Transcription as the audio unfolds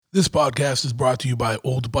This podcast is brought to you by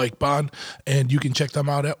Old Bike Bond, and you can check them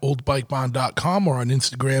out at oldbikebond.com or on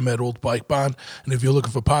Instagram at Old Bike Bond. And if you're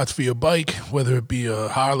looking for parts for your bike, whether it be a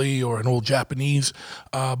Harley or an old Japanese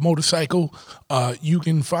motorcycle, you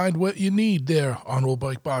can find what you need there on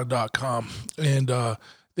oldbikebond.com. And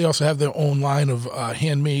they also have their own line of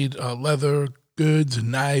handmade leather goods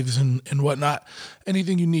and knives and whatnot.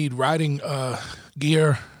 Anything you need, riding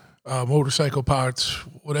gear, motorcycle parts,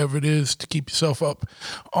 whatever it is to keep yourself up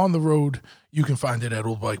on the road, you can find it at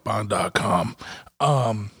oldbikebond.com.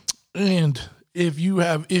 And if you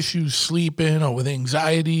have issues sleeping or with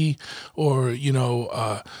anxiety or,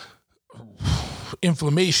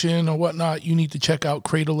 inflammation or whatnot, you need to check out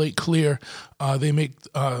Cradle Lake Clear. They make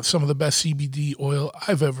some of the best CBD oil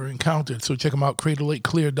I've ever encountered. So check them out,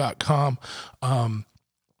 cradlelakeclear.com. I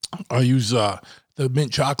use the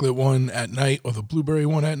mint chocolate one at night or the blueberry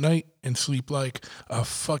one at night and sleep like a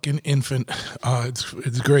fucking infant.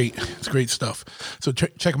 It's great. It's great stuff. So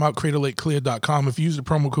check them out, cradlelakeclear.com. If you use the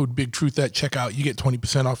promo code BigTruth at checkout, you get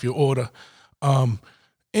 20% off your order. And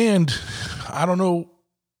I don't know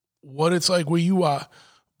what it's like where you are,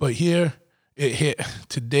 but here it hit.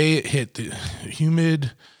 Today it hit the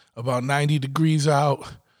humid, about 90 degrees out,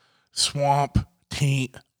 swamp,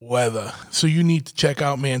 taint, weather. So you need to check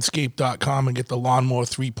out manscaped.com and get the Lawnmower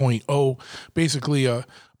 3.0, basically a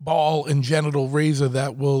ball and genital razor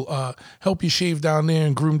that will help you shave down there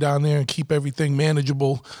and groom down there and keep everything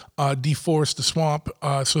manageable, deforest the swamp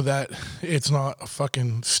so that it's not a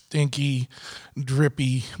fucking stinky,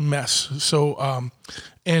 drippy mess. So,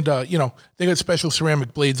 they got special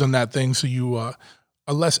ceramic blades on that thing so you are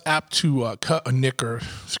less apt to cut a nick or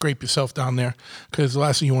scrape yourself down there, because the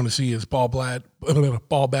last thing you want to see is ball bag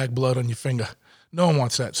blood on your finger. No one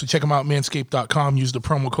wants that. So check them out, manscaped.com. Use the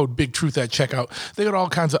promo code BigTruth at checkout. They got all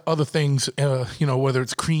kinds of other things, whether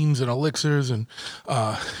it's creams and elixirs and,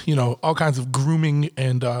 all kinds of grooming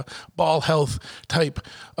and ball health type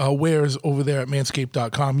wares over there at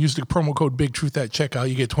manscaped.com. Use the promo code BigTruth at checkout.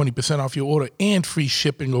 You get 20% off your order and free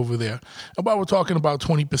shipping over there. And while we're talking about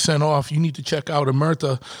 20% off, you need to check out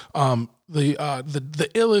Omerta, the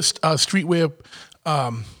illest streetwear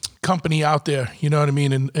company out there, you know what I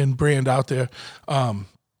mean, and brand out there.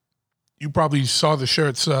 You probably saw the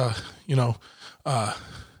shirts,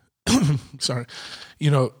 sorry,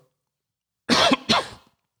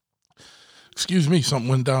 excuse me, something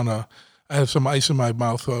went down. I have some ice in my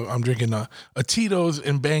mouth. I'm drinking a Tito's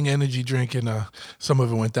and Bang energy drink, and some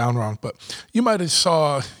of it went down wrong. But you might have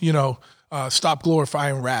saw, Stop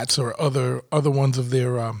Glorifying Rats or other ones of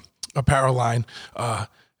their apparel line.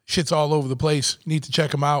 Shit's all over the place. You need to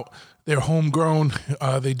check them out. They're homegrown.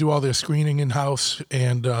 They do all their screening in-house,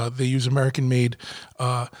 and they use American-made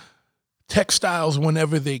textiles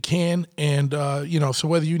whenever they can. And, so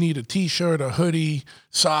whether you need a T-shirt, a hoodie,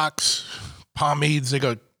 socks, pomades, they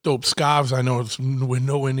got dope scarves. I know we're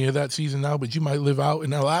nowhere near that season now, but you might live out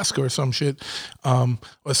in Alaska or some shit, or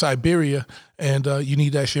Siberia, and you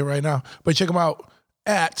need that shit right now. But check them out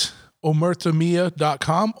at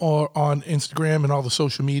omertamia.com or on Instagram and all the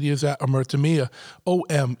social medias at Omertamia,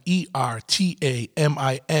 OMERTAMIN,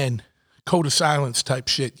 code of silence type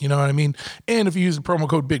shit, you know what I mean? And if you use the promo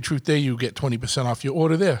code BigTruth there, you get 20% off your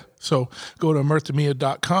order there. So go to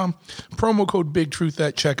omertamia.com, promo code BigTruth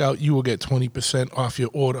at checkout, you will get 20% off your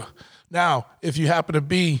order. Now, if you happen to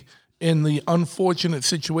be in the unfortunate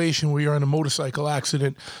situation where you're in a motorcycle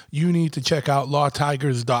accident, you need to check out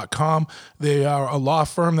lawtigers.com. They are a law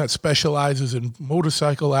firm that specializes in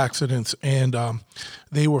motorcycle accidents, and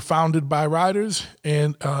they were founded by riders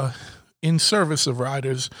and in service of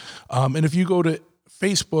riders. And if you go to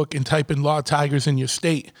Facebook and type in Law Tigers in your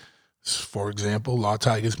state, for example, Law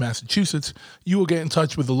Tigers, Massachusetts, you will get in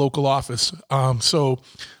touch with the local office.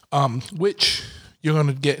 Which you're going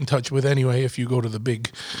to get in touch with anyway if you go to the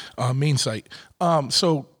big main site.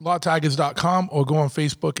 So lawtigers.com, or go on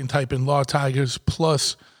Facebook and type in Law Tigers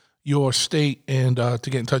plus your state and to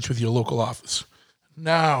get in touch with your local office.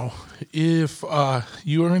 Now, if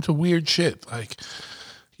you are into weird shit, like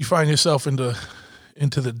you find yourself into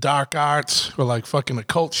the dark arts or like fucking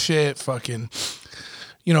occult shit, fucking,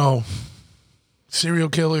 serial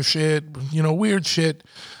killer shit, weird shit,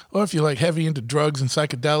 or if you're like heavy into drugs and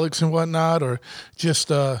psychedelics and whatnot, or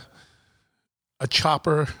just a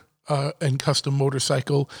chopper and custom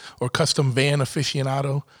motorcycle or custom van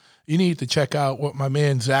aficionado, you need to check out what my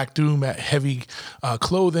man Zach Doom at Heavy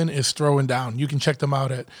Clothing is throwing down. You can check them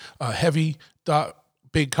out at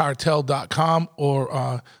heavy.bigcartel.com or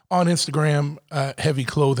on Instagram Heavy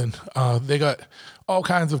Clothing. They got all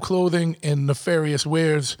kinds of clothing and nefarious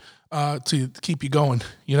wares to keep you going.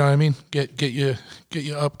 You know what I mean? Get you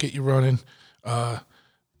up, get you running.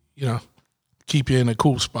 keep you in a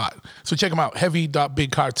cool spot. So check them out,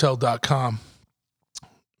 heavy.bigcartel.com.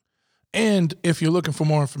 And if you're looking for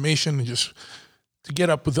more information and just to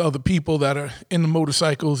get up with other people that are in the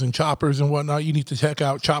motorcycles and choppers and whatnot, you need to check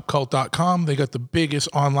out chopcult.com. They got the biggest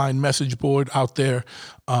online message board out there,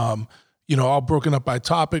 all broken up by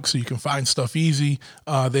topic, so you can find stuff easy.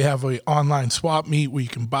 They have an online swap meet where you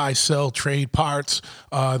can buy, sell, trade parts.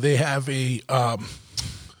 They have an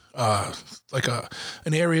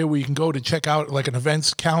area where you can go to check out like an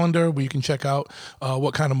events calendar where you can check out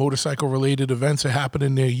what kind of motorcycle related events are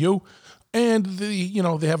happening near you. And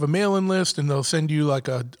they have a mailing list, and they'll send you like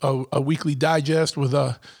a weekly digest with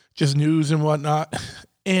just news and whatnot.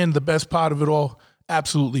 And the best part of it all,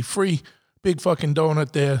 absolutely free. Big fucking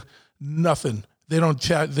donut there. Nothing. They don't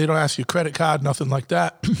ask you credit card, nothing like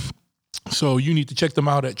that. So you need to check them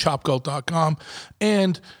out at chopcult.com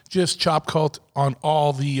and just Chopcult on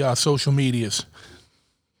all the social medias.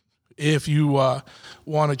 If you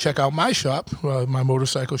want to check out my shop, my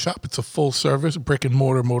motorcycle shop, it's a full-service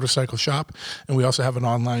brick-and-mortar motorcycle shop, and we also have an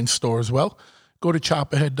online store as well. Go to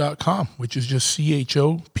choppahead.com, which is just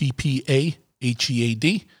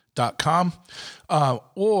CHOPPAHEAD.com.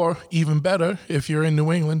 Or even better, if you're in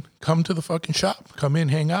New England, come to the fucking shop. Come in,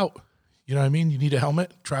 hang out. You know what I mean? You need a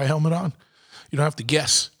helmet? Try a helmet on. You don't have to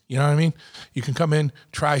guess. You know what I mean? You can come in,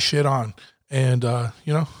 try shit on, and,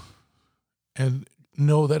 and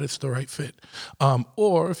know that it's the right fit.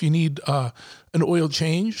 Or if you need an oil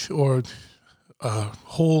change or a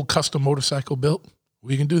whole custom motorcycle built,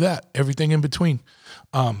 we can do that. Everything in between.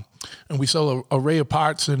 And we sell an array of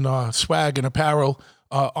parts and swag and apparel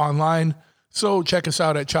online. So check us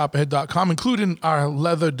out at chopperhead.com, including our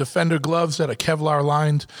leather Defender gloves that are Kevlar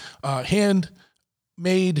lined,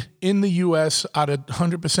 handmade in the U.S. out of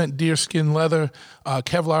 100% deerskin leather,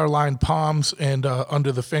 Kevlar lined palms and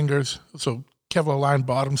under the fingers. So Kevlar lined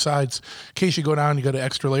bottom sides. In case you go down, you got an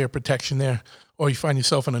extra layer of protection there, or you find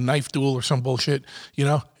yourself in a knife duel or some bullshit,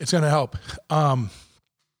 it's going to help.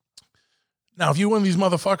 Now, if you're one of these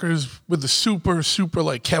motherfuckers with the super, super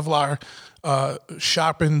like Kevlar,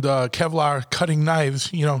 sharpened Kevlar cutting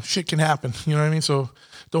knives, shit can happen. You know what I mean? So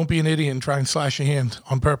don't be an idiot and try and slash your hand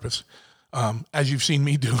on purpose, as you've seen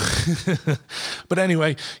me do. But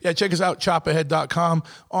anyway, yeah, check us out, chopperhead.com,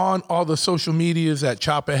 on all the social medias at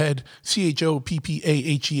chopperhead,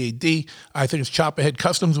 CHOPPAHEAD. I think it's Chopperhead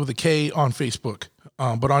Customs with a K on Facebook.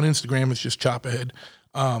 But on Instagram, it's just Chopperhead.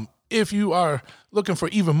 If you are looking for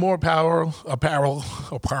even more apparel,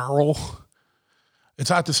 it's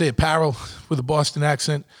hard to say apparel with a Boston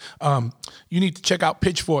accent, you need to check out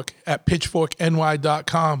Pitchfork at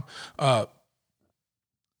pitchforkny.com.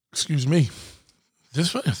 Excuse me.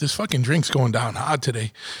 This fucking drink's going down hard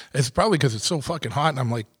today. It's probably because it's so fucking hot, and I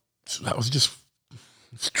was just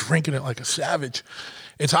drinking it like a savage.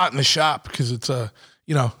 It's hot in the shop because it's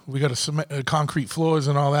we got concrete floors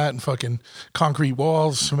and all that, and fucking concrete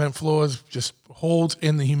walls, cement floors, just holds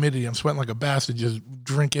in the humidity. I'm sweating like a bastard just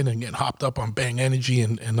drinking and getting hopped up on Bang Energy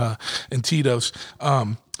and Tito's.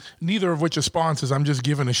 Neither of which are sponsors. I'm just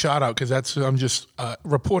giving a shout out because I'm just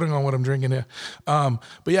reporting on what I'm drinking here. But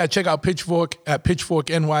yeah, check out Pitchfork at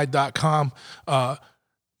pitchforkny.com.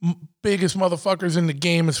 Biggest motherfuckers in the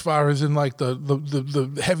game as far as in like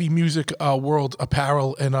the heavy music world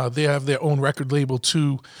apparel, and they have their own record label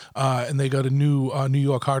too, and they got a new New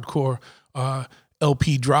York hardcore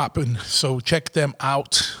LP dropping, so check them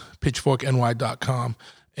out, pitchforkny.com.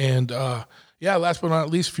 And yeah, last but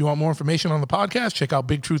not least, if you want more information on the podcast, check out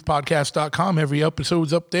bigtruthpodcast.com. Every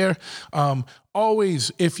episode's up there.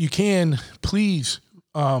 Always, if you can, please,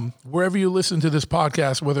 wherever you listen to this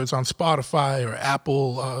podcast, whether it's on Spotify or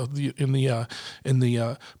Apple, in the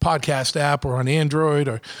podcast app, or on Android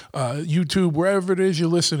or YouTube, wherever it is you're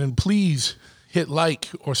listening, please hit like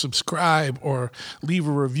or subscribe or leave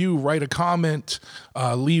a review, write a comment,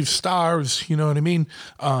 leave stars. You know what I mean?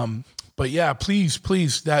 But yeah, please,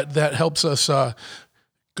 that helps us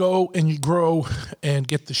go and grow and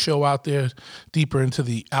get the show out there deeper into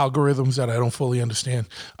the algorithms that I don't fully understand.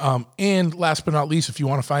 And last but not least, if you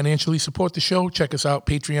want to financially support the show, check us out,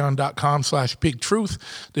 patreon.com/bigtruth.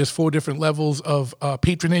 There's 4 different levels of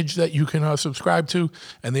patronage that you can subscribe to,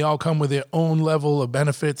 and they all come with their own level of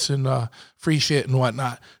benefits and free shit and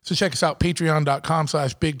whatnot. So check us out,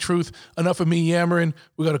 patreon.com/bigtruth. Enough of me yammering.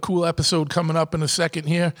 We got a cool episode coming up in a second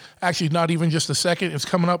here. Actually, not even just a second. It's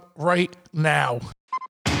coming up right now.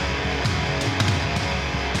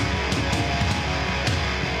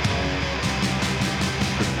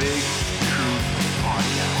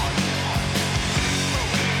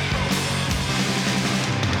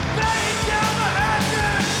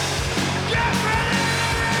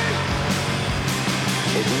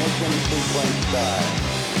 It's Ignition sequence start.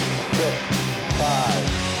 6, 5,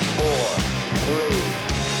 4, 3,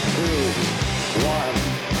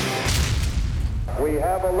 2, 1. We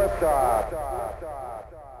have a liftoff.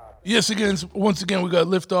 Yes, once again, we got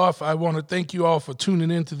liftoff. I want to thank you all for tuning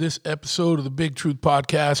in to this episode of the Big Truth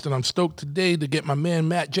Podcast, and I'm stoked today to get my man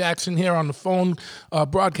Matt Jackson here on the phone,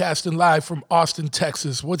 broadcasting live from Austin,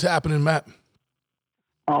 Texas. What's happening, Matt?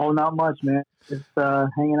 Oh, not much, man. Just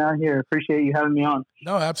hanging out here. Appreciate you having me on.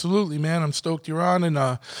 No, absolutely, man. I'm stoked you're on, and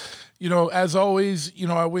as always,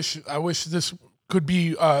 I wish this could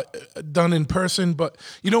be done in person, but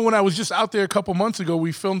when I was just out there a couple months ago,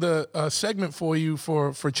 we filmed a segment for you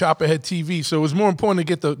for Chopperhead TV. So it was more important to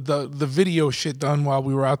get the video shit done while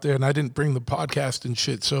we were out there, and I didn't bring the podcast and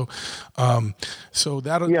shit. So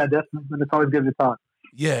that'll definitely. It's always good to talk.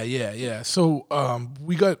 Yeah. So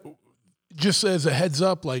we got, just as a heads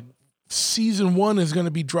up, like season 1 is going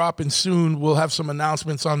to be dropping soon. We'll have some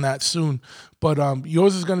announcements on that soon, but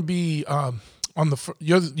yours is going to be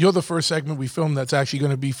you're the first segment we filmed that's actually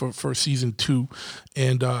going to be for season 2,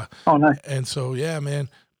 and oh, nice. And so yeah, man.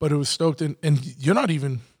 But it was stoked, and you're not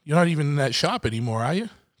even in that shop anymore, are you?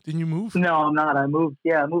 Didn't you move? No, I'm not. I moved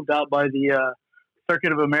out by the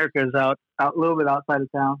Circuit of Americas, out a little bit outside of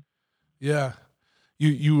town. Yeah,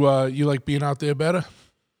 you like being out there better?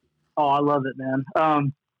 Oh, I love it, man.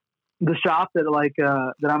 The shop that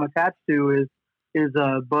I'm attached to is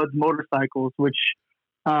Bud's Motorcycles, which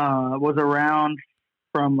was around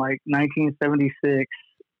from like 1976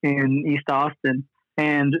 in East Austin,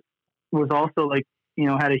 and was also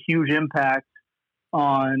had a huge impact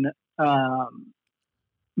on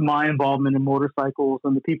my involvement in motorcycles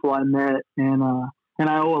and the people I met, and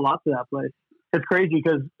I owe a lot to that place. It's crazy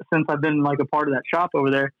because since I've been like a part of that shop over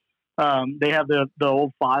there, they have the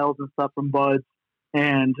old files and stuff from Bud's,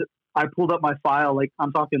 and I pulled up my file, like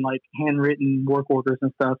I'm talking like handwritten work orders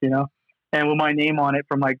and stuff, and with my name on it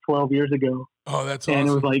from like 12 years ago. Oh, that's awesome. And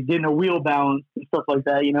it was like getting a wheel balance and stuff like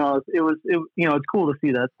that. It's cool to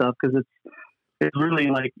see that stuff because it's really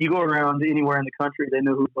like you go around anywhere in the country, they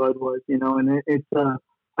know who Bud was, and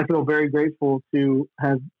I feel very grateful to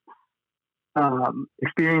have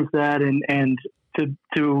experienced that and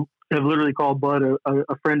to have literally called Bud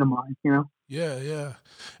a friend of mine, Yeah.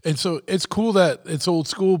 And so it's cool that it's old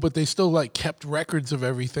school, but they still like kept records of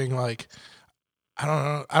everything. Like, I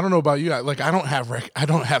don't know about you. I don't have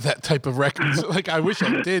that type of records. Like, I wish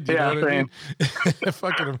I did. You know what same. I mean?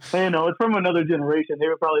 Fucking. It's from another generation. They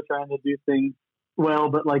were probably trying to do things well,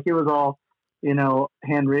 but like it was all,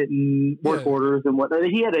 handwritten work orders and what. I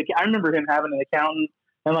remember him having an accountant,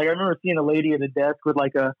 and like I remember seeing a lady at a desk with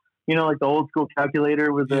like a, like the old school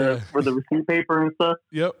calculator with the receipt paper and stuff.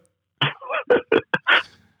 Yep.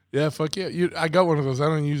 Yeah, fuck yeah. I got one of those. I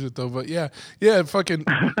don't use it though, but yeah, fucking.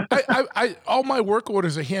 I all my work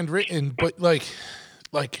orders are handwritten, but like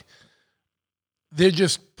they're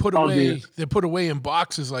just put away. Dude. They're put away in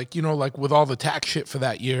boxes, like with all the tax shit for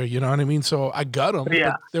that year. You know what I mean? So I got them.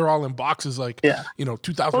 Yeah. But they're all in boxes, 2000.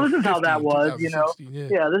 Well, this is how that was.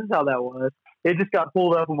 Yeah, this is how that was. It just got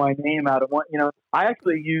pulled up with my name out of one. I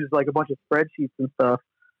actually used like a bunch of spreadsheets and stuff.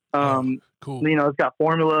 Cool. It's got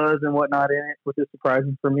formulas and whatnot in it, which is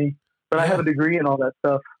surprising for me. But I have a degree in all that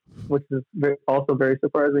stuff, which is also very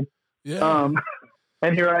surprising. Yeah.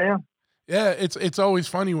 And here I am. Yeah, it's always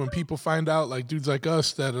funny when people find out, like dudes like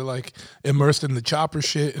us that are like immersed in the chopper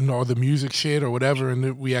shit or the music shit or whatever,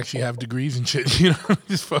 and we actually have degrees and shit.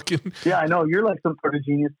 Just fucking. Yeah, I know you're like some sort of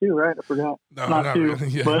genius too, right? I forgot. No, not too. Really.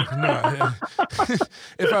 Yeah, but... no,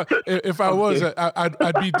 yeah. if I was,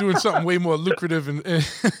 I'd be doing something way more lucrative, and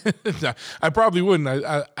I probably wouldn't.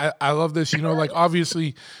 I love this. Like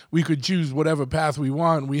obviously we could choose whatever path we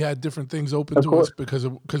want. We had different things open to us because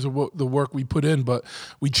of the work we put in, but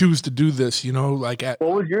we choose to do this. What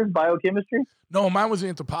was yours? Biochemistry? No, mine was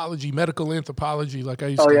anthropology, medical anthropology. Like I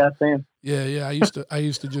used. Oh yeah, same. Yeah. I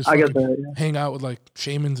used to just hang out with like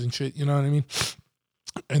shamans and shit. You know what I mean?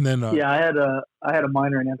 And then I had a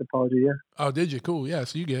minor in anthropology. Yeah. Oh, did you? Cool. Yeah.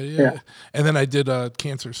 So you get it. Yeah. And then I did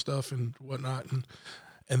cancer stuff and whatnot, and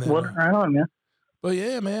then right on, man. But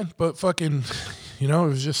yeah, man. But fucking, it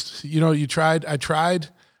was just you tried. I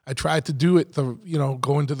tried to do it.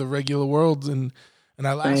 Go into the regular world and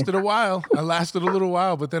I lasted a while. I lasted a little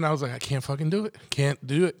while, but then I was like, I can't fucking do it. Can't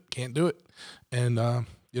do it. And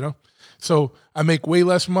so I make way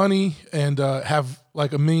less money and have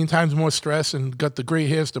like a million times more stress and got the gray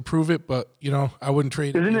hairs to prove it. But I wouldn't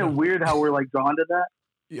trade it. Isn't it weird how we're like drawn to that?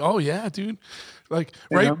 Oh yeah, dude. Like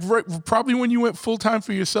right, probably when you went full time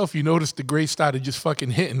for yourself, you noticed the gray started just fucking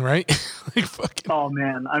hitting, right? Like fucking. Oh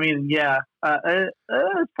man, I mean, yeah,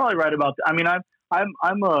 it's probably right about that. I mean,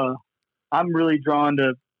 I'm really drawn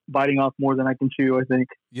to biting off more than I can chew, I think.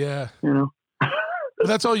 Yeah. You know? But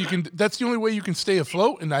that's all you can. That's the only way you can stay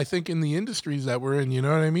afloat. And I think in the industries that we're in, you know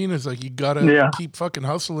what I mean? It's like you gotta keep fucking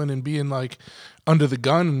hustling and being like under the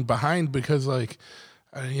gun and behind because like,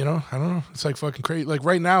 you know, I don't know. It's like fucking crazy. Like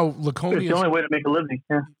right now, Laconia. It's the only way to make a living.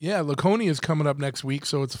 Yeah. Yeah, Laconia is coming up next week,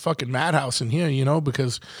 so it's a fucking madhouse in here, you know,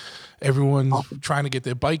 because everyone's trying to get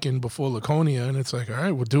their bike in before Laconia, and it's like, all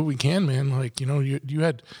right, we'll do what we can, man. Like, you know, you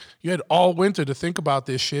had all winter to think about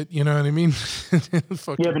this shit, you know what I mean? Yeah,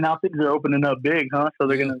 but now things are opening up big, huh? So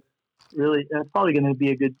they're gonna really, it's probably gonna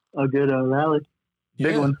be a good rally,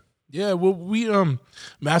 big one. Yeah, well, we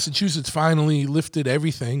Massachusetts finally lifted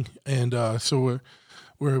everything, and so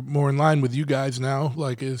we're more in line with you guys now,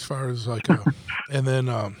 like as far as like, and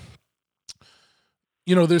then.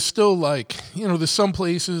 You know, there's still like, you know, there's some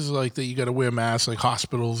places like that you got to wear masks, like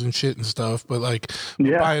hospitals and shit and stuff. But like,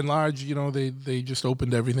 by and large, you know, they just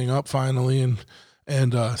opened everything up finally, and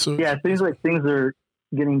so yeah, it seems like things are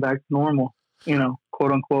getting back to normal. You know,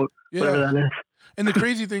 quote unquote, whatever that is. And the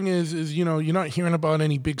crazy thing is you know, you're not hearing about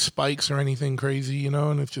any big spikes or anything crazy, you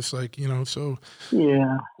know, and it's just like, you know, so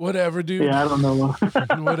whatever, dude. Yeah, I don't know.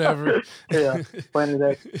 Whatever. Yeah, Planet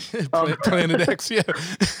X. Planet X, yeah.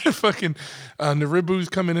 Fucking Naribu's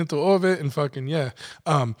coming into orbit and fucking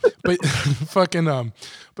but fucking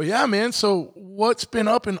but yeah, man. So what's been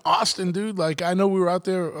up in Austin, dude? Like I know we were out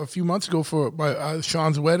there a few months ago for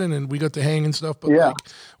Sean's wedding and we got to hang and stuff. But like,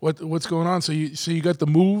 what's going on? So you got the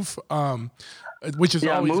move. Which is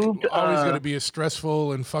always going to be a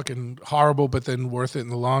stressful and fucking horrible, but then worth it in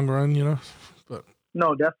the long run, you know. But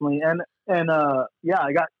no, definitely, and I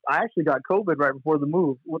actually got COVID right before the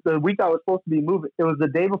move. The week I was supposed to be moving, it was the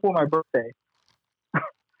day before my birthday.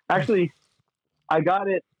 Actually, I got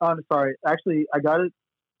it. Actually, I got it.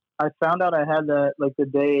 I found out I had that like the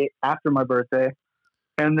day after my birthday,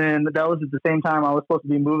 and then that was at the same time I was supposed to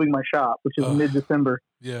be moving my shop, which is mid-December.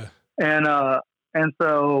 Yeah, and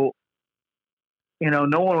so. You know,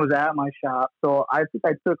 no one was at my shop, so I think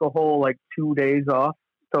I took a whole like 2 days off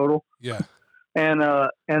total. Yeah, and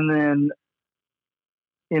then,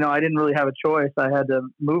 you know, I didn't really have a choice. I had to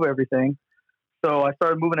move everything, so I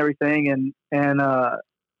started moving everything, and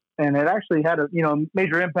it actually had a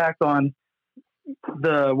major impact on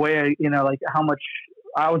the way like how much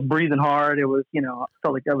I was breathing hard. It was I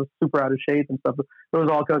felt like I was super out of shape and stuff. It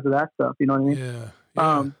was all because of that stuff. You know what I mean?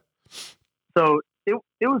 Yeah. So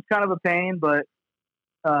it was kind of a pain, but.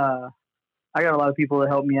 I got a lot of people to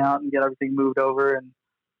help me out and get everything moved over, and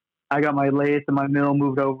I got my lathe and my mill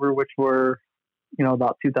moved over, which were,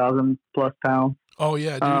 about 2,000 plus pounds. Oh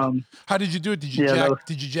yeah, dude. How did you do it?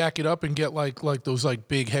 Did you jack it up and get like those like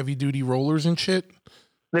big heavy duty rollers and shit?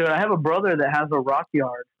 Dude, I have a brother that has a rock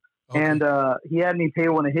yard, and he had me pay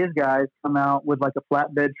one of his guys come out with like a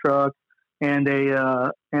flatbed truck and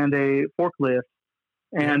a forklift,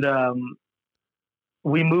 and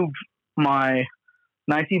we moved my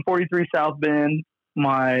 1943 South Bend,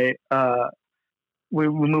 we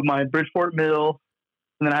moved my Bridgeport mill,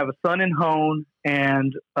 and then I have a Sun and Hone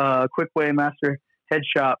and Quickway Master Head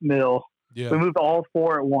Shop mill. Yeah. We moved all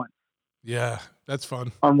four at once. Yeah, that's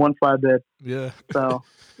fun. On one flatbed. Yeah. So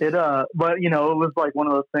it but it was like one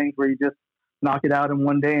of those things where you just knock it out in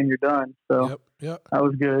one day and you're done. So yep. That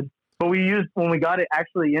was good. But when we got it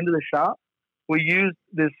actually into the shop, we used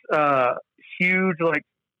this huge like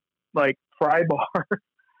pry bar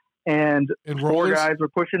and four guys were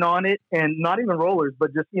pushing on it, and not even rollers,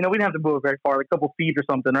 but just we didn't have to move it very far, like a couple feet or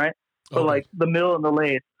something, right? So like the mill and the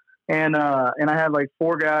lathe, and I had like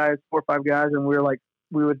 4 or 5 guys, and we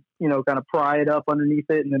would kind of pry it up underneath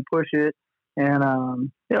it and then push it,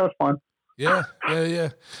 and it was fun. Yeah.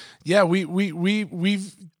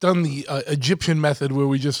 We've done the Egyptian method where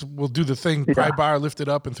we'll do the thing, pry bar, lift it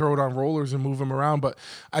up, and throw it on rollers and move them around. But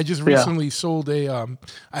I just recently sold I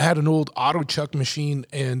had an old auto chuck machine,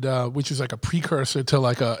 and which is like a precursor to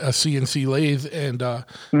like a CNC lathe, and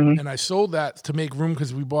and I sold that to make room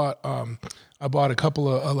because I bought a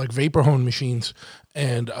couple of like vapor hone machines,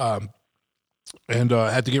 and I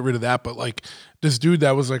had to get rid of that. But like this dude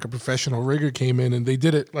that was like a professional rigger came in, and they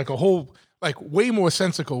did it like a whole like way more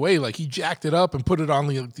sensical way. Like he jacked it up and put it on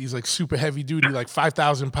these like super heavy duty, like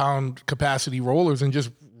 5,000 pound capacity rollers, and just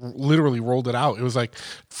literally rolled it out. It was like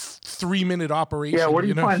 3-minute operation. Yeah. Where do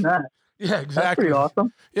you find that? Yeah, exactly. That's pretty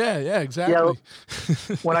awesome. Yeah, exactly.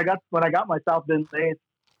 Yeah, when I got my South Bend lathe,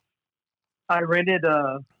 I rented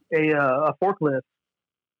a forklift,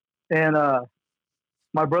 and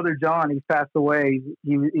my brother John, he's passed away.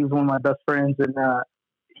 He was one of my best friends, and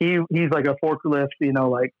he's like a forklift,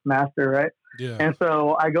 like master, right? Yeah. And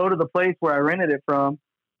so I go to the place where I rented it from,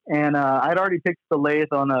 And I'd already picked the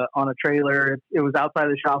lathe on a trailer. It was outside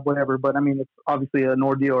the shop, whatever. But I mean, it's obviously an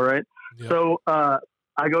ordeal, right? Yep. So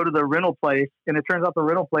I go to the rental place, and it turns out the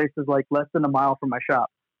rental place is like less than a mile from my shop.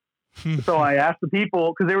 So I asked the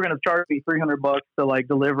people, because they were going to charge me $300 to like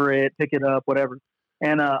deliver it, pick it up, whatever.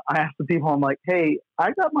 And I asked the people, I'm like, hey,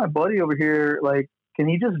 I got my buddy over here. Like, can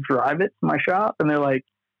he just drive it to my shop? And they're like,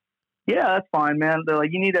 yeah, that's fine, man. They're like,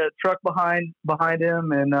 you need a truck behind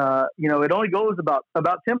him, and you know, it only goes about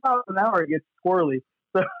 10 miles an hour. It gets squirrely.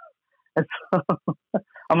 So, and so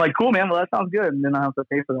I'm like, cool, man. Well, that sounds good. And then I have to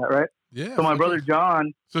pay for that, right? Yeah. So my brother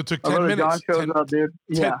John. So it took my 10 brother minutes. John shows up, dude.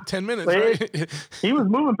 Yeah, 10 minutes. But Right? he was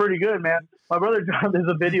moving pretty good, man. My brother John. There's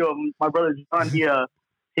a video of my brother John.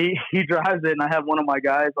 He drives it, and I have one of my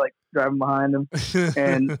guys like driving behind him,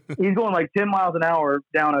 and he's going like 10 miles an hour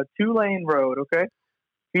down a 2-lane road. Okay.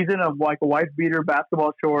 He's in a wife beater,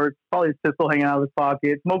 basketball shorts, probably his pistol hanging out of his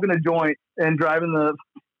pocket, smoking a joint, and driving the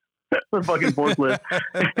fucking forklift,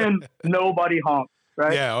 and nobody honks,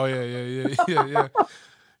 right? Yeah. Oh yeah.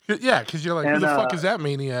 Yeah, because you're like, who the fuck is that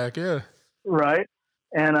maniac? Yeah. Right.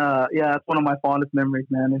 And yeah, that's one of my fondest memories,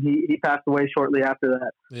 man. And he passed away shortly after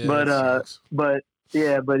that. Yeah, but that's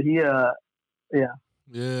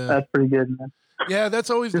pretty good, man. Yeah, that's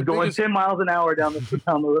always just the going biggest... 10 miles an hour down the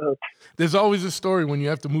road. There's always a story when you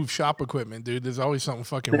have to move shop equipment, dude. There's always something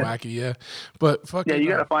fucking wacky, yeah. But fucking you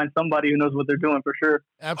gotta find somebody who knows what they're doing for sure.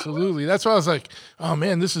 Absolutely. That's why I was like, oh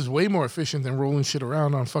man, this is way more efficient than rolling shit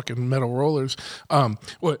around on fucking metal rollers.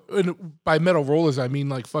 By metal rollers I mean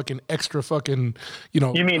like fucking extra fucking, you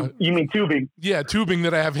know. You mean tubing? Yeah, tubing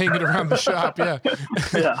that I have hanging around the shop. Yeah.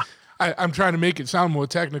 Yeah. I'm trying to make it sound more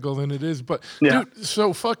technical than it is, but yeah. Dude,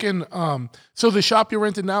 so fucking, so the shop you're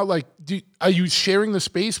renting now, like, are you sharing the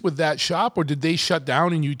space with that shop, or did they shut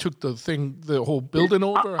down and you took the whole building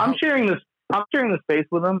over? I'm sharing the space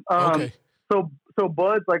with them. Okay. So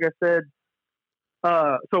Bud's, like I said,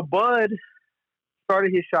 so Bud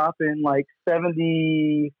started his shop in like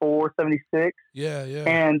 74, 76. Yeah.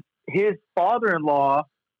 And his father-in-law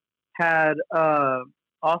had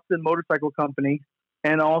Austin Motorcycle Company.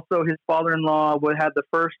 And also his father-in-law had the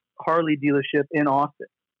first Harley dealership in Austin.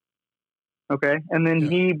 Okay. And then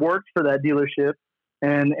he worked for that dealership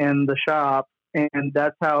and the shop. And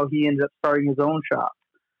that's how he ended up starting his own shop.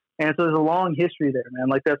 And so there's a long history there, man.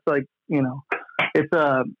 Like that's like, you know, it's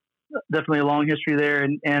definitely a long history there.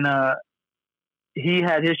 And he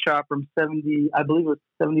had his shop from 70, I believe it was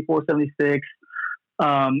 74, 76,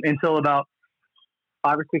 until about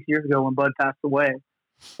 5 or 6 years ago when Bud passed away.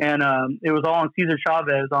 And it was all on Cesar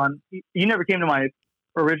Chavez. You never came to my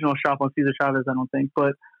original shop on Cesar Chavez, I don't think,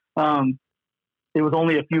 but it was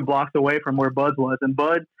only a few blocks away from where Bud was. And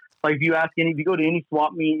Bud, like if you go to any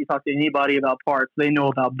swap meet, you talk to anybody about parts, they know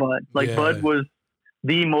about Bud. Like Bud was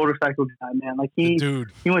the motorcycle guy, man. Like he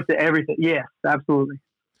went to everything. Yes, absolutely.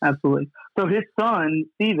 So his son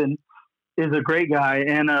Steven is a great guy,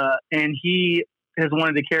 and he has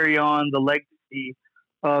wanted to carry on the legacy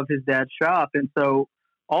of his dad's shop, and so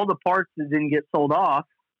all the parts that didn't get sold off,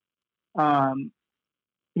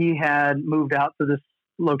 he had moved out to this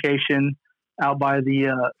location out by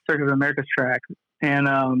the Circuit of America's track. And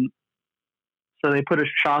so they put a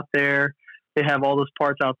shop there. They have all those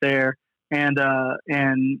parts out there. And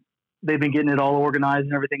they've been getting it all organized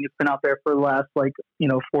and everything. It's been out there for the last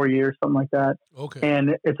 4 years, something like that. Okay.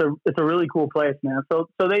 And it's a really cool place, man. So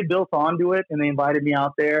they built onto it and they invited me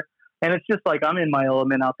out there. And it's just like I'm in my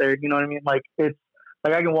element out there. You know what I mean? Like it's,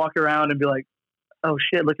 like I can walk around and be like, oh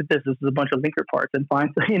shit, look at this. This is a bunch of linker parts and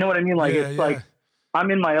fine. You know what I mean? Like, like I'm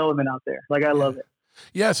in my element out there. Like I love it.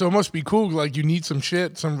 Yeah. So it must be cool. Like you need some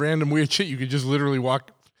random weird shit. You could just literally walk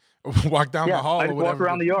down the hall I or just whatever. Walk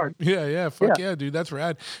around the yard. Yeah. Fuck yeah, dude. That's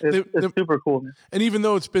rad. It's super cool, man. And even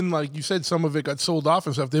though it's been like you said, some of it got sold off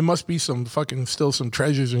and stuff, there must be some some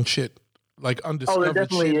treasures and shit, like undiscovered there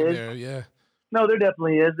definitely shit is. in there. Yeah. No, there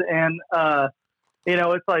definitely is. And, you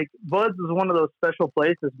know, it's like Bud's is one of those special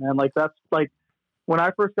places, man. Like that's like when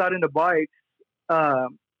I first got into bikes, I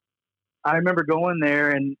remember going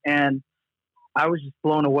there and I was just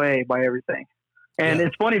blown away by everything. And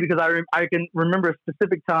it's funny because I can remember a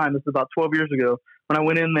specific time. This was about 12 years ago when I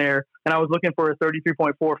went in there and I was looking for a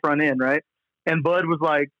 33.4 front end, right? And Bud was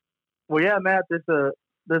like, "Well, yeah, Matt,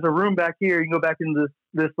 there's a room back here. You can go back into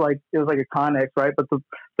this like it was like a Connex, right? But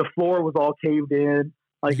the floor was all caved in."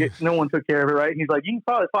 Like no one took care of it, right? And he's like, you can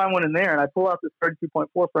probably find one in there. And I pull out this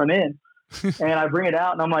 32.4 front end and I bring it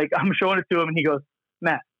out and I'm showing it to him and he goes,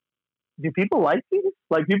 Matt, do people like these?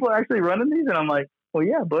 Like people are actually running these? And I'm like, well,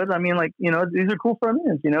 yeah, Bud. I mean, like, you know, these are cool front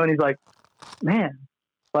ends, you know? And he's like, man,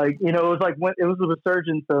 like, you know, it was like when it was the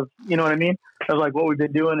resurgence of, you know what I mean? Of like what we've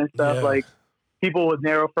been doing and stuff. Yeah. Like, people with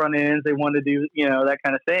narrow front ends, they wanted to do, that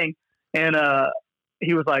kind of thing. And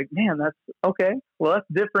he was like, man, that's okay. Well, that's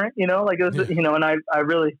different, like it was, and I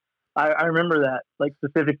really, I remember that, like,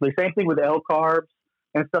 specifically. Same thing with L carbs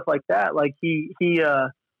and stuff like that. Like he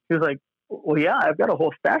was like, well, yeah, I've got a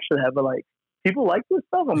whole stash of that, but like, people like this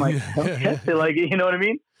stuff. I'm like, okay. Like, you know what I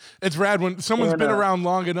mean? It's rad when someone's been around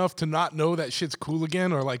long enough to not know that shit's cool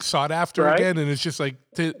again or like sought after again, and it's just like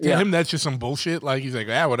to him that's just some bullshit. Like he's like,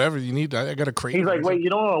 whatever you need, I got a crate. He's like, wait,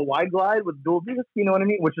 you don't want a wide glide with dual disc? You know what I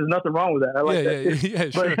mean? Which is nothing wrong with that. I like that. Yeah,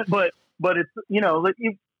 sure. But it's like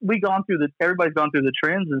everybody's gone through the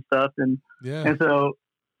trends and stuff, and so,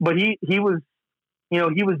 but he was, he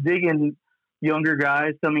was digging younger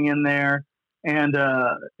guys coming in there and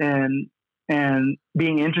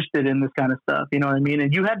being interested in this kind of stuff, you know what I mean?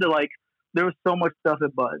 And you had to there was so much stuff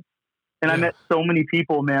at Bud's, and I met so many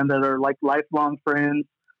people, man, that are like lifelong friends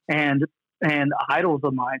and idols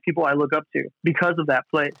of mine, people I look up to because of that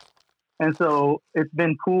place. And so it's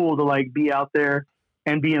been cool to be out there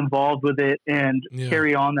and be involved with it and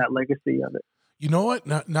carry on that legacy of it. You know what?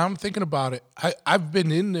 Now I'm thinking about it. I've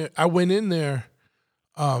been in there. I went in there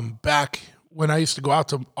back when I used to go out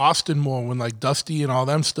to Austin more, when like Dusty and all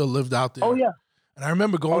them still lived out there. Oh yeah. And I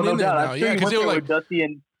remember going in there now. Yeah, because they were like Dusty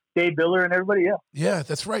and Dave Biller and everybody. Yeah. Yeah,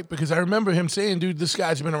 that's right. Because I remember him saying, "Dude, this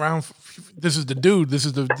guy's been around. This is the dude. This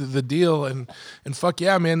is the deal." And fuck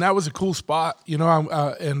yeah, man, that was a cool spot.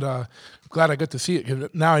 Glad I got to see it. 'Cause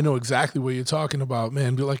now I know exactly what you're talking about,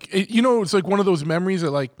 man. But like, it's like one of those memories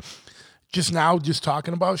that like. Just now, just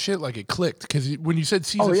talking about shit, like it clicked. Because when you said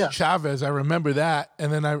Cesar Chavez, I remember that. And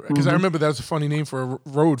then I remember that was a funny name for a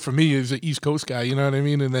road for me as an East Coast guy, you know what I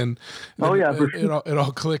mean? And then it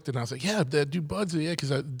all clicked. And I was like, yeah, that dude Bud's, yeah.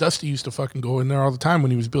 Because Dusty used to fucking go in there all the time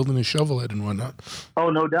when he was building his shovel head and whatnot. Oh,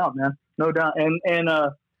 no doubt, man. No doubt. And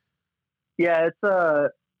it's,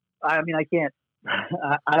 I mean, I can't,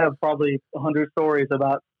 I have probably 100 stories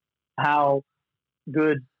about how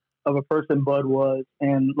good of a person Bud was.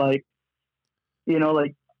 And like,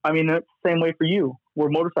 I mean, it's the same way for you. We're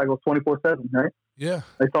motorcycles 24/7, right? Yeah.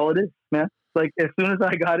 That's all it is, man. Like, as soon as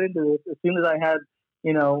I got into this, as soon as I had,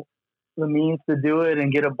 the means to do it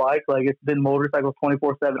and get a bike, like, it's been motorcycles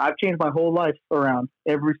 24/7. I've changed my whole life around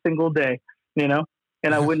every single day, and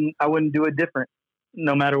I wouldn't do it different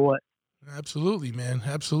no matter what. Absolutely, man.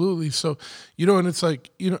 Absolutely. So, and it's like,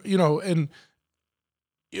 and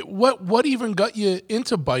what even got you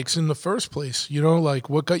into bikes in the first place? Like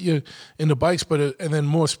what got you into bikes, and then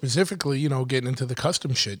more specifically, getting into the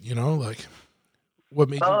custom shit, like what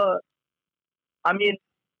made you? I mean,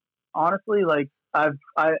 honestly, like I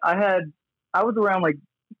was around like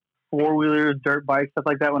 4-wheelers, dirt bikes, stuff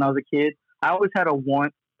like that when I was a kid. I always had a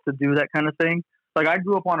want to do that kind of thing. Like I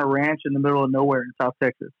grew up on a ranch in the middle of nowhere in South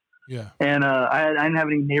Texas. Yeah. And I didn't have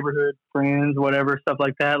any neighborhood friends, whatever, stuff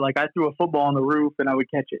like that. Like I threw a football on the roof and I would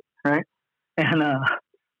catch it, right? And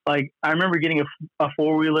like I remember getting a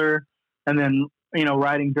 4-wheeler and then,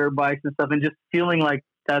 riding dirt bikes and stuff and just feeling like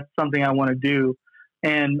that's something I want to do.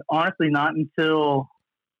 And honestly, not until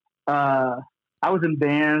I was in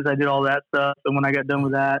bands, I did all that stuff. And when I got done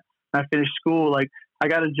with that, I finished school, like I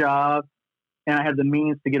got a job and I had the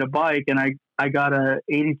means to get a bike, and I got a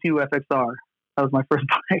 82 FXR. That was my first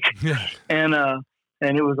bike. Yeah. And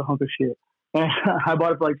it was a hunk of shit. And I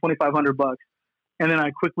bought it for like $2,500. And then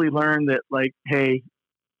I quickly learned that like, hey,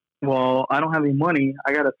 well, I don't have any money.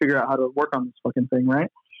 I got to figure out how to work on this fucking thing. Right.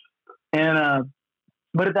 And,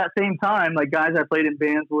 but at that same time, like guys I played in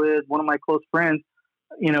bands with, one of my close friends,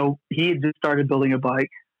 he had just started building a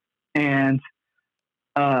bike, and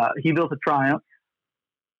he built a Triumph,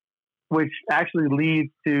 which actually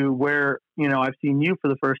leads to where, I've seen you for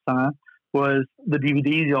the first time, was the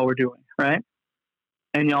DVDs y'all were doing, right?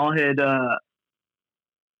 And y'all had,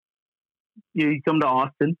 you come to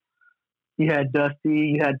Austin, you had Dusty,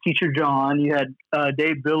 you had Teacher John, you had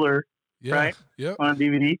Dave Biller, right? Yeah. On a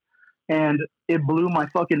DVD. And it blew my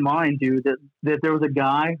fucking mind, dude, that there was a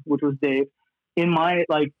guy, which was Dave, in my,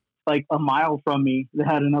 like a mile from me that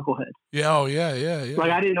had a knucklehead. Yeah. Oh, yeah.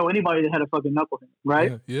 Like, I didn't know anybody that had a fucking knucklehead,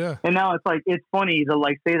 right? Yeah. And now it's like, it's funny to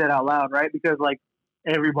like say that out loud, right? Because like,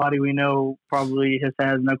 everybody we know probably has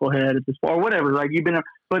had a knucklehead at this point or whatever. Like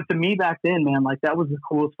but to me back then, man, like that was the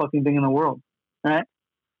coolest fucking thing in the world, right?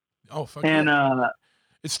 Oh, fuck. And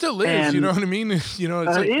it still is. You know what I mean? It's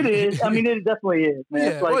like, it is. I mean, it definitely is, man. Yeah.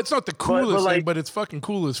 It's like, well, it's not the coolest thing, but it's fucking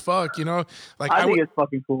cool as fuck. Like I think it's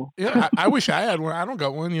fucking cool. Yeah, I wish I had one. I don't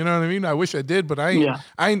got one. You know what I mean? I wish I did, but I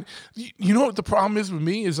ain't. You know what the problem is with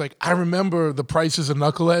me is like I remember the prices of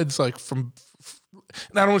knuckleheads like from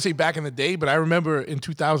and I don't want to say back in the day, but I remember in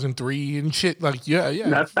 2003 and shit, like, yeah.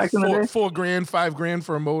 That's back in the day. $4 grand, $5 grand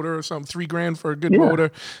for a motor or something, $3 grand for a good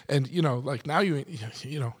motor. And, you know, like now you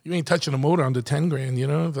ain't touching a motor under 10 grand, you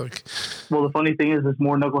know? Like, well, the funny thing is there's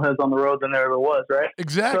more knuckleheads on the road than there ever was, right?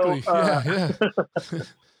 Exactly. So, yeah.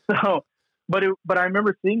 So, but I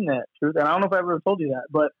remember seeing that, Truth, and I don't know if I ever told you that,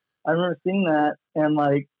 but I remember seeing that, and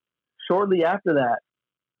like shortly after that,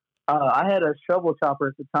 I had a shovel chopper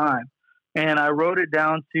at the time, and I rode it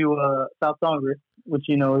down to South Congress, which,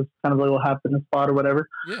 you know, is kind of a little happiness spot or whatever.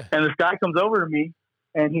 Yeah. And this guy comes over to me,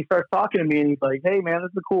 and he starts talking to me, and he's like, "Hey, man,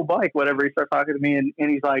 this is a cool bike," whatever. He starts talking to me, and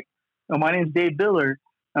he's like, "Oh, my name's Dave Billard."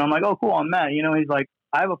 And I'm like, "Oh, cool, I'm Matt." You know, he's like,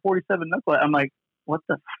 "I have a 47 knucklehead." I'm like, "What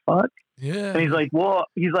the fuck?" Yeah. And he's like, "Well,"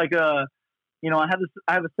 he's like, you know, I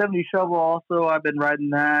have a 70 shovel also. I've been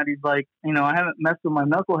riding that. He's like, "You know, I haven't messed with my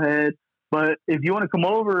knucklehead, but if you want to come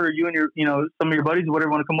over, you and your, you know, some of your buddies or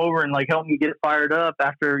whatever want to come over and like help me get it fired up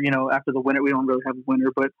after, you know, after the winter. We don't really have a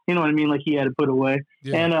winter, but you know what I mean? Like he had to put away."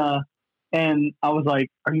 Yeah. And I was like,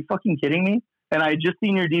 "Are you fucking kidding me?" And I had just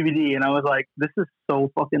seen your DVD, and I was like, "This is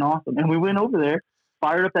so fucking awesome." And we went over there,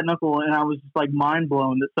 fired up that knuckle, and I was just like mind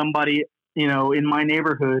blown that somebody, you know, in my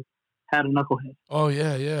neighborhood had a knucklehead. Oh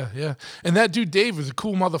yeah. And that dude Dave was a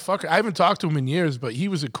cool motherfucker. I haven't talked to him in years, but he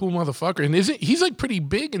was a cool motherfucker. And he's like pretty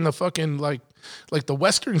big in the fucking like the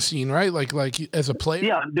Western scene, right? Like as a player.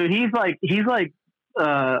 Yeah, dude, he's like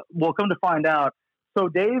well, come to find out. So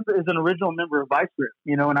Dave is an original member of Vice Grip,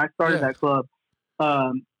 you know, and I started that club. You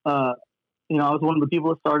know, I was one of the people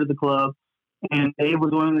that started the club, and Dave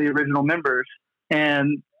was one of the original members,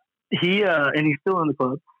 and he's still in the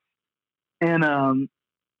club. And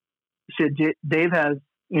Dave has,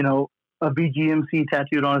 you know, a BGMC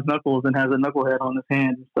tattooed on his knuckles and has a knucklehead on his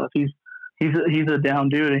hand and stuff. He's a down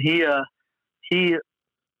dude, and you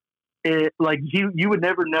would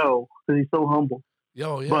never know because he's so humble.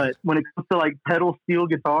 Oh, yeah. But when it comes to like pedal steel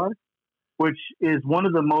guitar, which is one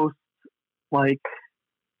of the most like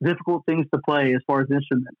difficult things to play as far as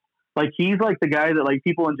instruments, like he's like the guy that like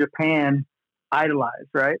people in Japan idolize,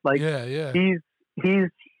 right? Like he's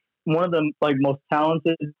one of the like most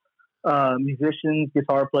talented musicians,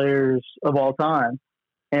 guitar players of all time,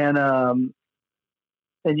 and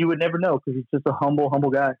you would never know because he's just a humble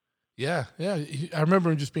guy. Yeah. I remember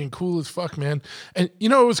him just being cool as fuck, man. And you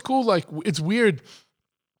know, it was cool. Like it's weird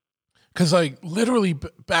because like literally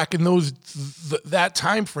back in that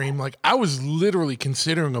time frame, like I was literally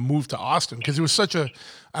considering a move to Austin because it was such a,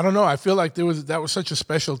 I don't know, I feel like that was such a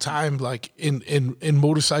special time, like in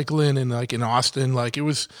motorcycling and like in Austin, like it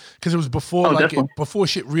was because it was before before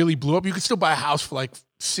shit really blew up. You could still buy a house for like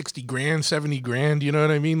 60 grand, 70 grand, you know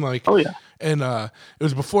what I mean? Like, oh yeah. And it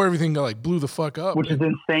was before everything like blew the fuck up. Which is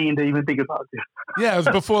insane to even think about. Dude. Yeah, it was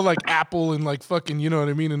before like Apple and like fucking, you know what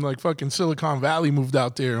I mean, and like fucking Silicon Valley moved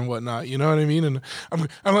out there and whatnot, you know what I mean? And I'm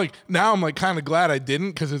like, now I'm like kind of glad I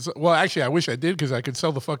didn't because it's, well, actually I wish I did because I could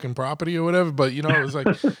sell the fucking property or whatever, but you know, it was like,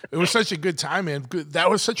 it was such a good time, man. That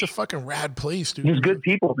was such a fucking rad place, dude. Just good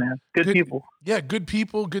people, man. Good people. Yeah, good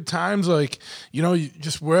people, good times, like, you know,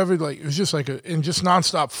 just wherever, like, it was just like and just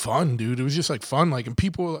nonstop fun, dude. It was just like fun, like, and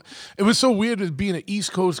people, it was so weird as being an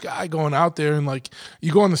East Coast guy going out there and like,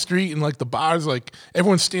 you go on the street and like the bars, like,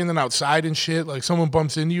 everyone's standing outside and shit, like someone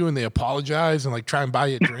bumps into you and they apologize and like try and buy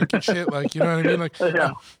you a drink and shit, like, you know what I mean? Like,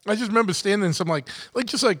 yeah. I just remember standing in some like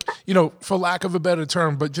just like, you know, for lack of a better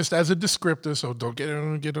term, but just as a descriptor, so don't get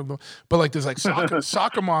it, but like there's like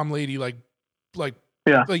soccer mom lady, like,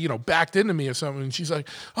 yeah, like, you know, backed into me or something, and she's like,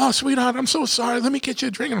 "Oh, sweetheart, I'm so sorry. Let me get you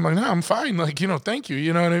a drink." And I'm like, "No, I'm fine. Like, you know, thank you."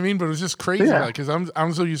 You know what I mean? But it was just crazy, like, because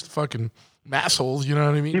I'm so used to fucking assholes. You know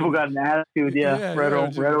what I mean? People got an attitude, right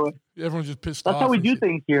away. Everyone's just pissed off. That's how we do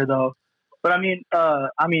things here, though. But I mean,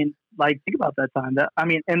 like, think about that time.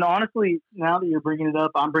 And honestly, now that you're bringing it up,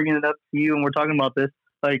 I'm bringing it up to you, and we're talking about this.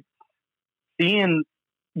 Like, seeing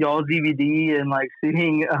y'all's DVD and like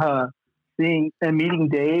seeing and meeting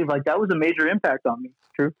Dave, like that was a major impact on me.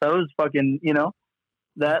 True. That was fucking, you know,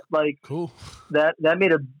 that like cool. That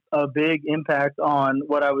made a big impact on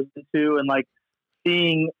what I was into, and like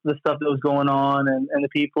seeing the stuff that was going on and the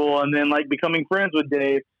people, and then like becoming friends with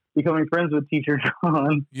Dave, becoming friends with Teacher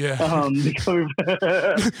John. Yeah.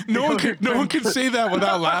 No one can say that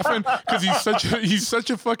without laughing because he's such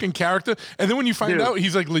a fucking character. And then when you find out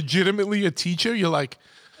he's like legitimately a teacher, you're like,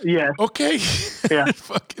 yeah, okay, yeah,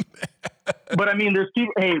 fucking. But I mean, there's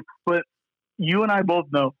people. Hey, but you and I both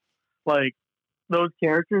know, like those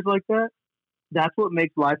characters like that. That's what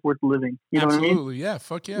makes life worth living. You know Absolutely, what I mean? Yeah,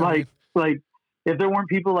 fuck yeah. Like if there weren't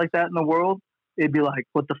people like that in the world, it'd be like,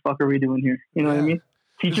 what the fuck are we doing here? You know what I mean?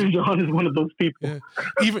 Teacher John is one of those people.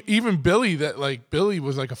 Yeah. Even Billy, Billy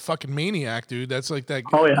was like a fucking maniac, dude. That's like that.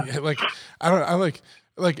 Oh yeah.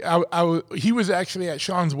 Like he was actually at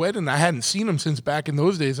Sean's wedding. I hadn't seen him since back in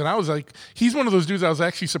those days, and I was like, he's one of those dudes. I was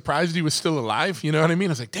actually surprised he was still alive. You know what I mean?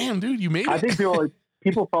 I was like, damn, dude, you made it. I think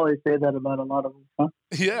people probably say that about a lot of them. Huh?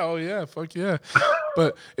 Yeah. Oh yeah. Fuck yeah.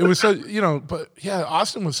 But it was so, but yeah,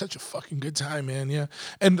 Austin was such a fucking good time, man. Yeah.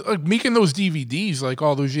 And like making those DVDs like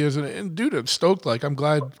all those years, and dude, I'm stoked. Like I'm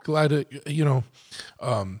glad it, got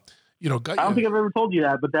I don't think I've ever told you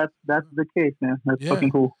that, but that's the case, man. That's fucking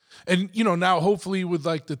cool. And now hopefully with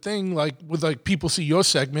like the thing, like with like people see your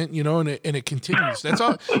segment, and it continues. That's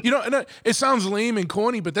all, and it sounds lame and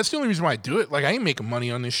corny, but that's the only reason why I do it. Like I ain't making money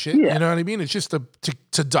on this shit. Yeah. You know what I mean? It's just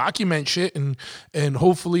to document shit and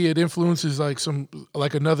hopefully it influences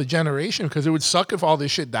like another generation, because it would suck if all this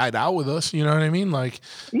shit died out with us. You know what I mean? Like,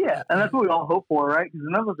 yeah. And that's what we all hope for, right? Because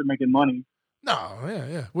none of us are making money. No.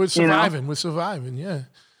 Yeah. We're surviving. We're surviving. Yeah.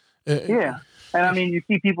 Yeah. And I mean, you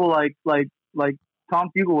see people like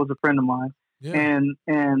Tom Fugel was a friend of mine,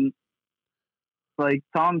 and like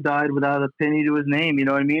Tom died without a penny to his name. You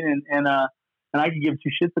know what I mean? And I could give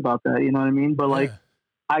two shits about that. You know what I mean? But like,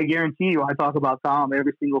 I guarantee you, I talk about Tom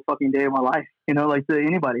every single fucking day of my life. Like to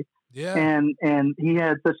anybody. Yeah. And he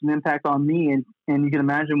had such an impact on me, and you can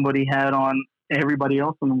imagine what he had on everybody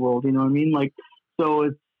else in the world. You know what I mean? Like, so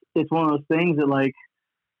it's one of those things that like.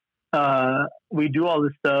 We do all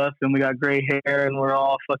this stuff and we got gray hair and we're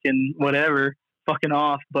all fucking whatever, fucking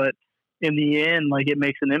off. But in the end, like it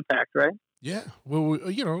makes an impact, right? Yeah. Well,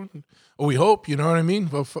 we hope, you know what I mean?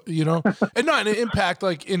 But, and not an impact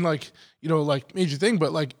like in like, like major thing,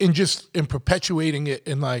 but like in perpetuating it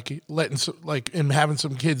and like letting, and having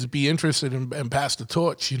some kids be interested and pass the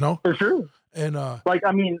torch, For sure. And, like,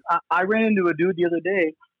 I memean, I ran into a dude the other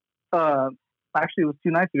day, actually it was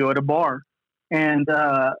 2 nights ago at a bar. And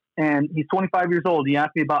he's 25 years old. He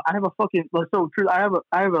asked me about. I have a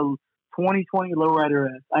 2020 lowrider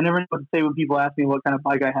S. I never know what to say when people ask me what kind of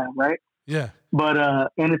bike I have, right? Yeah. But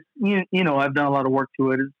and it's I've done a lot of work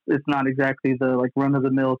to it. It's not exactly the like run of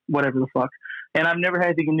the mill whatever the fuck. And I've never had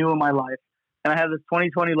anything new in my life. And I have this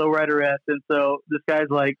 2020 lowrider S. And so this guy's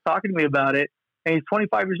like talking to me about it. And he's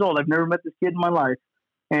 25 years old. I've never met this kid in my life.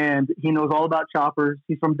 And he knows all about choppers.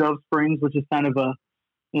 He's from Dove Springs, which is kind of a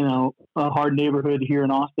hard neighborhood here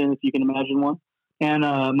in Austin, if you can imagine one. And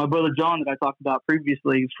my brother John that I talked about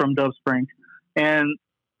previously is from Dove Springs. And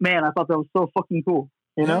man, I thought that was so fucking cool.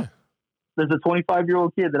 There's a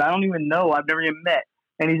 25-year-old kid that I don't even know, I've never even met,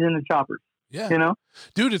 and he's in the choppers. Yeah.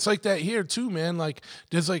 Dude, it's like that here too, man. Like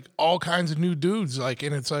there's like all kinds of new dudes, like,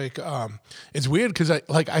 and it's like, it's weird because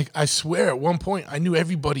I swear at one point I knew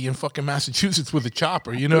everybody in fucking Massachusetts with a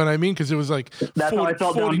chopper. You know what I mean? Because it was like that's 40, how I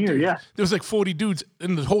felt down here. Dudes. Yeah, there was like 40 dudes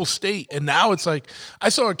in the whole state, and now it's like I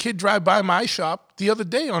saw a kid drive by my shop the other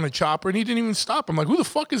day on a chopper, and he didn't even stop. I'm like, who the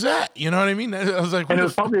fuck is that? You know what I mean? I was like, and it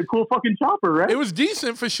was probably a cool fucking chopper, right? It was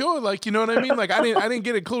decent for sure. Like, you know what I mean? Like I didn't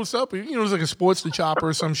get it close up. It was like a Sportster chopper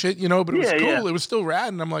or some shit, but it was cool. Yeah. It was still rad.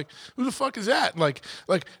 And I'm like, who the fuck is that? Like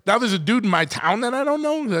now there's a dude in my town that I don't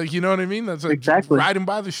know. Like, you know what I mean? That's like exactly riding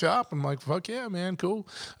by the shop. I'm like, fuck yeah, man, cool.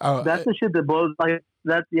 That's the shit that blows like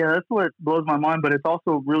that. Yeah, that's what blows my mind. But it's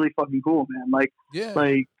also really fucking cool, man. Like,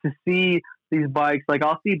 like to see these bikes. Like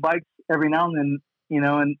I'll see bikes every now and then,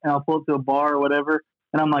 and I'll pull up to a bar or whatever,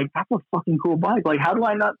 and I'm like, that's a fucking cool bike. Like, how did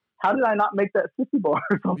I not make that 50 bar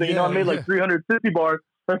or something? I made like 350 bars.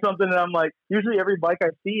 Or something, and I'm like, usually every bike I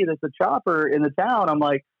see that's a chopper in the town, I'm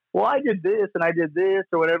like, well, I did this and I did this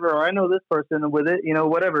or whatever, or I know this person with it,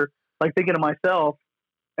 whatever. Like thinking to myself,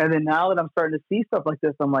 and then now that I'm starting to see stuff like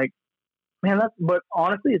this, I'm like, man, but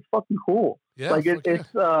honestly, it's fucking cool. Yeah, like it's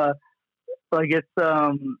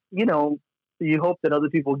you hope that other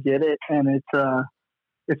people get it, and it's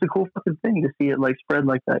a cool fucking thing to see it like spread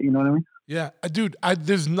like that. You know what I mean? Yeah, dude.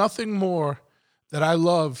 There's nothing more that I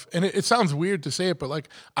love, and it sounds weird to say it, but like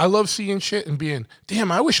I love seeing shit and being,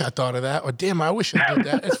 damn, I wish I thought of that, or damn, I wish I did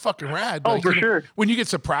that. It's fucking rad. Oh, like, for sure. When you get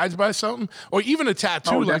surprised by something, or even a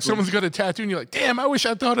tattoo, like someone's got a tattoo, and you're like, damn, I wish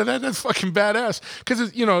I thought of that. That's fucking badass.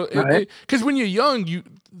 Because because when you're young,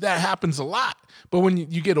 that happens a lot. But when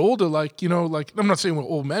you get older, like I'm not saying we're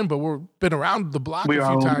old men, but we've been around the block a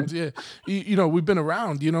few times. Yeah, we've been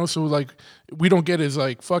around. So like we don't get as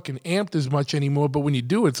like fucking amped as much anymore. But when you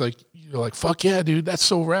do, it's like you're like, fuck yeah, dude, that's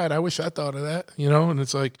so rad. I wish I thought of that. And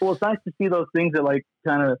it's like, well, it's nice to see those things that like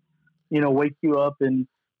kind of wake you up and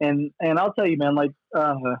I'll tell you, man, like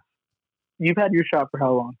you've had your shop for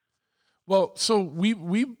how long? Well, so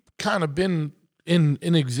we've kind of been in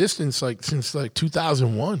existence like since like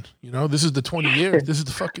 2001. This is the 20 years. This is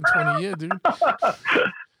the fucking 20 year, dude.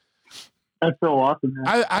 That's so awesome,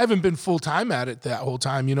 man. I haven't been full time at it that whole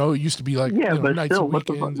time. You know, it used to be like Yeah, but nights still, and what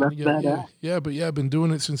the fuck? weekends. That's And badass. but I've been doing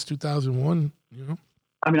it since 2001. You know.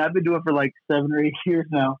 I mean, I've been doing it for like 7 or 8 years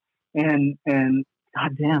now, and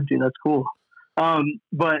god damn, dude, that's cool.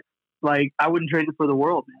 But like, I wouldn't trade it for the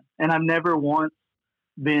world, man. And I've never once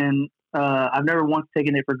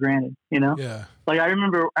taken it for granted. You know, Yeah. like I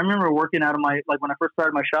remember working out of my, like when I first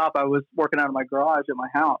started my shop, I was working out of my garage at my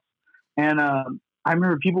house, and I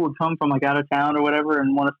remember people would come from like out of town or whatever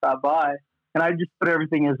and want to stop by, and I just put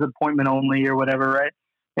everything as appointment only or whatever, right?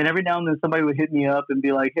 And every now and then somebody would hit me up and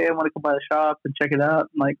be like, "Hey, I want to come by the shop and check it out."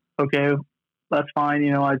 I'm like, "Okay, that's fine."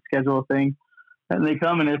 You know, I'd schedule a thing, and they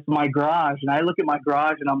come and it's my garage, and I look at my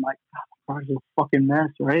garage and I'm like, "God, my garage is a fucking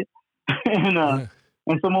mess, right?" and Yeah.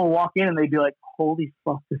 and someone will walk in and they'd be like, "Holy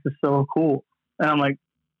fuck, this is so cool," and I'm like,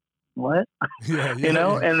 "What?" Yeah. you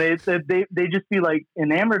know? And they just be like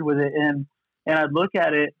enamored with it, and I'd look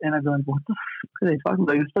at it and I'd be like, "What the fuck are they talking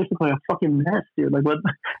about? This place looks like a fucking mess, dude. Like what?"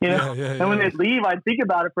 You know? And when they'd leave, I'd think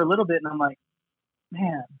about it for a little bit, and I'm like,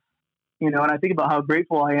 man, you know. And I think about how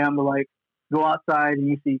grateful I am to like go outside and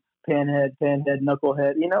you see pinhead,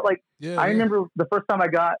 knucklehead. You know, like I remember the first time I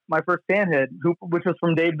got my first pinhead, which was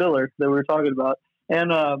from Dave Billard that we were talking about,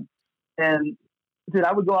 and dude,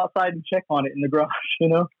 I would go outside and check on it in the garage. You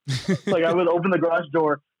know, like I would open the garage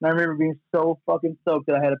door, and I remember being so fucking stoked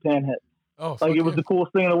that I had a pinhead. Oh, like it was the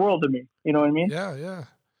coolest thing in the world to me. You know what I mean? Yeah.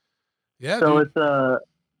 So dude. it's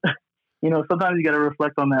you know, sometimes you got to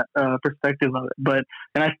reflect on that perspective of it,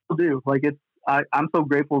 and I still do. Like I'm so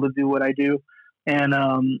grateful to do what I do, and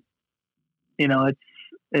you know,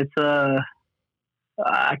 it's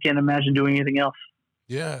I can't imagine doing anything else.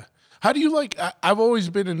 Yeah. How do you like? I've always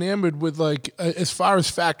been enamored with like as far as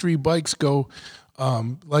factory bikes go.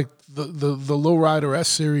 Like the Lowrider S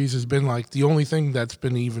series has been like the only thing that's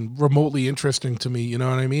been even remotely interesting to me. You know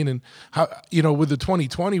what I mean? And how, you know, with the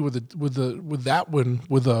 2020 with that one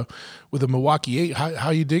with a Milwaukee 8, how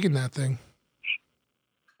you digging that thing?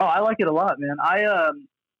 Oh, I like it a lot, man.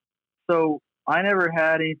 So I never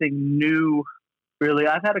had anything new really.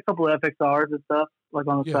 I've had a couple of FXRs and stuff like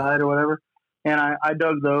on the side or whatever, and I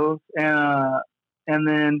dug those, and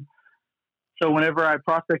then so whenever I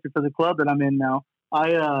prospected for the club that I'm in now,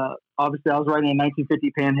 obviously I was riding a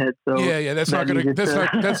 1950 Panhead. So that's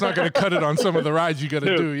not gonna cut it on some of the rides you got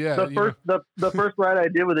to do. Yeah, the first ride I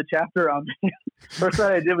did with a chapter, I'm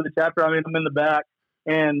in the back,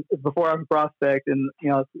 and before I was a prospect, and you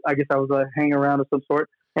know, I guess I was a hang around of some sort,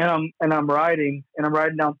 and I'm riding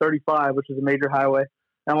down 35, which is a major highway.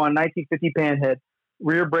 I'm on 1950 Panhead,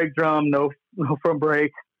 rear brake drum, no front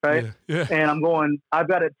brake, right? Yeah. And I've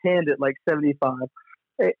got it pinned at like 75,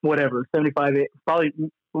 whatever, 75, probably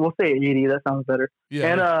we'll say 80. That sounds better.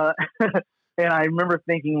 Yeah. And and I remember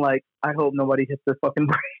thinking like, I hope nobody hits their fucking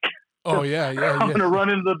brake. Oh yeah. I'm gonna run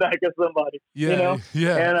into the back of somebody. Yeah. You know?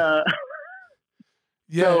 Yeah. And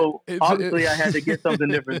so obviously I had to get something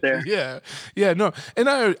different there. Yeah, no. And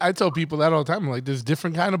I tell people that all the time. Like, there's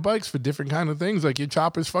different kind of bikes for different kind of things. Like, your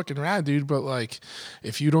chopper's fucking rad, dude. But like,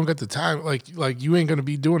 if you don't get the time, like you ain't gonna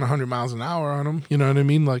be doing 100 miles an hour on them. You know what I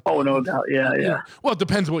mean? Like, oh no doubt, yeah. You know, well, it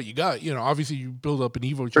depends what you got. You know, obviously you build up an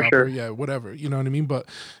Evo For chopper, sure. yeah, whatever. You know what I mean? But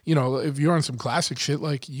you know, if you're on some classic shit,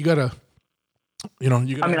 like you gotta. You know,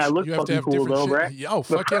 I look fucking cool though, shit. right? Yeah, oh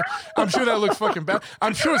fuck yeah! I'm sure that looks fucking bad.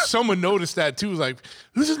 I'm sure someone noticed that too. Like,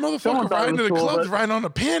 who's this motherfucker riding to the clubs, riding on a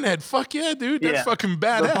Panhead? Fuck yeah, dude! That's fucking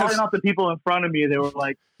badass. Probably not the people in front of me. They were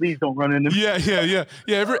like, "Please don't run into me." Yeah.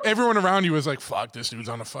 Everyone around you was like, "Fuck, this dude's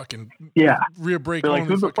on a fucking rear brake." They're like,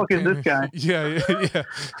 "Who the fuck is this guy?" Yeah.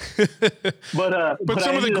 But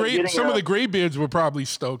some of the gray beards were probably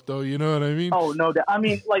stoked, though. You know what I mean? Oh no, I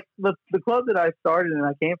mean, like the club that I started and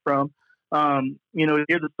I came from. You know,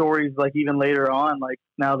 hear the stories like even later on, like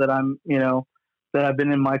now that I'm, you know, that I've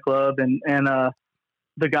been in my club and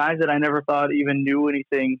the guys that I never thought even knew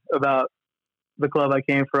anything about the club I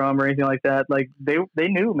came from or anything like that, like they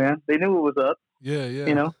knew, man. They knew what was up. Yeah.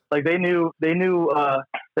 You know, like they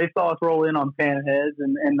saw us roll in on Panheads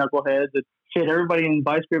and knuckleheads and shit. Everybody in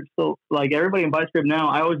Vice Grip now,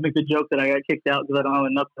 I always make the joke that I got kicked out because I don't have a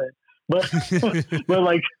knucklehead. But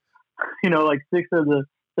like, you know, like 6 of the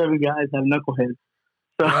 7 guys have knuckleheads.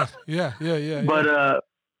 So yeah. But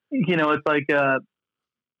you know, it's like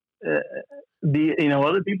you know,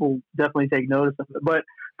 other people definitely take notice of it. But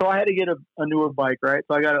so I had to get a newer bike, right?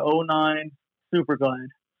 So I got an 09 Super Glide,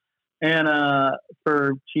 and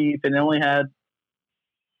for cheap, and it only had,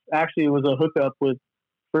 actually it was a hookup with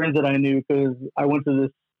friends that I knew because I went to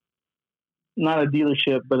this, not a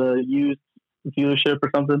dealership but a used dealership or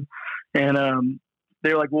something, and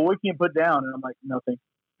they were like, "Well, what can you put down?" And I'm like, "Nothing."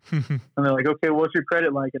 And they're like, okay, what's your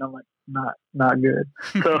credit like? And I'm like, not good.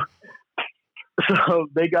 So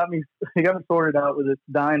they got me sorted out with this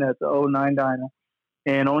Dyna, the 09 Dyna,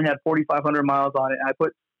 and only had 4,500 miles on it. I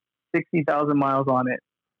put 60,000 miles on it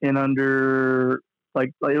in under like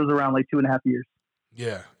it was around like 2.5 years.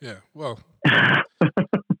 Yeah. Well.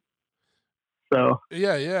 So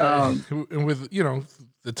yeah. And with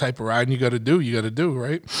the type of riding you got to do,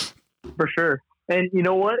 right? For sure. And you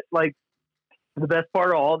know what? Like the best part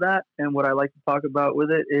of all that, and what I like to talk about with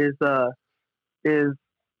it is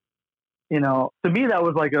to me that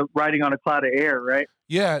was like a riding on a cloud of air, right?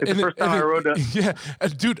 Yeah, the first time I rode yeah,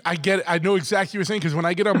 dude, I get it. I know exactly what you're saying, because when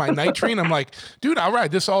I get on my night train, I'm like, dude, I'll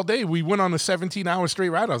ride this all day. We went on a 17-hour straight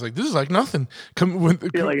ride. I was like, this is like nothing.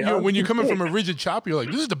 When you're coming from a rigid chop, you're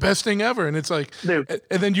like, this is the best thing ever. And it's like, dude.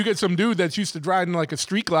 And then you get some dude that's used to riding like a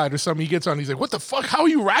street glide or something. He gets on, he's like, what the fuck? How are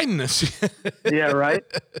you riding this? Yeah, right.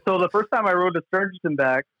 So the first time I rode to Sturgeon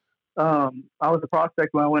back, I was a prospect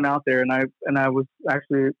when I went out there, and I was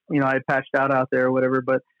actually, I had patched out there or whatever,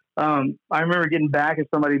 but I remember getting back and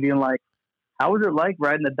somebody being like, how was it like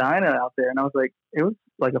riding the Dyna out there? And I was like, it was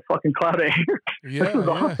like a fucking cloud of air. Yeah, this was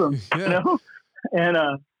awesome. Yeah. And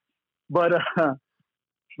but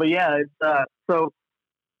yeah, it's so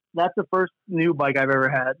that's the first new bike I've ever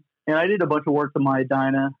had, and I did a bunch of work to my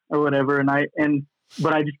Dyna or whatever, but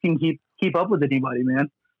I just can't keep up with anybody,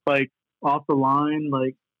 man. Like off the line,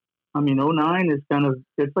 like. I mean, 09 is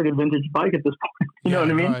it's like a vintage bike at this point. You know what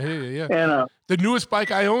I mean? I hear you, yeah. And the newest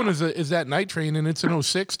bike I own is that Night Train, and it's an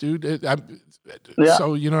 06, dude. Yeah.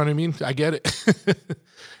 So, you know what I mean? I get it.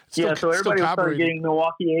 So everybody will start getting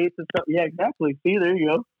Milwaukee 8s and stuff. Yeah, exactly. See, there you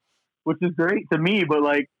go. Which is great to me, but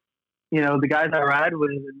like, the guys I ride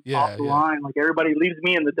with off the line, like everybody leaves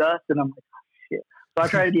me in the dust, and I'm like, oh, shit. So I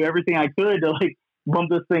try to do everything I could to like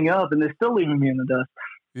bump this thing up, and they're still leaving me in the dust.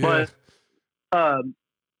 Yeah. But,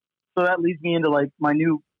 so that leads me into like my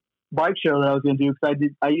new bike show that I was going to do, because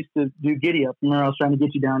I used to do Giddy Up. Remember, I was trying to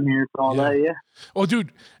get you down here for all that. Yeah. Oh,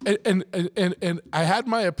 dude, and I had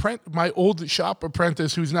my old shop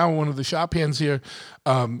apprentice, who's now one of the shop hands here,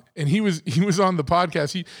 and he was on the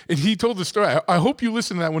podcast. He told the story. I hope you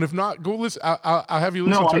listen to that one. If not, go listen. I'll have you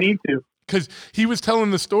listen. No, I need to. Because he was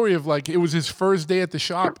telling the story of like it was his first day at the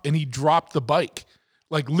shop, and he dropped the bike.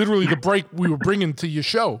 Like literally the break we were bringing to your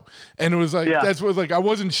show. And it was like, that's what like, I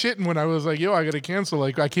wasn't shitting when I was like, yo, I got to cancel.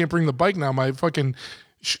 Like, I can't bring the bike now. My fucking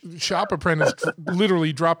shop apprentice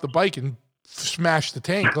literally dropped the bike and smashed the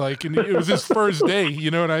tank. Like, and it was his first day,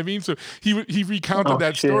 you know what I mean? So he recounted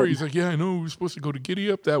that story. He's like, yeah, I know we were supposed to go to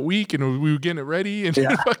Giddy Up that week, and we were getting it ready, and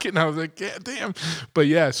fucking, I was like, yeah, damn. But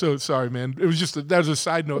yeah, so sorry, man. It was just, that was a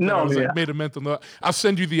side note. Like, made a mental note. I'll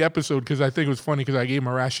send you the episode, because I think it was funny, because I gave him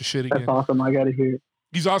a rash of shit again. That's awesome. I got to hear it.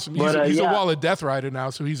 He's awesome. He's a Wall of Death rider now,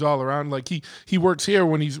 so he's all around. Like he works here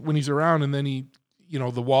when he's around, and then the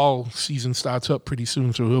Wall season starts up pretty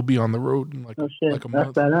soon, so he'll be on the road in like a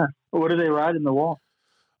month. That's badass. What do they ride in the Wall?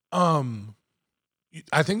 I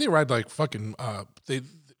think they ride like fucking. A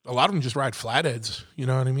lot of them just ride flatheads. You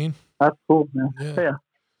know what I mean? That's cool, man. Yeah.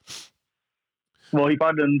 Well, he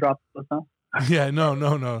probably didn't drop us, huh? Yeah,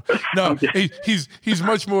 no. Okay. He's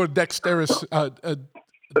much more dexterous.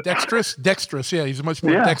 Dexterous. Yeah, he's a much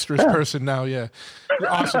more dexterous person now. Yeah,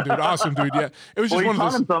 awesome dude. Yeah, it was just one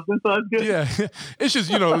of those. Something, so that's good. Yeah, it's just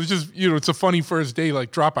it's a funny first day.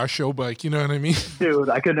 Like drop our show bike. You know what I mean? Dude,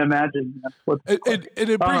 I couldn't imagine. And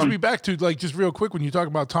it brings me back to like just real quick when you talk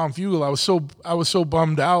about Tom Fugel. I was so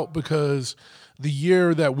bummed out because the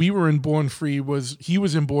year that we were in Born Free he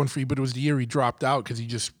was in Born Free, but it was the year he dropped out because he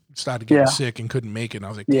just started getting sick and couldn't make it. And I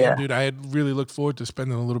was like, damn, dude, I had really looked forward to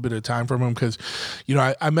spending a little bit of time from him, because,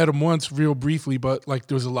 I met him once real briefly, but like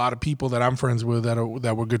there was a lot of people that I'm friends with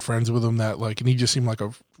that were good friends with him that like, and he just seemed like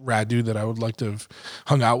a rad dude that I would like to have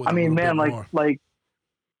hung out with. I mean, man, it's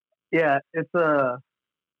so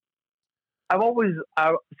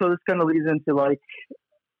this kind of leads into like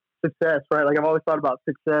success, right? Like I've always thought about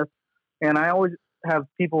success, and I always have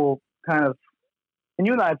people kind of, and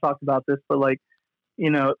you and I have talked about this, but like,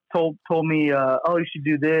 told me, oh, you should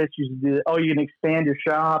do this, you should do that. Oh, you can expand your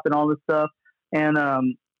shop and all this stuff. And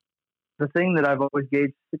the thing that I've always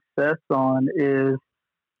gauged success on is,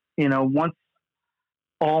 once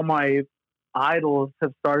all my idols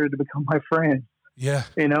have started to become my friends. Yeah.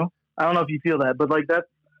 I don't know if you feel that, but like that's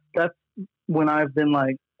when I've been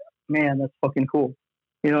like, man, that's fucking cool.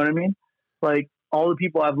 You know what I mean? Like all the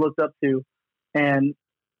people I've looked up to, and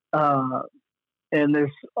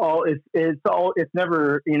there's it's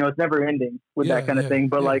never it's never ending with that kind of thing.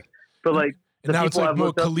 But like the now people it's like I've more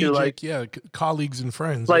looked up collegiate, to, colleagues and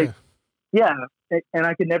friends. Like and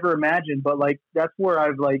I could never imagine, but like that's where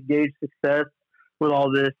I've like gauged success with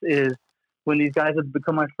all this is when these guys have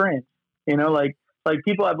become my friends. You know, like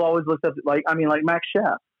people I've always looked up to, like Max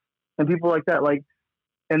Shaft and people like that, like,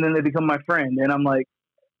 and then they become my friend, and I'm like,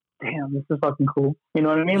 damn, this is fucking cool. You know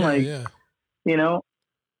what I mean? You know,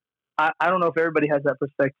 I don't know if everybody has that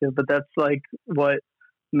perspective, but that's like what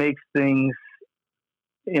makes things,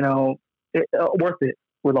 you know, worth it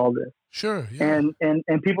with all this. Sure. Yeah.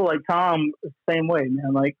 And people like Tom, same way,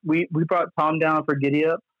 man. Like we brought Tom down for Giddy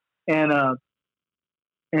Up, and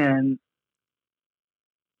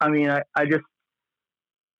I mean, I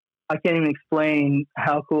can't even explain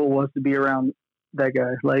how cool it was to be around that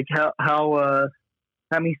guy. Like how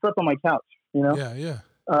I mean, he slept on my couch, you know? Yeah. Yeah.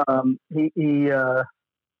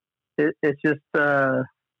 It's just,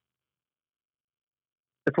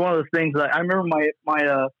 it's one of those things that I remember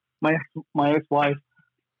my ex-wife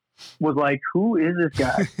was like, who is this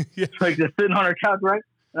guy? Yeah. Like just sitting on her couch, right?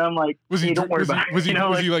 And I'm like, hey, don't worry about it. Was he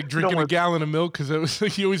like drinking a gallon of milk? Because it was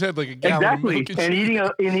like he always had like a gallon of milk. And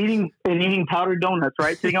eating powdered donuts,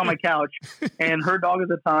 right? Sitting on my couch, and her dog at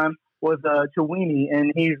the time was Chiweenie,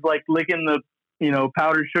 and he's like licking the, you know,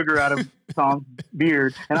 powdered sugar out of Tom's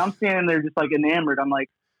beard, and I'm standing there just like enamored. I'm like,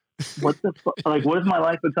 what the fuck? Like, what has my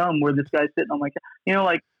life become? Where this guy's sitting on my couch? You know,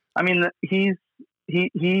 like, I mean, he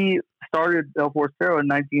started El Forcero in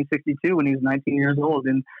 1962 when he was 19 years old,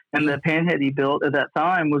 and the Panhead he built at that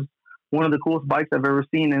time was one of the coolest bikes I've ever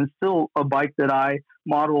seen, and still a bike that I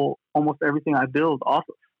model almost everything I build off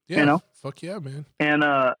of. Yeah, you know, fuck yeah, man. And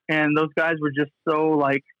those guys were just so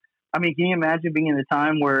like, I mean, can you imagine being in a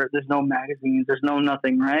time where there's no magazines, there's no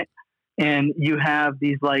nothing, right? And you have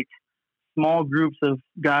these like small groups of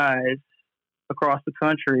guys across the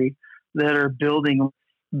country that are building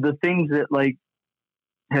the things that like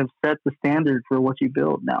have set the standard for what you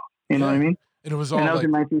build now. You know what I mean? And it was all and that was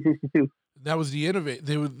in 1962. That was the innovate.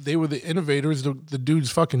 They were the innovators. The dudes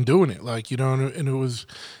fucking doing it, like, you know. And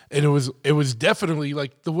it was definitely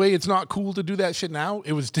like the way it's not cool to do that shit now.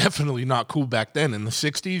 It was definitely not cool back then in the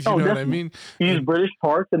 60s. You know what I mean? Use British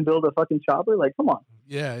parts and build a fucking chopper. Like, come on.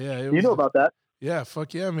 Yeah. You know about that? Yeah,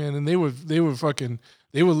 fuck yeah, man. And they were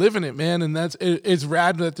living it, man. And it's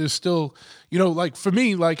rad that there's still, you know, like for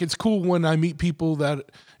me, like it's cool when I meet people that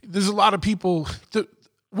there's a lot of people.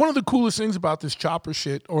 One of the coolest things about this chopper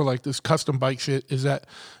shit or like this custom bike shit is that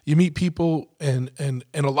you meet people and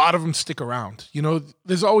a lot of them stick around. You know,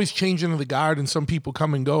 there's always changing of the guard and some people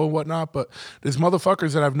come and go and whatnot, but there's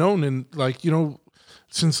motherfuckers that I've known and like, you know,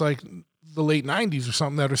 since like the late 90s or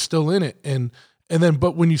something that are still in it. And then,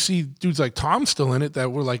 but when you see dudes like Tom still in it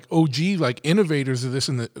that were like OG, like innovators of this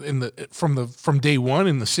from day one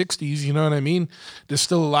in the 60s, you know what I mean? There's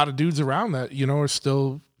still a lot of dudes around that, you know, are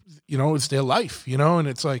still, you know, it's their life, you know? And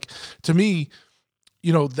it's like, to me,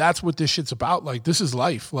 you know, that's what this shit's about. Like, this is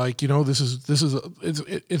life. Like, you know,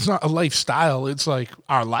 it's not a lifestyle. It's like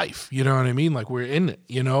our life, you know what I mean? Like we're in it,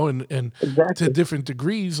 you know, and exactly. To different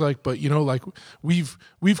degrees, like, but you know, like we've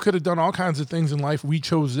could have done all kinds of things in life. We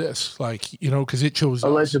chose this, like, you know, cause it chose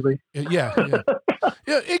allegedly. Us. Yeah.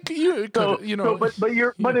 It could, you know, but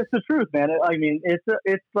it's the truth, man. I mean, it's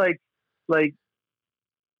like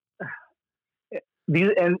these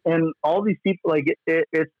and all these people, like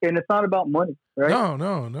it's not about money, right? No.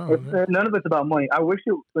 None of it's about money. I wish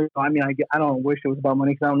it. I mean, I don't wish it was about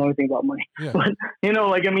money because I don't know anything about money. Yeah. But you know,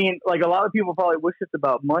 like I mean, like a lot of people probably wish it's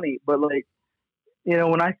about money, but like, you know,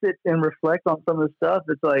 when I sit and reflect on some of the stuff,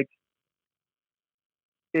 it's like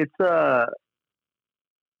it's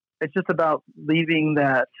just about leaving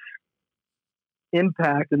that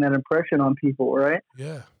impact and that impression on people, right?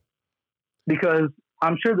 Yeah. Because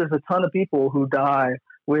I'm sure there's a ton of people who die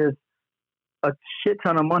with a shit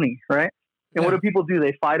ton of money, right? And what do people do?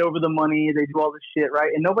 They fight over the money. They do all this shit,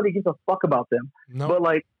 right? And nobody gives a fuck about them. No. But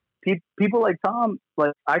like people like Tom,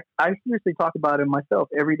 like I seriously talk about him myself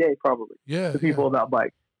every day, probably. Yeah. To people about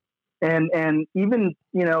bikes, and even,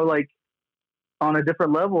 you know, like on a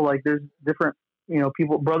different level, like there's different, you know,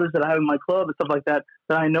 people, brothers that I have in my club and stuff like that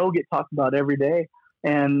I know get talked about every day,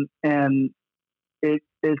 and it's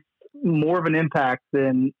more of an impact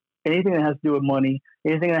than anything that has to do with money,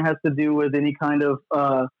 anything that has to do with any kind of,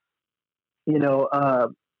 you know,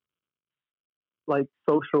 like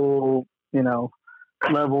social, you know,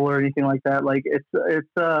 level or anything like that. Like it's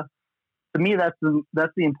to me, that's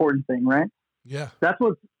the important thing, right? Yeah. That's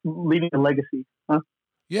what's leaving a legacy. Huh?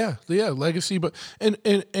 Yeah, legacy, but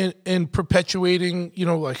and perpetuating, you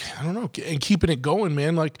know, like, I don't know, and keeping it going,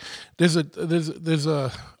 man. Like there's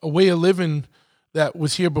a way of living that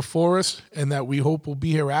was here before us and that we hope will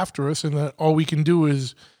be here after us, and that all we can do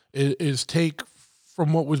is take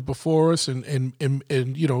from what was before us and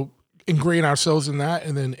you know, ingrain ourselves in that,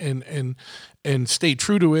 and then and stay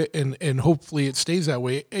true to it, and hopefully it stays that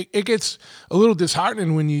way. It gets a little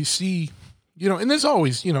disheartening when you see, and there's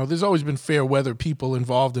always been fair weather people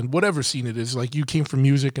involved in whatever scene it is. Like, you came from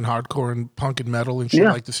music and hardcore and punk and metal and shit,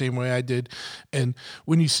 like the same way I did. And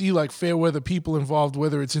when you see like fair weather people involved,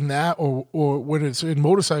 whether it's in that or when it's in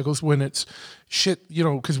motorcycles, when it's shit,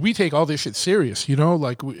 because we take all this shit serious,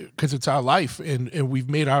 like, because it's our life, and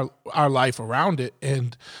we've made our life around it.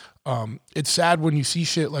 And it's sad when you see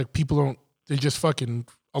shit like they're just fucking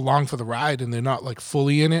along for the ride, and they're not like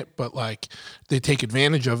fully in it, but like they take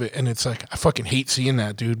advantage of it, and it's like, I fucking hate seeing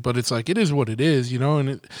that, dude. But it's like, it is what it is,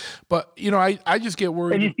 but I just get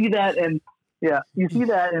worried. And you see that,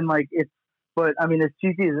 and like, but I mean, as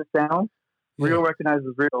cheesy as it sounds, real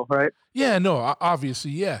recognizes real, right? Yeah, no,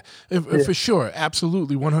 obviously, yeah. For sure,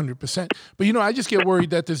 absolutely, 100%. But I just get worried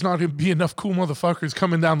that there's not going to be enough cool motherfuckers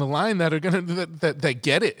coming down the line that are gonna that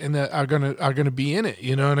get it, and that are gonna be in it.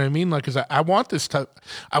 You know what I mean? Like, because I want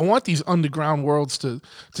I want these underground worlds to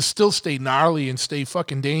still stay gnarly and stay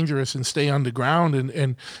fucking dangerous and stay underground,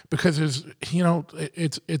 and because there's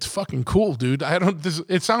it's fucking cool, dude.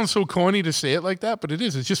 It sounds so corny to say it like that, but it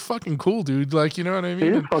is. It's just fucking cool, dude. Like, you know what I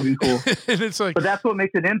mean? It is fucking cool. And it's like, but that's what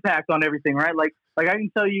makes an impact on everything, right? Like I can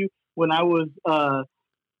tell you, when I was I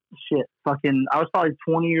was probably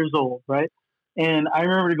 20 years old, right? And I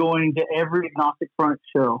remember going to every Agnostic Front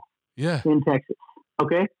show in Texas,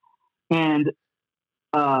 okay? And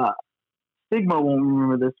Stigma won't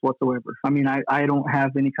remember this whatsoever. I mean, I don't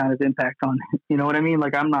have any kind of impact on it. You know what I mean?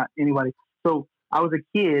 Like, I'm not anybody. So I was a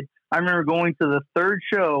kid. I remember going to the third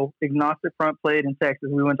show Agnostic Front played in Texas.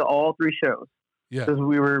 We went to all three shows. Yeah. Because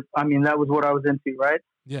that was what I was into, right?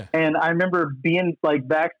 Yeah. And I remember being like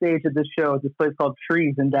backstage at this show at this place called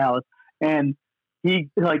Trees in Dallas. And he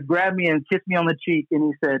like grabbed me and kissed me on the cheek, and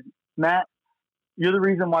he said, "Matt, you're the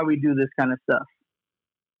reason why we do this kind of stuff."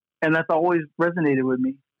 And that's always resonated with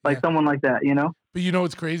me. Like someone like that, But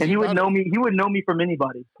it's crazy. And he would know me. He would know me from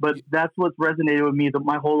anybody. But that's what's resonated with me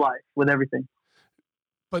my whole life, with everything.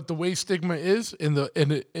 But the way Stigma is,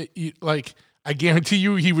 like, I guarantee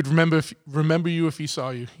you, he would remember you if he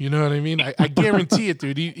saw you. You know what I mean? I guarantee it,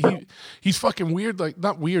 dude. He's fucking weird, like,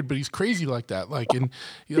 not weird, but he's crazy like that. Like, and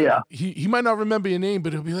he might not remember your name,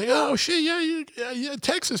 but he'll be like, "Oh shit, yeah,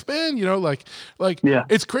 Texas, man."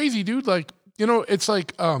 It's crazy, dude. Like, it's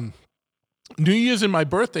like New Year's and my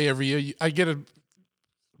birthday every year. I get a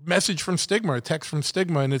message from Stigma, a text from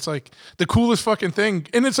Stigma, and it's like the coolest fucking thing.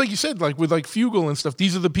 And it's like you said, like with like Fugal and stuff,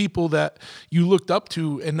 these are the people that you looked up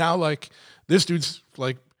to, and now like this dude's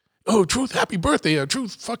like, "Oh, Truth, happy birthday,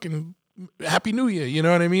 Truth, fucking happy New Year." You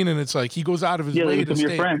know what I mean? And it's like he goes out of his way to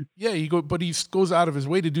stay. Friend. Yeah, but he goes out of his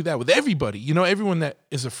way to do that with everybody. Everyone that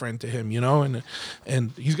is a friend to him. And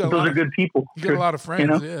he's got those are good people. He's got a lot of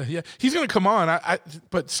friends. Yeah. He's gonna come on.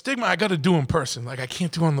 But Stigma, I got to do in person. Like, I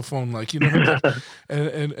can't do on the phone. Like,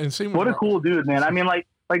 and same. What a cool dude, man. I mean, like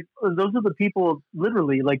those are the people.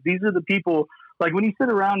 Literally, like, these are the people. Like, when you sit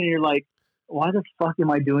around and you're like, "Why the fuck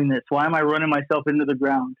am I doing this? Why am I running myself into the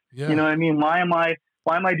ground?" Yeah. You know what I mean? Why am I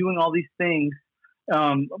doing all these things?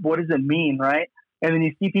 What does it mean, right? And then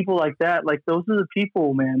you see people like that, like, those are the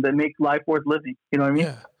people, man, that make life worth living. You know what I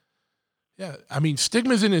mean? Yeah. I mean,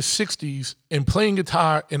 Stigma's in his 60s and playing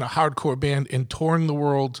guitar in a hardcore band and touring the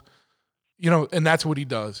world, and that's what he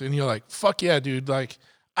does. And you're like, fuck yeah, dude. Like,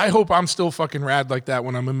 I hope I'm still fucking rad like that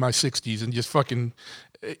when I'm in my 60s and just fucking,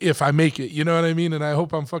 if I make it, you know what I mean? And I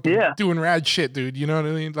hope I'm fucking doing rad shit, dude. You know what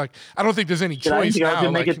I mean? Like, I don't think there's any choice now. I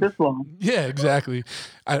make it this long. Yeah, exactly.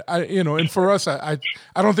 And for us, I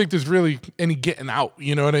don't think there's really any getting out.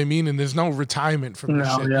 You know what I mean? And there's no retirement from this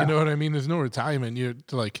shit. Yeah. You know what I mean? There's no retirement. You're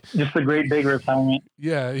like just a great big retirement.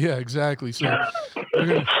 Yeah, exactly. So,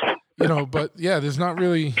 but yeah, there's not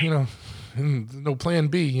really, no plan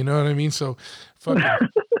B. You know what I mean? So, fucking.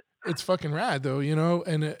 It's fucking rad though,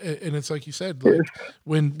 and it's like you said, like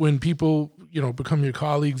when people, become your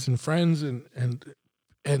colleagues and friends and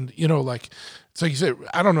like, it's like you said,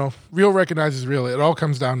 I don't know, real recognizes real. It all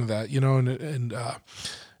comes down to that, and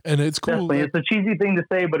it's cool. Definitely. It's a cheesy thing to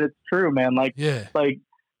say, but it's true, man. Like, like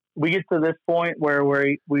we get to this point where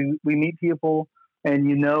we meet people and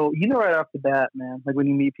right off the bat, man, like when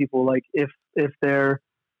you meet people, like if their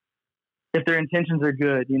intentions are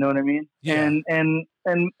good, you know what I mean? Yeah.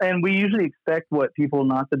 And we usually expect people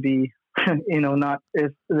not to be, not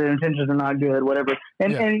if their intentions are not good, whatever.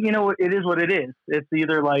 And it is what it is. It's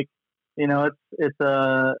either like, everybody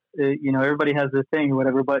has their thing or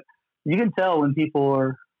whatever, but you can tell when people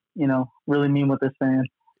are, really mean what they're saying.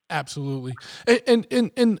 Absolutely. And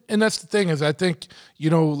that's the thing is, I think,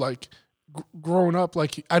 like growing up,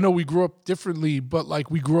 like I know we grew up differently, but like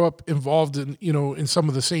we grew up involved in, you know, in some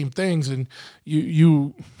of the same things, and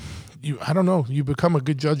you I don't know, you become a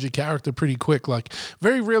good judge of character pretty quick. Like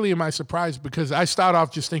very rarely am I surprised, because I start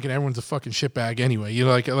off just thinking everyone's a fucking shitbag anyway. You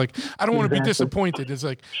know, like I don't want to be disappointed. It's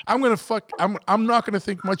like I'm not gonna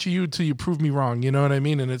think much of you till you prove me wrong. You know what I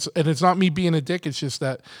mean? And it's not me being a dick. It's just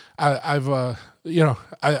that I've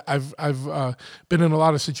been in a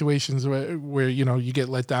lot of situations where you know you get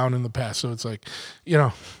let down in the past. So it's like, you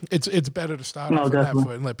know, it's better to start off on that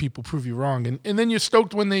foot and let people prove you wrong, and then you're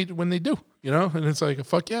stoked when they do. You know, and it's like,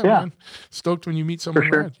 fuck yeah, man. Stoked when you meet someone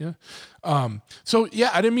rad, yeah. So yeah,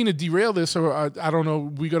 I didn't mean to derail this, or I don't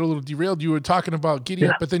know, we got a little derailed. You were talking about Giddy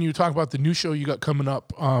Up, but then you were talking about the new show you got coming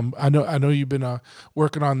up. I know you've been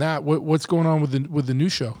working on that. What's going on with the new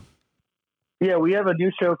show? Yeah, we have a new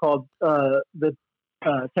show called the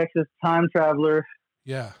Texas Time Traveler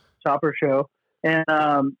Chopper Show, and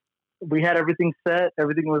we had everything set,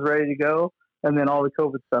 everything was ready to go, and then all the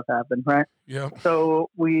COVID stuff happened, right? Yeah. So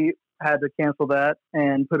we had to cancel that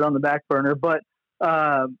and put it on the back burner, but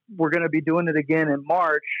we're going to be doing it again in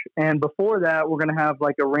March, and before that we're going to have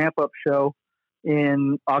like a ramp up show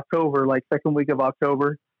in October, like second week of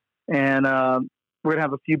October, and we're going to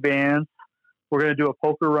have a few bands. We're going to do a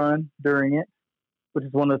poker run during it, which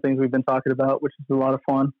is one of the things we've been talking about, which is a lot of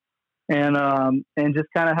fun, and just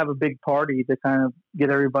kind of have a big party to kind of get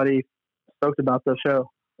everybody stoked about the show.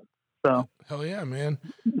 So hell yeah, man.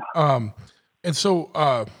 And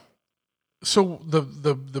so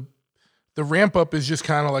the ramp up is just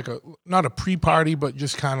kind of like not a pre-party, but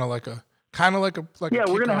just kind of like a yeah,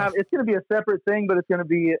 we're gonna have, it's gonna be a separate thing, but it's gonna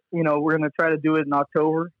be, you know, we're gonna try to do it in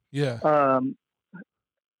October. Yeah.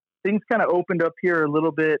 Things kind of opened up here a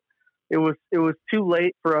little bit. It was too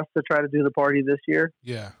late for us to try to do the party this year.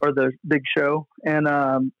 Yeah. Or the big show, and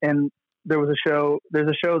there's a show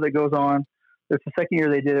that goes on. It's the second year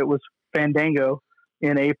they did it, was Fandango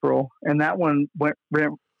in April, and that one went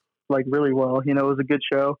like really well. You know, it was a good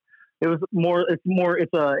show. It's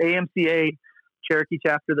a AMCA Cherokee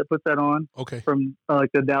chapter that puts that on. Okay. From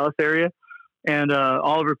like the Dallas area, and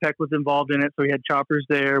Oliver Peck was involved in it. So we had choppers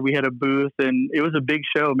there. We had a booth, and it was a big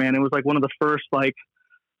show, man. It was like one of the first like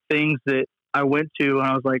things that I went to, and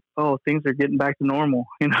I was like, oh, things are getting back to normal.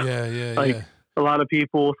 You know, like a lot of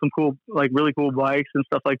people, some cool, like really cool bikes and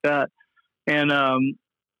stuff like that. And I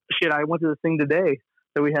went to this thing today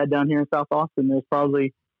that we had down here in South Austin. There's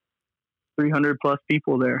probably 300 plus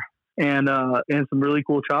people there, and some really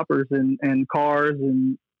cool choppers and cars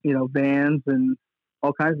and, you know, vans and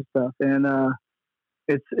all kinds of stuff. And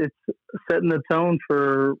it's setting the tone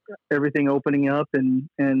for everything opening up and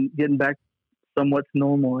getting back somewhat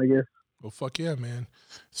normal, I guess. Well, fuck yeah, man.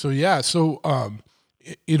 So yeah,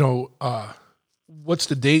 you know, what's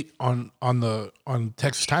the date on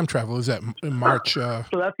Texas Time Travel? Is that in March? So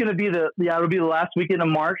that's going to be it'll be the last weekend of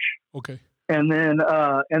March. Okay. And then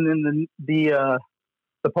the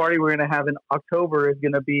party we're going to have in October is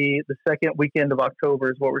going to be the second weekend of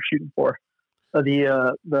October is what we're shooting for.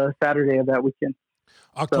 The Saturday of that weekend.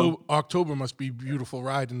 October must be beautiful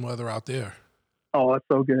riding weather out there. Oh, it's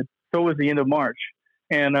so good. So was the end of March,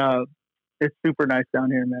 and it's super nice down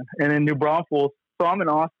here, man. And in New Braunfels, so I'm in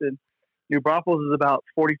Austin. New Braunfels is about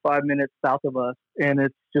 45 minutes south of us, and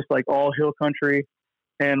it's just like all hill country.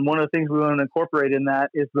 And one of the things we want to incorporate in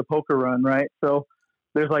that is the poker run, right? So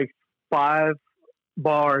there's like 5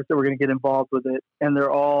 bars that we're going to get involved with it, and they're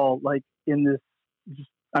all like in this.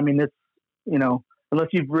 It's, you know, unless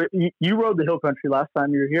you rode the hill country last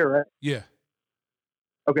time you were here, right? Yeah.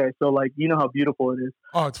 Okay, so like, you know how beautiful it is.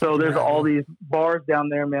 Oh, it's so there's all these bars down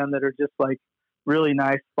there, man, that are just like really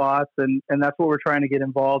nice spots, and that's what we're trying to get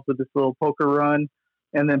involved with, this little poker run,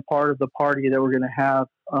 and then part of the party that we're going to have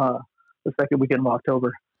the second weekend of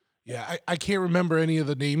October. Yeah, I can't remember any of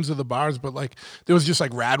the names of the bars, but like there was just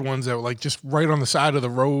like rad ones that were like just right on the side of the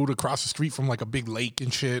road across the street from like a big lake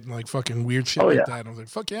and shit, and like fucking weird shit that. And I was like,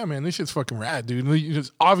 fuck yeah, man, this shit's fucking rad, dude. And you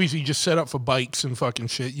just obviously just set up for bikes and fucking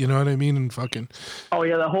shit, you know what I mean? And fucking. Oh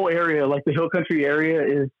yeah, that whole area, like the hill country area,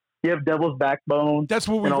 is, you have Devil's Backbone. That's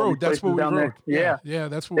what we rode. That's what we rode. Yeah,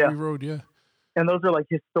 that's what we rode. Yeah. And those are like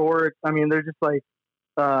historic. I mean, they're just like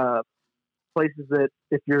places that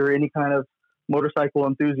if you're any kind of motorcycle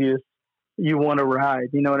enthusiast, you want to ride.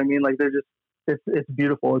 You know what I mean? Like they're just, it's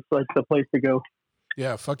beautiful. It's like the place to go.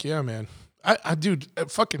 Yeah, fuck yeah, man. Dude,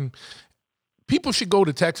 fucking people should go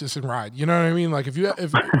to Texas and ride. You know what I mean? Like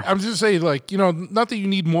if I'm just saying, like, you know, not that you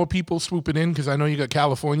need more people swooping in, because I know you got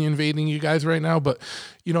California invading you guys right now, but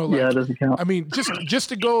you know, like, yeah, it doesn't count. I mean, just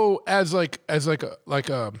to go as a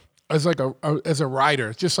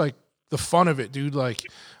rider, just like the fun of it, dude. Like,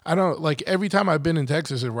 I don't like every time I've been in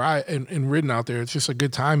Texas and ride and ridden out there, it's just a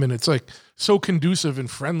good time, and it's like so conducive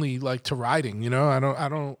and friendly, like to riding. You know, I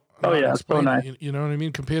don't. Oh yeah, it's so nice. You know what I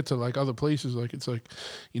mean? Compared to like other places, like it's like,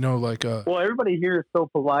 you know, like well, everybody here is so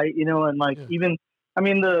polite, you know, and like even. I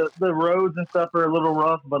mean, the roads and stuff are a little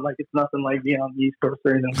rough, but like it's nothing like being on the East Coast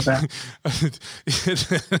or anything like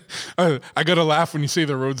that. I gotta laugh when you say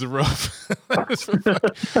the roads are rough.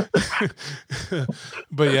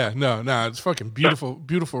 But yeah, no, it's fucking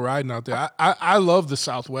beautiful riding out there. I love the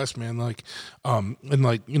Southwest, man. Like, and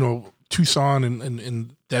like, you know, Tucson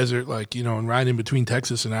and desert, like, you know, and riding between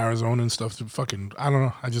Texas and Arizona and stuff. Fucking, I don't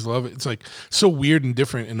know. I just love it. It's like so weird and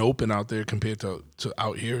different and open out there compared to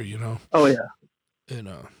out here, you know? Oh yeah. And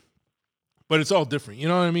but it's all different, you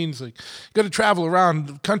know what I mean? It's like you got to travel around.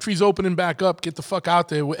 The country's opening back up. Get the fuck out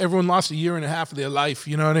there. Everyone lost a year and a half of their life.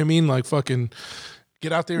 You know what I mean? Like fucking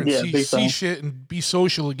get out there and see shit and be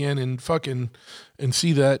social again and fucking and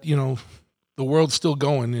see that, you know, the world's still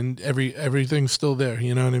going and everything's still there.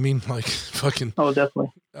 You know what I mean? Like fucking. Oh,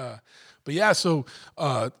 definitely. But yeah, so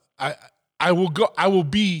I will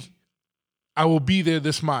be there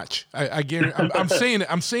this March. I guarantee. I'm saying it.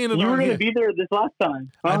 I'm saying it. You were going to be there this last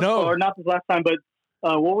time. Huh? I know, or not this last time, but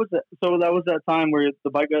what was it? So that was that time where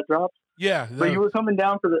the bike got dropped. Yeah. But you were coming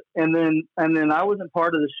down for and then I wasn't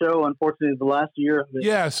part of the show, unfortunately, the last year of it.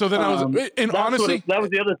 Yeah. So then I was, and honestly, that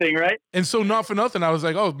was the other thing, right? And so not for nothing, I was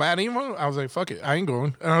like, oh, Matt, I was like, fuck it, I ain't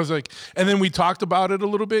going. And I was like, and then we talked about it a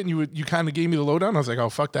little bit, and you kind of gave me the lowdown. I was like, oh,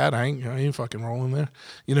 fuck that, I ain't fucking rolling there.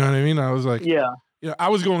 You know what I mean? I was like, yeah. Yeah, I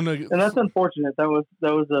was going to, and that's unfortunate. That was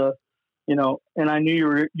a, you know, and I knew you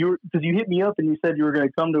were because you hit me up and you said you were going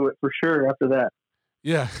to come to it for sure after that.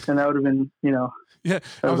 Yeah, and that would have been, you know, yeah,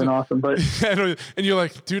 that would have been awesome. But and you're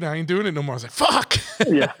like, dude, I ain't doing it no more. I was like, fuck.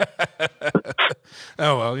 Yeah.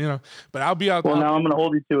 Oh well, you know, but I'll be out. Well, now I'm going to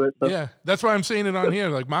hold you to it. So. Yeah, that's why I'm saying it on here.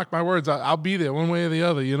 Like, mark my words, I'll be there one way or the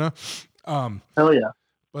other. You know. Hell yeah.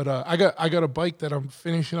 But I got a bike that I'm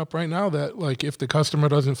finishing up right now that, like, if the customer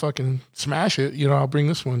doesn't fucking smash it, you know, I'll bring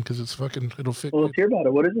this one because it'll fit. Well, let's hear about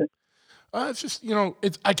it. What is it? It's just, you know,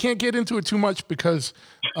 I can't get into it too much because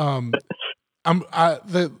it's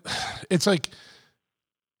like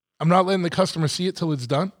I'm not letting the customer see it till it's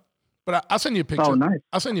done. But I'll send you a picture. Oh, nice.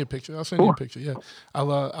 I'll send you a picture. Yeah,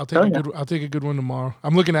 I'll take a good one tomorrow.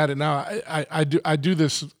 I'm looking at it now. I do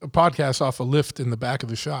this podcast off a lift in the back of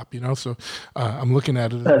the shop, you know. So I'm looking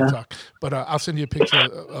at it as I talk. But I'll send you a picture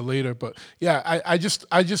later. But yeah, I just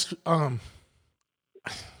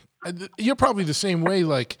you're probably the same way.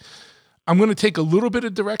 Like, I'm going to take a little bit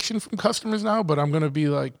of direction from customers now, but I'm going to be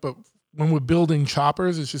like, but when we're building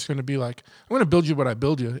choppers, it's just going to be like, I'm going to build you what I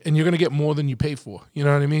build you, and you're going to get more than you pay for. You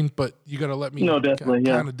know what I mean? But you got to let me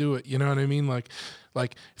kind of do it. You know what I mean? Like,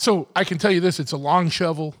 so I can tell you this, it's a long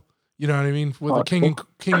shovel. You know what I mean? With a king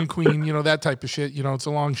and queen, you know, that type of shit. You know, it's a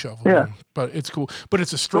long shovel. Yeah. You know, but it's cool. But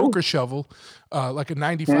it's a stroker shovel, like a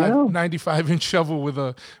 95-inch shovel with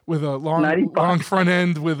a long front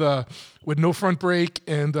end with no front brake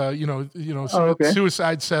and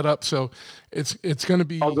suicide setup. So it's gonna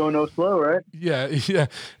be. I'll go no slow, right? Yeah.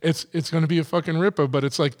 It's gonna be a fucking ripper. But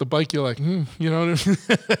it's like the bike. You're like, you know what I mean?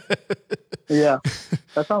 Yeah,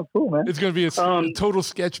 that sounds cool, man. It's gonna be a total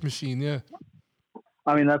sketch machine. Yeah.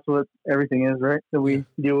 I mean, that's what everything is, right? That we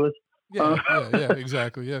deal with. Yeah,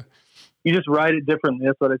 exactly. Yeah. You just ride it differently.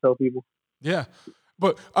 That's what I tell people. Yeah.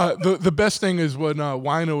 But the best thing is when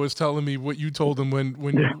Wino was telling me what you told him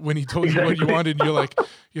when he told you what you wanted, and you're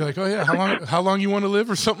like, oh yeah, how long you want to live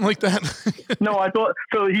or something like that. No, I thought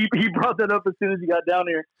so. He brought that up as soon as he got down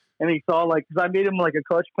here, and he saw because I made him like a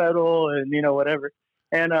clutch pedal and whatever,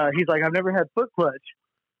 and he's like, I've never had foot clutch,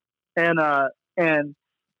 and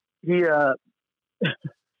he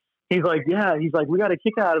he's like, we got a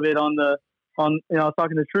kick out of it I was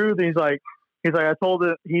talking the truth, and he's like I told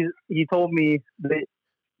it, he told me that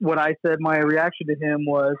what I said, my reaction to him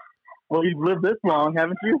was, well, you've lived this long,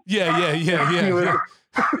 haven't you? Yeah.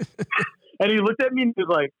 And he looked at me and he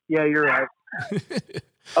was like, yeah, you're right. I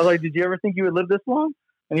was like, did you ever think you would live this long?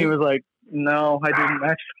 And he was like, no, I didn't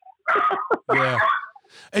actually. Yeah.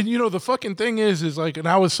 And the fucking thing is like, and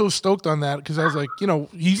I was so stoked on that because I was like,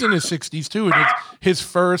 he's in his 60s too, and it's his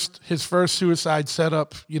first suicide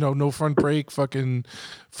setup, no front brake, fucking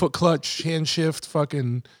foot clutch, hand shift,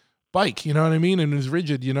 fucking bike, you know what I mean? And it's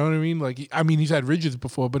rigid, you know what I mean? Like, I mean, he's had rigids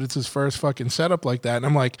before, but it's his first fucking setup like that. And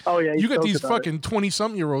I'm like, oh yeah, you got these fucking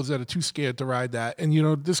 20-something-year-olds that are too scared to ride that, and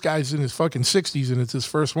this guy's in his fucking 60s and it's his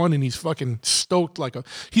first one, and he's fucking stoked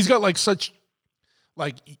he's got like such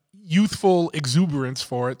like youthful exuberance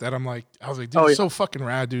for it that I was like, dude, it's so fucking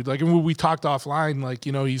rad, dude. Like, and when we talked offline, like,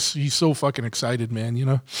 he's so fucking excited,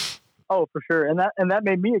 man, Oh, for sure. And that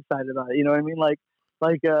made me excited about it. You know what I mean?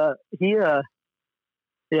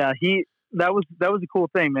 He that was a cool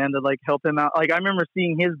thing, man, to like help him out. Like I remember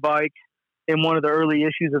seeing his bike in one of the early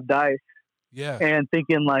issues of Dice Yeah. and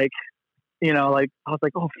thinking like, like I was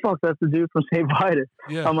like, oh fuck, that's the dude from St. Vitus.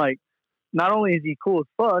 Yeah. I'm like, not only is he cool as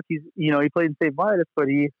fuck, he's he played in St. Vitus, but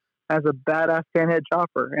he has a badass 10-head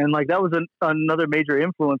chopper, and like that was another major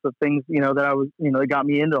influence of things that I was that got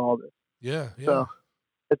me into all this. Yeah. Yeah. So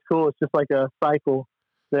it's cool. It's just like a cycle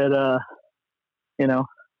that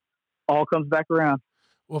all comes back around.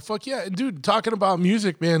 Well, fuck yeah. And dude, talking about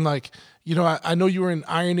music, man, like, I know you were in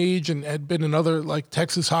Iron Age and had been in other like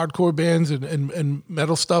Texas hardcore bands and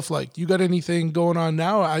metal stuff. Like, you got anything going on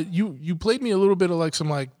now? You played me a little bit of like some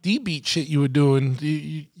like D-beat shit you were doing. Do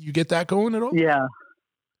you get that going at all? Yeah.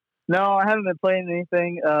 No, I haven't been playing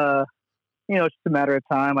anything. It's just a matter of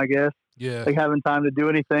time, I guess. Yeah. Like having time to do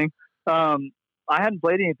anything. I hadn't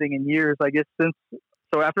played anything in years, I guess,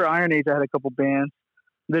 so after Iron Age, I had a couple bands.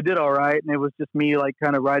 They did all right, and it was just me like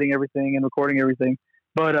kind of writing everything and recording everything.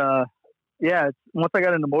 But once I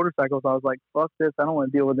got into motorcycles, I was like, fuck this, I don't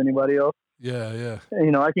want to deal with anybody else. Yeah.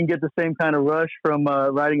 I can get the same kind of rush from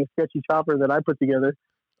riding a sketchy chopper that I put together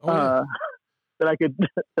that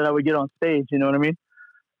I would get on stage. You know what I mean?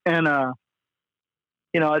 And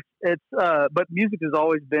but music has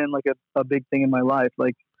always been like a big thing in my life.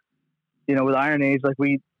 Like, with Iron Age, like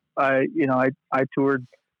I toured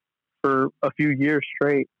for a few years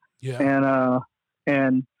straight. Yeah.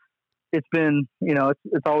 And it's been,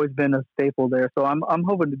 it's always been a staple there. So I'm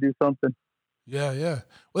hoping to do something. Yeah.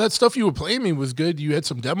 Well, that stuff you were playing me was good. You had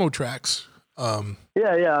some demo tracks.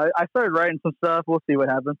 Yeah. I started writing some stuff. We'll see what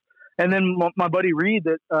happens. And then my buddy Reed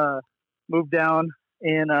that moved down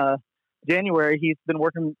in January, he's been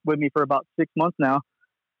working with me for about 6 months now.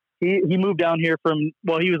 He moved down here he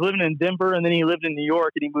was living in Denver, and then he lived in New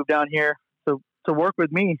York, and he moved down here to work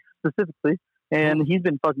with me specifically. And he's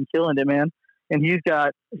been fucking killing it, man. And he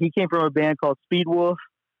came from a band called Speed Wolf,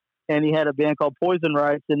 and he had a band called Poison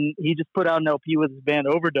Rights, and he just put out an LP with his band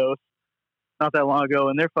Overdose not that long ago,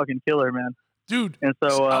 and they're fucking killer, man. Dude, and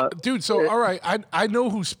so, all right, I know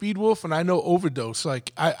who Speed Wolf and I know Overdose.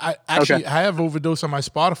 Like, I actually I have Overdose on my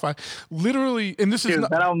Spotify. Literally, and this is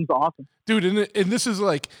that album's awesome, dude. And this is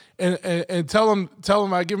like, and tell him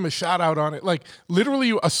I give him a shout out on it. Like,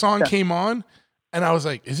 literally, a song came on, and I was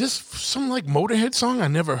like, is this some like Motorhead song I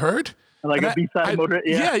never heard? Like a B-side Motorhead,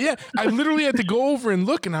 yeah. Yeah. I literally had to go over and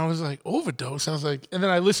look, and I was like, Overdose. I was like, and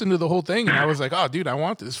then I listened to the whole thing, and I was like, oh, dude, I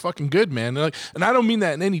want this. It's fucking good, man. And I don't mean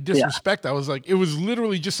that in any disrespect. I was like, it was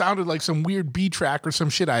literally just sounded like some weird B track or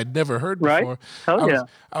some shit I had never heard before. Right? Hell yeah.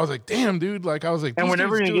 I was like, damn, dude. Like, I was like, and we're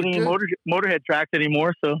never gonna get any Motorhead tracks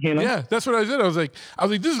anymore. So Yeah, that's what I said. I was like,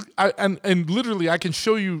 this is, and literally, I can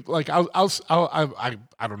show you. Like, I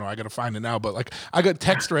don't know. I gotta find it now, but like, I got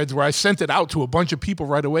text threads where I sent it out to a bunch of people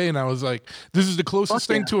right away, and I was like, this is the closest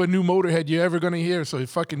thing to a new Motorhead you're ever gonna hear. So you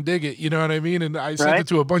fucking dig it. You know what I mean? And I sent it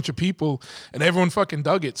to a bunch of people, and everyone fucking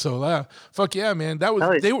dug it. So fuck yeah, man. That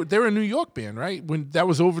was they were a New York band, right? When that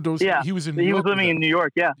was Overdose. Yeah, he was in New York. He was living in New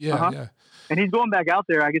York. Yeah. Yeah. And he's going back out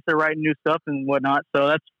there. I guess they're writing new stuff and whatnot.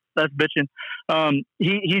 So that's bitching.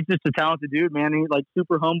 He's just a talented dude, man. He's like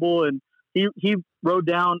super humble, and he wrote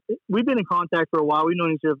down. We've been in contact for a while. We've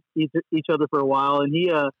known each other for a while, and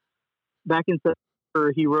he back in September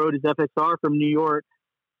he rode his FXR from New York.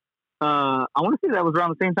 I want to say that was around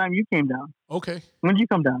the same time you came down. Okay. When did you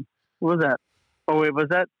come down? What was that? Oh wait, was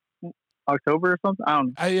that October or something? I don't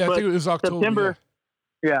know. I think it was October. September.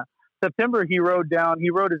 Yeah. September he rode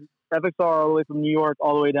his FXR all the way from New York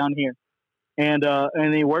all the way down here, and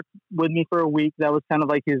he worked with me for a week. That was kind of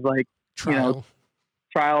like his trial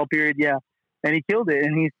period. Yeah, and he killed it.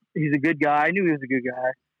 And he's a good guy. I knew he was a good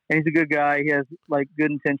guy, and he's a good guy. He has like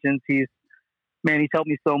good intentions. He's helped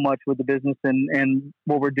me so much with the business and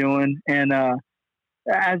what we're doing. And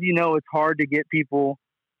as you know, it's hard to get people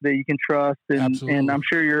that you can trust, and I'm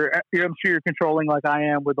sure you're controlling like I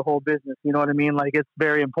am with the whole business. You know what I mean? Like, it's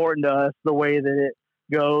very important to us the way that it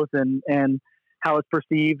goes and how it's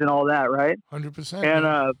perceived and all that, right? 100%.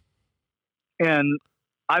 And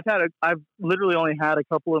I've literally only had a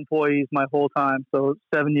couple employees my whole time, so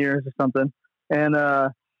 7 years or something, and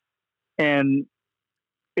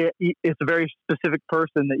it's a very specific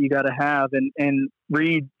person that you got to have, and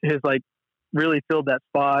Reed has like really filled that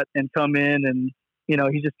spot and come in, and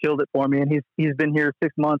he just killed it for me, and he's been here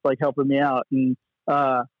 6 months like helping me out, and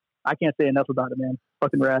I can't say enough about it, man.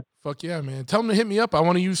 Fucking rad. Fuck yeah, man. Tell them to hit me up. I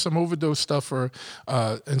want to use some Overdose stuff and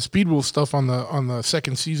Speedwolf stuff on the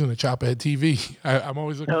second season of Chopperhead TV. I'm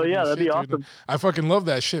always looking Hell for yeah, new that'd be shit, awesome. dude. I fucking love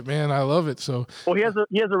that shit, man. I love it. So Well, he has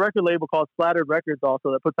a record label called Splattered Records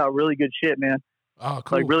also that puts out really good shit, man. oh,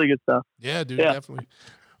 cool. Like really good stuff. Yeah, dude, Yeah. definitely.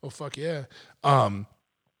 Oh fuck yeah.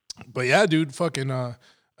 But yeah, dude, fucking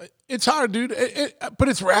it's hard, dude. But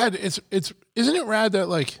it's rad. It's isn't it rad that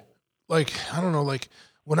like I don't know, like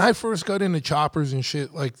when I first got into choppers and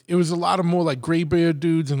shit, like it was a lot of more like gray beard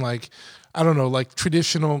dudes and like I don't know, like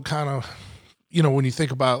traditional kind of, you know, when you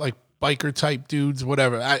think about like biker type dudes,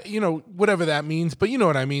 whatever, whatever that means. But you know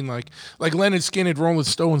what I mean, like Leonard Skinner, Rolling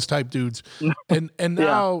Stones type dudes, and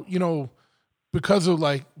now you know, because of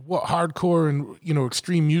like what hardcore and you know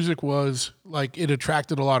extreme music was, like it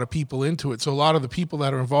attracted a lot of people into it. So a lot of the people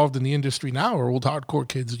that are involved in the industry now are old hardcore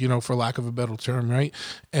kids, you know, for lack of a better term, right?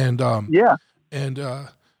 And Yeah. and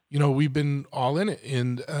you know we've been all in it,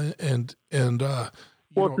 and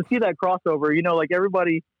Well, know, to see that crossover, you know, like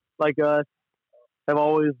everybody like us have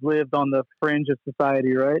always lived on the fringe of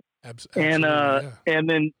society, right? absolutely, And and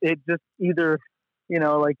then it just either, you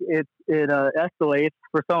know, like it escalates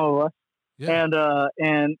for some of us, yeah.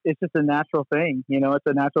 and it's just a natural thing, you know, it's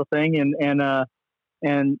a natural thing,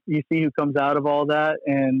 and you see who comes out of all that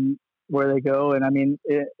and where they go, and I mean,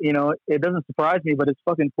 you know, it doesn't surprise me, but it's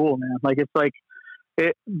fucking cool, man. Like it's like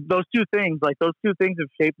those two things have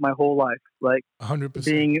shaped my whole life, like 100%.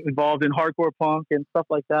 being involved in hardcore punk and stuff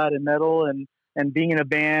like that, and metal, and being in a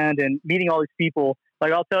band and meeting all these people.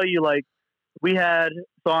 Like I'll tell you, like we had,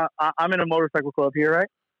 so I'm in a motorcycle club here, right?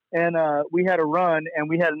 And we had a run, and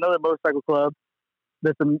we had another motorcycle club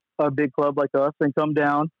that's a big club like us, and come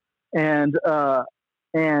down and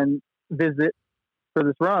visit for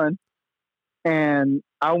this run. And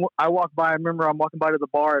I walk by. I remember I'm walking by to the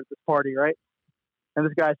bar at this party, right? And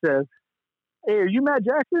this guy says, "Hey, are you Matt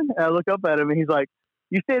Jackson?" And I look up at him, and he's like,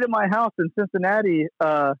 "You stayed at my house in Cincinnati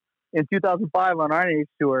in 2005 on Iron Age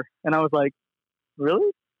tour." And I was like,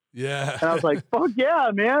 "Really?" Yeah. And I was like, "Fuck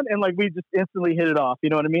yeah, man!" And like we just instantly hit it off.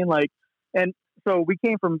 You know what I mean? Like, and so we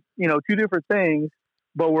came from, you know, two different things,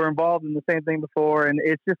 but we're involved in the same thing before, and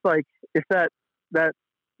it's just like it's that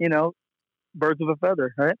you know, birds of a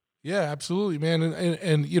feather, right? Yeah, absolutely, man.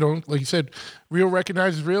 And you know, like you said, real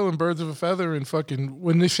recognizes real and birds of a feather. And fucking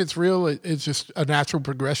when this shit's real, it's just a natural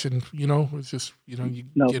progression. You know, it's just, you know, you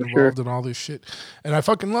get involved in all this shit, and I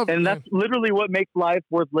fucking love it. And that's literally what makes life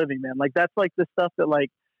worth living, man. Like that's like the stuff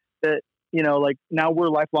that you know, like now we're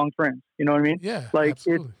lifelong friends. You know what I mean? Yeah, like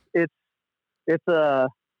absolutely. it's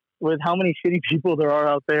with how many shitty people there are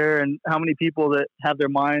out there, and how many people that have their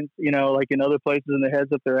minds, you know, like in other places in their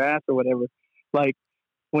heads up their ass or whatever. Like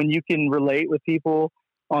when you can relate with people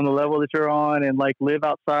on the level that you're on, and like live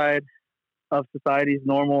outside of society's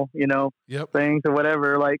normal, you know, things or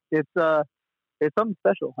whatever, like it's something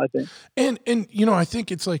special, I think. And you know, I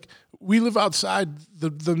think it's like we live outside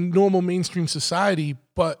the normal mainstream society,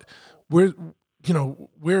 but we're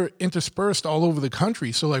interspersed all over the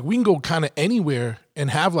country. So like we can go kind of anywhere and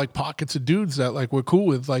have like pockets of dudes that like we're cool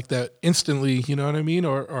with, like that instantly, you know what I mean?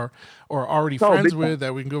 Or already friends with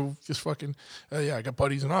that we can go just fucking, yeah, I got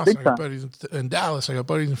buddies in Austin, I got buddies in Dallas, I got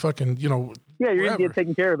buddies in fucking, you know, yeah, you're going to get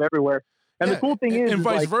taken care of everywhere. And the cool thing is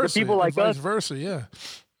vice like, versa, the people like vice us, versa, yeah.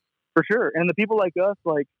 For sure. And the people like us,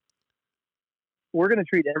 like, we're going to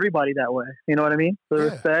treat everybody that way. You know what I mean? So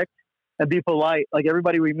respect and be polite, like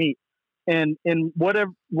everybody we meet. And in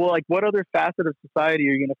whatever, well, like what other facet of society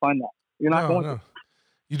are you going to find that? You're not going to.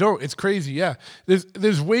 You don't. It's crazy. Yeah.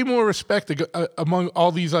 There's way more respect among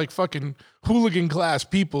all these like fucking hooligan class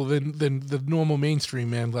people than the normal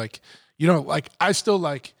mainstream, man. Like, you know, like I still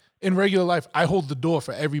like in regular life, I hold the door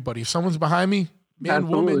for everybody. If someone's behind me, man,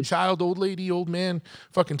 woman, child, old lady, old man,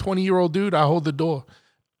 fucking 20-year-old dude, I hold the door.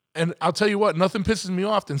 And I'll tell you what, nothing pisses me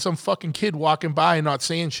off than some fucking kid walking by and not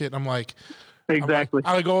saying shit. I'm like, exactly.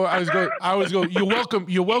 I always go, you're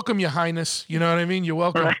welcome, your highness. You know what I mean? You're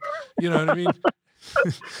welcome. Right. You know what I mean?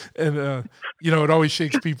 And you know, it always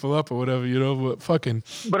shakes people up or whatever, you know, but fucking.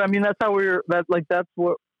 But I mean, that's how that's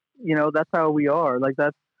what, you know, that's how we are. Like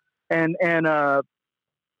that's, and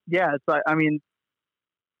yeah, it's like, I mean,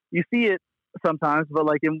 you see it sometimes, but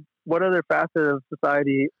like in what other facet of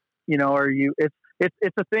society, you know, are you,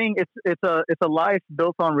 it's a thing. It's a life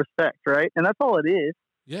built on respect, right? And that's all it is.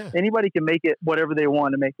 Yeah. Anybody can make it whatever they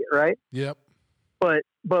want to make it, right? Yep. But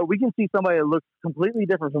we can see somebody that looks completely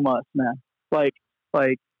different from us, man. Like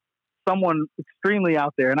someone extremely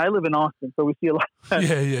out there. And I live in Austin, so we see a lot of that.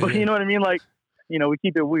 Yeah. But you know what I mean? Like, you know, we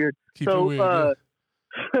keep it weird. So you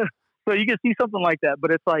can see something like that,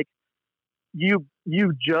 but it's like you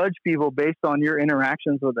you judge people based on your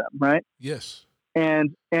interactions with them, right? Yes.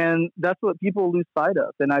 And that's what people lose sight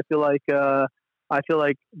of. And I feel like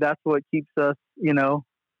that's what keeps us,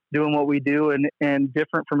 doing what we do and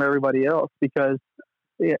different from everybody else, because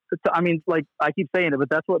yeah, I mean, like I keep saying it, but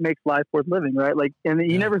that's what makes life worth living, right? Like,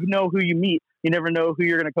 and you never know who you meet. You never know who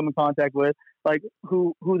you're going to come in contact with, like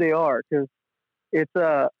who they are. Cause it's,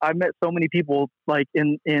 I've met so many people like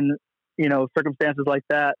in, circumstances like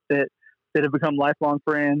that have become lifelong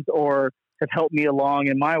friends or have helped me along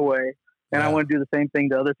in my way. And I want to do the same thing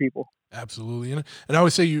to other people. Absolutely. And I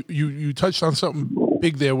would say you touched on something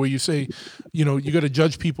big there where you say, you got to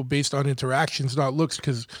judge people based on interactions, not looks,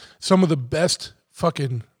 because some of the best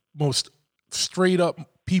fucking most straight up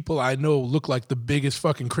people I know look like the biggest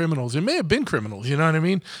fucking criminals. It may have been criminals, you know what I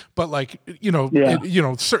mean? But like,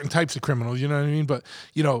 certain types of criminals, you know what I mean? But,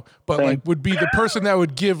 like would be the person that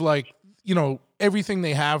would give like, everything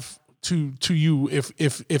they have to you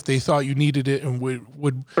if they thought you needed it, and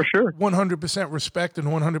would for sure 100% respect and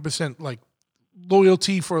 100% like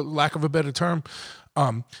loyalty, for lack of a better term,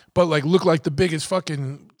 but like look like the biggest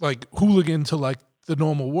fucking like hooligan to like the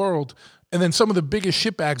normal world. And then some of the biggest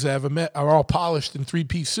shitbags I ever met are all polished in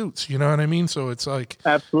 3-piece suits, you know what I mean? So it's like,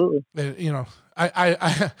 absolutely,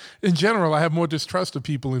 I in general, I have more distrust of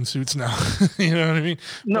people in suits now. You know what I mean?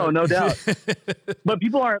 No doubt. But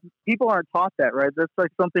people aren't taught that, right? That's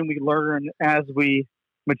like something we learn as we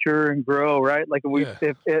mature and grow, right? Like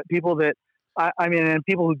if people that and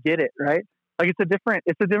people who get it, right? Like it's a different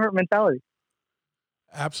mentality.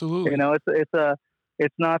 Absolutely.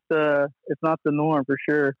 It's not the norm for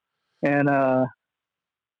sure. And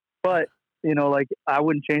but like I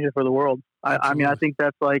wouldn't change it for the world. I mean, I think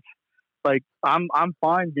that's like I'm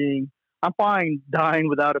fine dying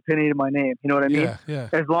without a penny to my name. You know what I mean? Yeah.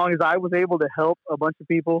 As long as I was able to help a bunch of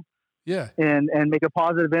people, and make a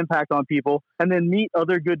positive impact on people, and then meet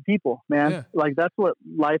other good people, man. Yeah. Like that's what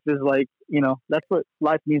life is like. That's what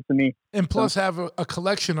life means to me. And plus, have a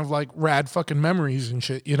collection of like rad fucking memories and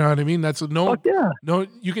shit. You know what I mean? That's no.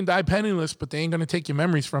 You can die penniless, but they ain't gonna take your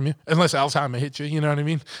memories from you unless Alzheimer hits you. You know what I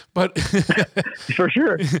mean? But for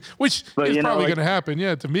sure, which is probably gonna happen.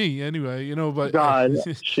 Yeah, to me anyway. But God,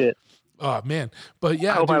 shit. Oh man, but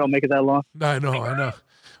yeah, I hope I don't make it that long. I know.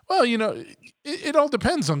 Well, it all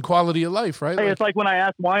depends on quality of life, right? Hey, it's like when I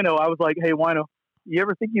asked Wino, I was like, "Hey, Wino, you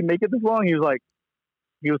ever think you make it this long?" He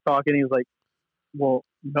was talking. He was like, "Well,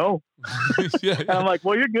 no." And I'm like,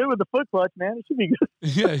 "Well, you're good with the foot clutch, man. It should be good."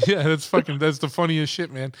 Yeah. That's the funniest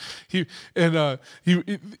shit, man. He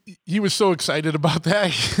was so excited about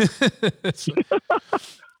that.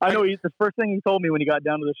 I know. The first thing he told me when he got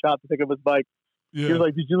down to the shop to pick up his bike. Yeah. He was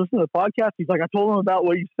like, "Did you listen to the podcast?" He's like, "I told him about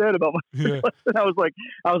what you said about my." Yeah. And I was like,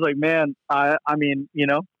 "Man, I mean,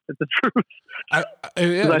 it's the truth." I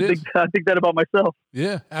think that about myself.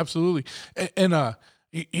 Yeah, absolutely. And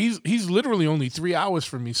he's literally only 3 hours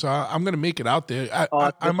from me, so I'm gonna make it out there.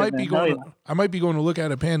 I might be going to look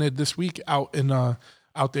at a panhead this week out there,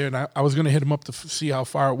 and I was gonna hit him up to see how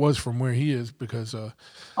far it was from where he is, because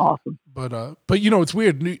awesome. But it's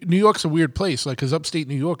weird. New York's a weird place, like, because upstate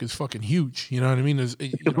New York is fucking huge. You know what I mean? It's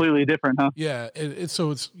completely different, huh? Yeah. It's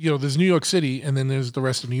there's New York City, and then there's the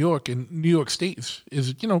rest of New York, and New York State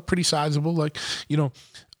is pretty sizable. Like,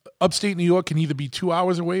 upstate New York can either be 2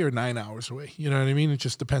 hours away or 9 hours away. You know what I mean? It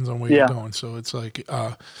just depends on where you're going. So it's like,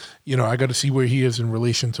 I got to see where he is in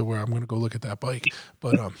relation to where I'm going to go look at that bike.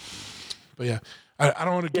 But yeah. I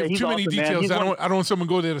don't want to give too many details. I don't want someone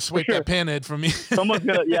to go there to swipe that panhead from me. someone's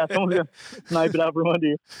gonna snipe it out from under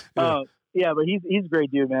you. But he's a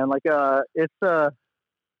great dude, man. Like it's I'm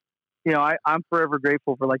forever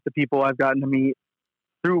grateful for like the people I've gotten to meet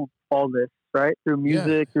through all this, right? Through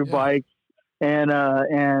music, through bikes,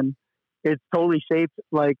 and it's totally shaped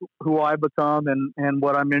like who I become and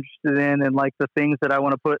what I'm interested in, and like the things that I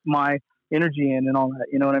want to put my energy in and all that.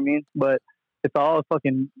 You know what I mean? But it's all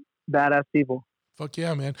fucking badass people. Fuck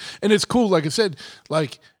yeah, man. And it's cool, like I said,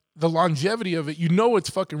 like the longevity of it, it's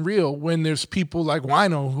fucking real when there's people like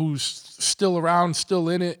Wino who's still around, still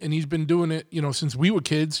in it, and he's been doing it, since we were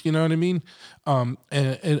kids, you know what I mean? Or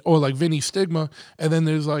like Vinny Stigma, and then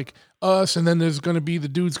there's like us, and then there's going to be the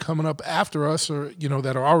dudes coming up after us, or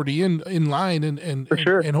that are already in line, and for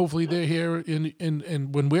sure. And hopefully they're here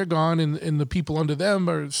and when we're gone, and the people under them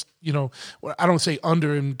are, I don't say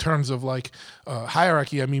under in terms of like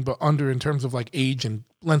hierarchy, I mean, but under in terms of like age and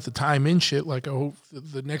length of time and shit. Like, I hope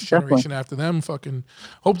the next generation after them fucking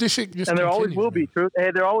hope this shit just, and there always will be, truth.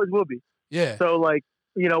 Hey, there always will be. Yeah. So like,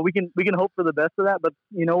 we can hope for the best of that, but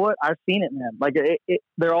you know what? I've seen it, man. Like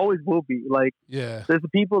there always will be. Like, there's the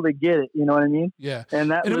people that get it. You know what I mean? Yeah.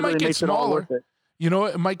 And that it really might get makes smaller. it all worth it. You know,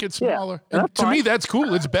 it might get Yeah, smaller. and And that's to me, fine. that's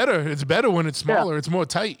cool. It's better. It's better when it's smaller. It's more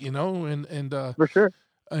tight, you know, For sure.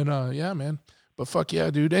 yeah, man. But fuck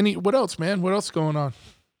yeah, dude. What else, man? What else going on?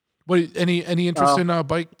 Any interest in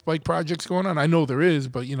bike projects going on? I know there is,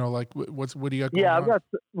 but you know, like what do you got going Yeah, on?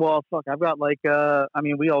 I've got like, I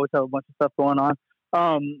mean, we always have a bunch of stuff going on.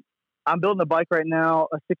 I'm building a bike right now,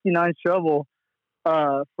 a 69 shovel,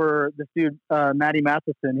 for this dude, Matty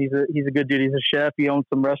Matheson. He's a good dude. He's a chef. He owns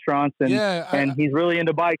some restaurants and, Yeah, he's really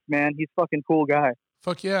into bikes, man. He's a fucking cool guy.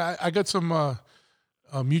 fuck yeah. I got some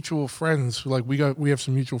mutual friends. Like we have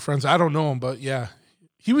some mutual friends. I don't know him, but yeah,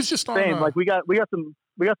 he was just on. Same. Like we got some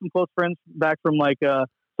close friends back from like,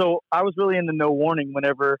 so I was really into No Warning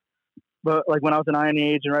but like when I was in Iron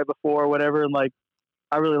Age and right before whatever. And like,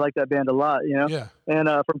 I really like that band a lot, you know? Yeah. And,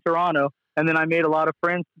 from Toronto. And then I made a lot of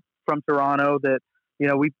friends from Toronto that, you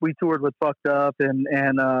know, we toured with Fucked Up and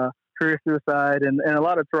Career Suicide and a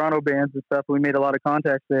lot of Toronto bands and stuff. We made a lot of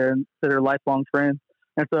contacts there and that are lifelong friends.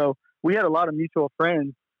 And so we had a lot of mutual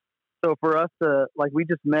friends. So for us to, like, we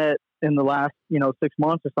just met in the last, 6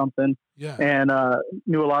 months or something. Yeah. And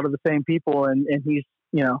knew a lot of the same people. And he's,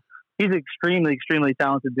 he's an extremely, extremely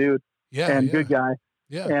talented dude. Yeah. And yeah. good guy.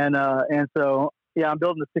 Yeah. And so, yeah, I'm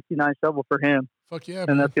building a 69 shovel for him. Fuck yeah, And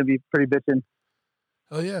man. that's going to be pretty bitchin'.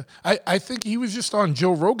 Oh yeah. I think he was just on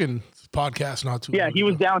Joe Rogan's podcast not too long Yeah, he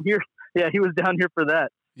was ago. down here. Yeah, he was down here for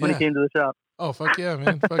that when Yeah. he came to the shop. Oh fuck yeah,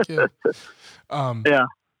 man. Fuck yeah. Yeah.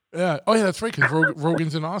 Yeah. Oh yeah, that's right. Because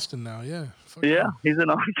Rogan's in Austin now. Yeah. Fuck Yeah, he's in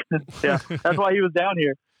Austin. Yeah, that's why he was down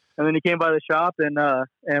here. And then he came by the shop, and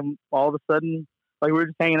all of a sudden, like we were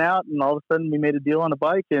just hanging out, and all of a sudden we made a deal on a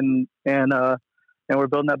bike, and we're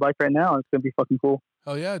building that bike right now. It's gonna be fucking cool.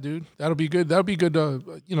 Hell yeah, dude. That'll be good. That'll be good.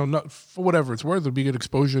 Not for whatever it's worth. It'll be good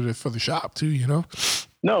exposure for the shop too. You know.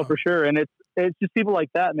 No, for sure. And it's just people like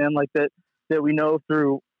that, man, like that we know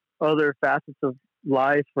through other facets of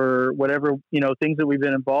life or whatever, things that we've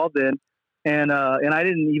been involved in. And I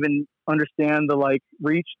didn't even understand the like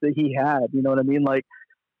reach that he had, you know what I mean? Like,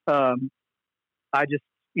 I just,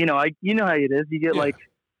 you know how it is. You get like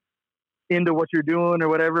into what you're doing or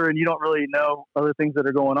whatever, and you don't really know other things that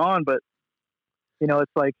are going on, but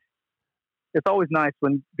it's like, it's always nice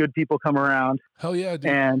when good people come around. Hell yeah,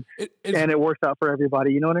 dude. And it works out for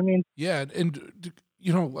everybody. You know what I mean? Yeah. And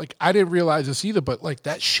like I didn't realize this either, but like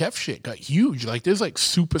that chef shit got huge. Like there's like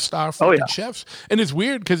superstar fucking chefs. And it's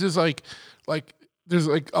weird because it's like there's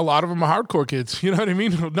like a lot of them are hardcore kids. You know what I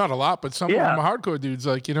mean? Not a lot, but some of them are hardcore dudes.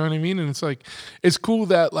 Like, you know what I mean? And it's like, it's cool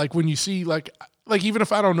that like when you see like even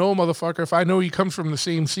if I don't know a motherfucker, if I know he comes from the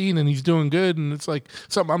same scene and he's doing good and it's like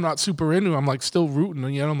something I'm not super into, I'm like still rooting.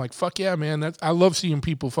 And, I'm like, fuck yeah, man. I love seeing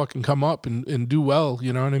people fucking come up and do well.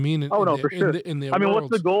 You know what I mean? For sure. I mean, what's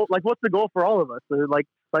the goal? Like, what's the goal for all of us? Like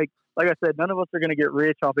I said, none of us are going to get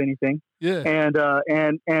rich off anything. Yeah. And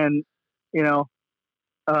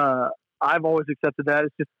I've always accepted that.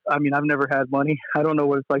 It's just, I've never had money. I don't know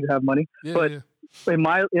what it's like to have money, but in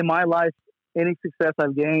my life, any success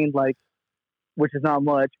I've gained, like, which is not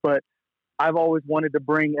much, but I've always wanted to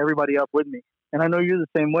bring everybody up with me. And I know you're the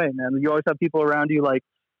same way, man. You always have people around you. Like,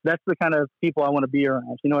 that's the kind of people I want to be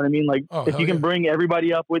around. You know what I mean? Like, if you can bring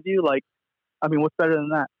everybody up with you, like, what's better than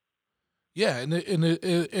that? Yeah.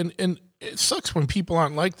 And it sucks when people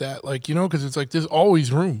aren't like that. Like, cause it's like, there's always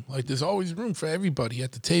room. Like there's always room for everybody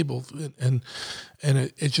at the table. And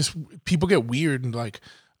it's just, people get weird and like,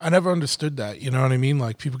 I never understood that. You know what I mean?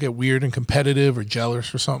 Like people get weird and competitive or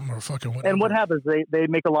jealous or something or fucking whatever. And what happens? They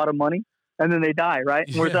make a lot of money and then they die, right?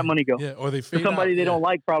 Yeah, where's that money go? Yeah, or they fade somebody out, they don't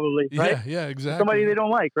like, probably, right? Yeah, exactly. Somebody they don't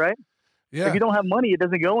like, right? Yeah. If you don't have money, it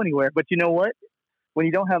doesn't go anywhere. But you know what? When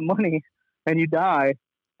you don't have money and you die,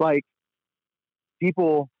 like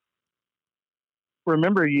people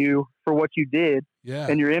remember you for what you did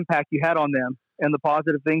and your impact you had on them and the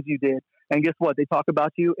positive things you did. And guess what? They talk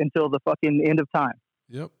about you until the fucking end of time.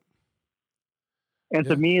 Yep. And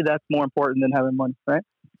to me, that's more important than having money, right?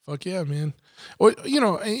 Fuck yeah, man. Well,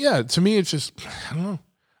 to me, it's just, I don't know.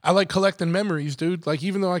 I like collecting memories, dude. Like,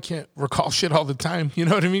 even though I can't recall shit all the time, you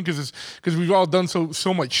know what I mean? Because we've all done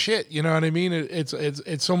so much shit, you know what I mean?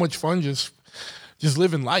 It's so much fun just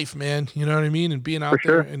living life, man. You know what I mean? And being out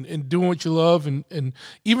there and doing what you love. And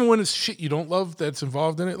even when it's shit you don't love that's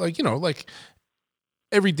involved in it, like, like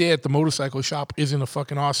every day at the motorcycle shop isn't a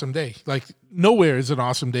fucking awesome day. Like, nowhere is an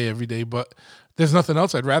awesome day every day, but there's nothing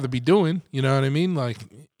else I'd rather be doing. You know what I mean? Like,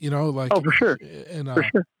 like. Oh, for sure. And, for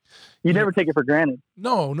sure. You never take it for granted.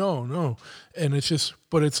 No. And it's just,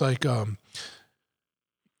 but it's like, I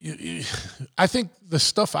think the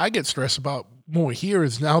stuff I get stressed about more here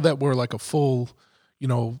is now that we're like a full,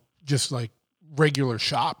 just like regular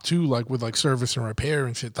shop too, like with like service and repair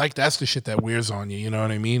and shit. Like that's the shit that wears on you. You know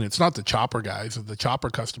what I mean? It's not the chopper guys or the chopper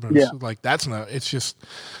customers. Yeah. Like that's not. It's just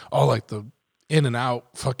all like the in and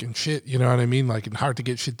out fucking shit. You know what I mean? Like and hard to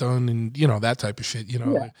get shit done and you know that type of shit. You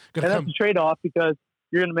know, Yeah. like, And that's a trade off because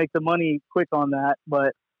you're going to make the money quick on that,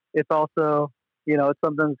 but it's also, you know, it's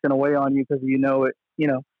something that's going to weigh on you because you know it. You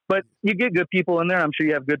know. But you get good people in there. I'm sure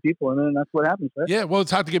you have good people in there, and that's what happens, right? Yeah, well,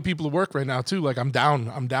 it's hard to get people to work right now too. Like I'm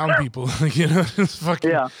down people. You know, it's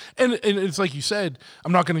fucking. Yeah. And it's like you said,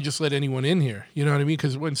 I'm not going to just let anyone in here. You know what I mean?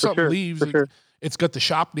 Because when something leaves, it's got the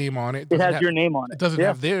shop name on it. It has your name on it. It doesn't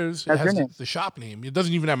have theirs. It has the shop name. It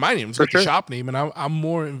doesn't even have my name. It's got the shop name, and I'm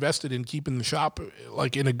more invested in keeping the shop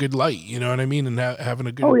like in a good light. You know what I mean? And having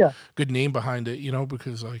a good name behind it. You know,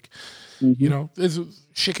 because like. You know,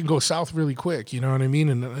 shit can go south really quick. You know what I mean?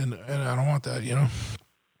 And I don't want that. You know,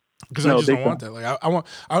 because I just don't want that.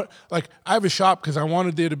 Like I have a shop because I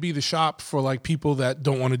wanted there to be the shop for like people that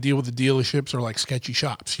don't want to deal with the dealerships or like sketchy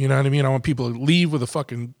shops. You know what I mean? I want people to leave with a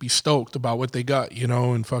fucking be stoked about what they got. You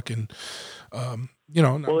know, and fucking, you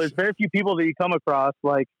know. Well, there's very few people that you come across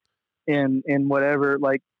like in whatever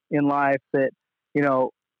like in life that you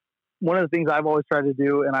know. One of the things I've always tried to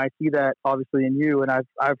do, and I see that obviously in you, and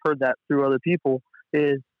I've heard that through other people,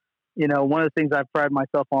 is, you know, one of the things I've prided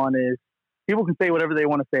myself on is people can say whatever they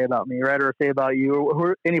want to say about me, right, or say about you,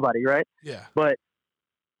 or anybody, right? Yeah. But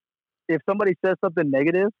if somebody says something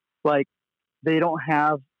negative, like they don't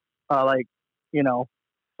have, like, you know,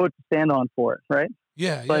 foot to stand on for it, right?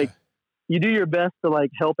 Yeah. Like you do your best to like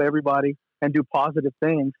help everybody and do positive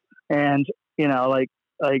things, and you know, like.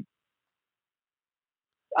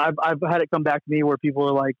 I've had it come back to me where people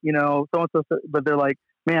are like, you know, so and so, but they're like,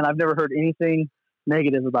 man, I've never heard anything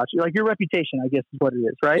negative about you. Like your reputation, I guess, is what it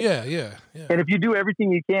is, right? Yeah. And if you do everything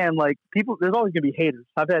you can, like people, there's always gonna be haters.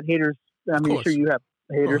 I've had haters. I mean, I'm sure you have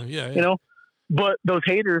haters. You know, but those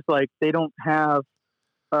haters, like, they don't have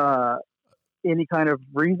any kind of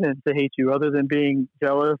reason to hate you other than being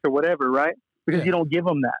jealous or whatever, right? Because you don't give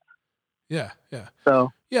them that. Yeah. So.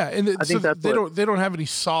 Yeah, and I think that's they don't have any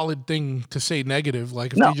solid thing to say negative.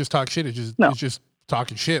 Like if they just talk shit, it's just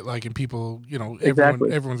talking shit. Like and people, you know,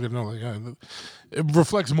 everyone's gonna know. Like it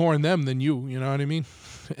reflects more in them than you. You know what I mean?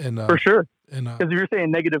 And for sure. And because if you're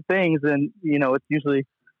saying negative things, then you know it's usually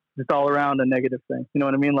just all around a negative thing. You know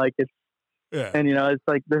what I mean? Like it's and you know it's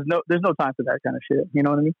like there's no time for that kind of shit. You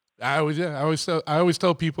know what I mean? I always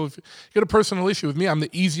tell people if you got a personal issue with me, I'm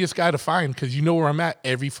the easiest guy to find because you know where I'm at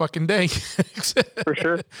every fucking day. For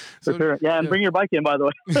sure. Yeah, and bring your bike in, by the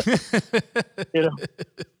way. You know.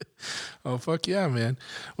 Oh fuck yeah, man!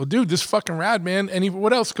 Well, dude, this fucking rad, man.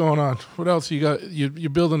 What else going on? What else you got?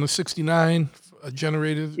 You're building a '69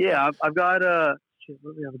 generated. Yeah, I've got what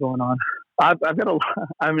do we have going on? I've got a lot.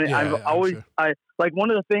 I mean, I've always like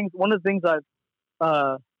one of the things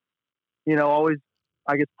I've you know always.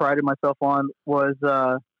 I guess prided myself on was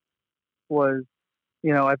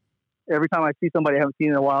you know every time I see somebody I haven't seen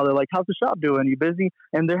in a while, they're like, how's the shop doing, you busy?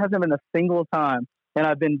 And there hasn't been a single time, and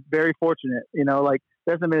I've been very fortunate, you know, like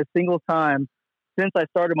there hasn't been a single time since I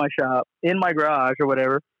started my shop in my garage or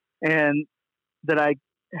whatever, and that I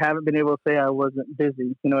haven't been able to say I wasn't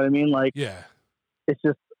busy. You know what I mean? Like it's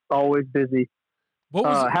just always busy.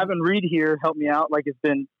 Having Reed here help me out, like has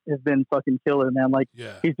been fucking killer, man. Like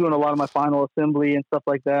he's doing a lot of my final assembly and stuff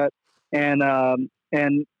like that. And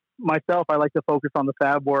myself, I like to focus on the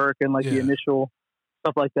fab work and like the initial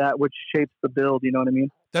stuff like that, which shapes the build. You know what I mean?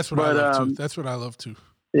 That's what I love too. That's what I love too.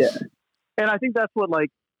 Yeah. And I think that's what like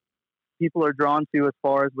people are drawn to as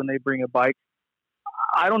far as when they bring a bike.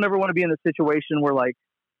 I don't ever want to be in the situation where like,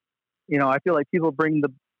 you know, I feel like people bring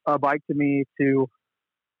a bike to me to,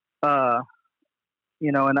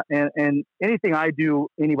 you know, and anything I do,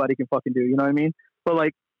 anybody can fucking do, you know what I mean? But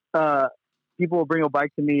like, people will bring a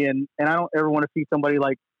bike to me and I don't ever want to see somebody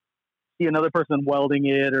like see another person welding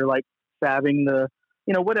it or like fabbing the,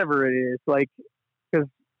 you know, whatever it is, like, cause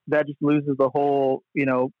that just loses the whole, you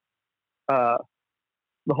know,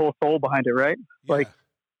 the whole soul behind it. Right. Yeah. Like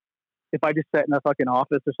if I just sat in a fucking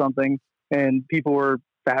office or something and people were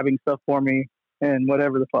fabbing stuff for me and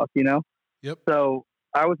whatever the fuck, you know? Yep. So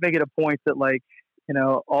I was making a point that like, you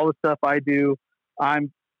know, all the stuff I do,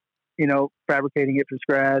 I'm, you know, fabricating it from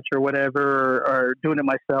scratch or whatever, or doing it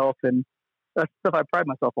myself. And that's stuff I pride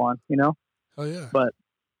myself on, you know? Oh yeah. But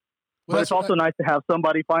it's also nice to have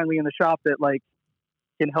somebody finally in the shop that like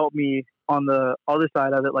can help me on the other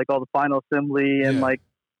side of it, like all the final assembly and like,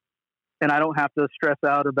 and I don't have to stress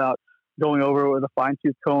out about going over it with a fine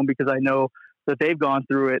tooth comb because I know that they've gone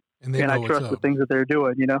through it and I trust the things that they're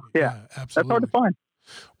doing, you know? Yeah, absolutely. That's hard to find.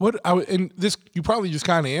 And this, you probably just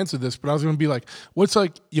kind of answered this, but I was going to be like, what's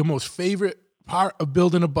like your most favorite part of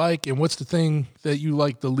building a bike, and what's the thing that you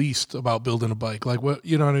like the least about building a bike? Like what,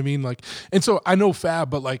 you know what I mean? Like, and so I know fab,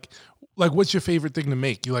 but like what's your favorite thing to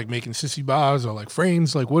make? You like making sissy bars or like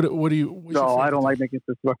frames? Like what do you? No, I don't like making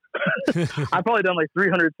sissy bars. I've probably done like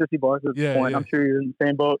 300 sissy bars at this point. Yeah. I'm sure you're in the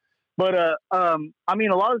same boat. But I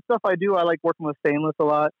mean, a lot of the stuff I do, I like working with stainless a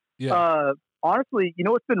lot. Yeah. Honestly, you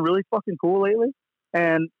know what's been really fucking cool lately,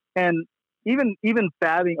 and even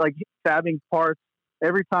fabbing parts.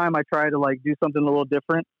 Every time I try to like do something a little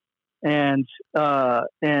different, and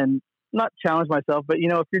not challenge myself, but you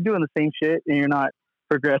know, if you're doing the same shit and you're not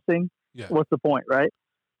progressing, what's the point, right?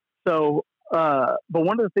 So, but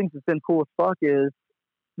one of the things that's been cool as fuck is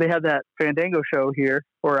they had that Fandango show here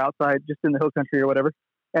or outside, just in the hill country or whatever.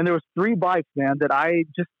 And there was 3 bikes, man, that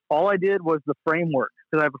all I did was the framework,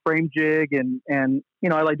 because I have a frame jig and, you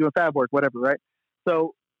know, I like doing fab work, whatever. Right.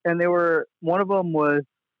 So, and one of them was,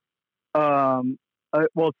 they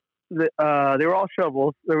were all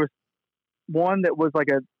shovels. There was one that was like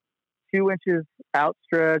a 2 inches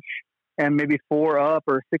outstretch and maybe 4 up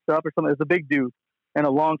or 6 up or something. It was a big dude and a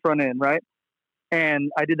long front end. Right.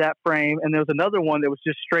 And I did that frame. And there was another one that was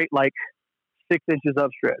just straight, like 6 inches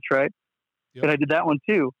upstretch. Right. Yep. And I did that one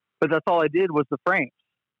too, but that's all I did was the frames.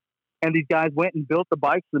 And these guys went and built the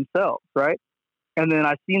bikes themselves, right? And then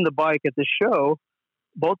I seen the bike at the show,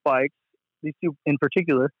 both bikes, these 2 in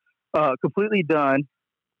particular, completely done,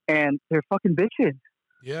 and they're fucking bitching.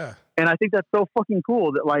 Yeah. And I think that's so fucking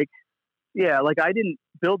cool that like I didn't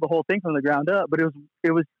build the whole thing from the ground up, but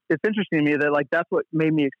it's interesting to me that like that's what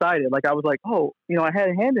made me excited. Like I was like, oh, you know, I had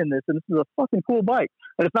a hand in this, and this is a fucking cool bike.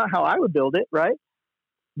 And it's not how I would build it, right?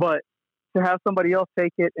 But to have somebody else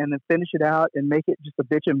take it and then finish it out and make it just a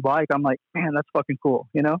bitchin' bike, I'm like, man, that's fucking cool,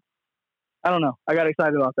 you know? I don't know. I got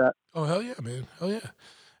excited about that. Oh, hell yeah, man. Hell yeah.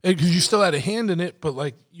 Because you still had a hand in it, but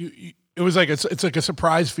like you it was like it's like a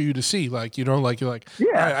surprise for you to see, like, you know, like you're like,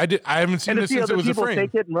 yeah, I haven't seen this since it was a frame.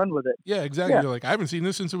 Take it and run with it. Yeah, exactly. Yeah. You're like, I haven't seen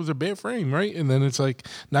this since it was a bare frame, right? And then it's like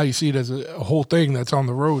now you see it as a whole thing that's on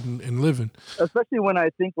the road and living. Especially when I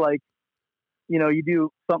think like, you know, you do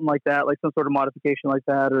something like that, like some sort of modification like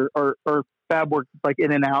that, or fab work, like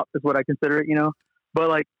in and out is what I consider it, you know. But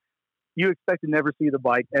like, you expect to never see the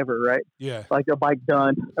bike ever, right? Yeah. Like a bike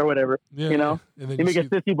done or whatever, you know. And then you make a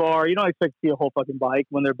sissy bar, you don't expect to see a whole fucking bike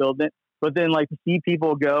when they're building it. But then like to see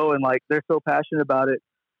people go and like they're so passionate about it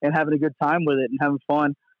and having a good time with it and having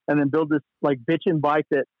fun, and then build this like bitchin' bike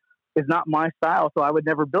that is not my style, so I would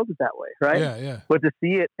never build it that way, right? Yeah, yeah. But to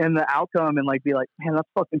see it and the outcome and like be like, man, that's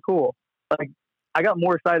fucking cool. Like I got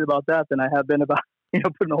more excited about that than I have been about, you know,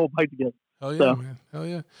 putting a whole bike together. Hell yeah, man. Hell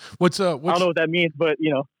yeah. What's I don't know what that means, but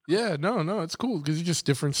you know. Yeah, no, it's cool because it's just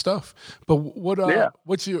different stuff. But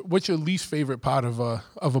what's your least favorite part of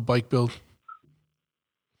a bike build?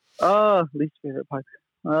 Least favorite part.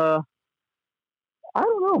 I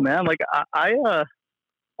don't know, man. Like I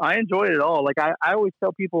enjoy it all. Like I always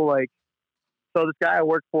tell people like, so this guy I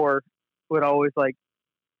work for would always like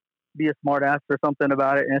be a smart ass or something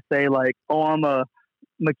about it and say like, oh, I'm a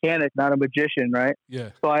mechanic, not a magician, right? Yeah.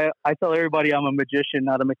 So I tell everybody I'm a magician,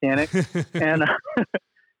 not a mechanic. and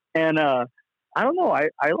I don't know. I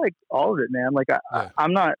like all of it, man. Like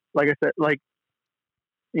I'm not, like I said, like,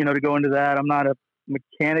 you know, to go into that, I'm not a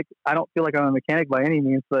mechanic. I don't feel like I'm a mechanic by any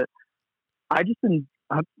means, but I just been,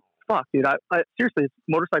 fuck, dude. I seriously, it's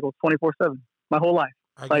motorcycles 24/7 my whole life.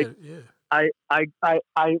 I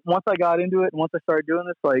once I got into it and once I started doing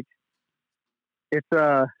this, like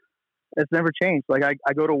it's never changed. Like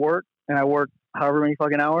I go to work and I work however many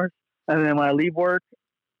fucking hours. And then when I leave work,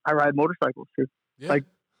 I ride motorcycles too. Yeah. Like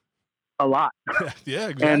a lot. Yeah,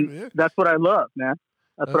 exactly. And that's what I love, man.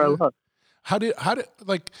 That's what I love. How did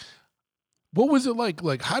like, what was it like?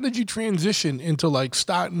 Like, how did you transition into like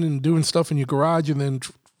starting and doing stuff in your garage and then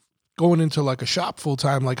going into like a shop full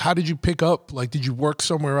time? Like, how did you pick up? Like, did you work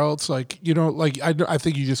somewhere else? Like, you know, like I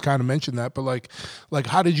think you just kind of mentioned that, but like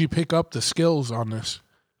how did you pick up the skills on this?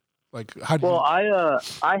 Like, how did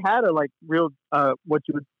I had a like real what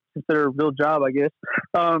you would consider a real job, I guess,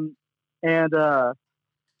 and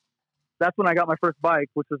that's when I got my first bike,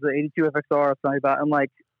 which was the 82 FXR I was talking about, and like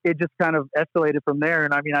it just kind of escalated from there.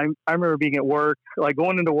 And I mean, I remember being at work, like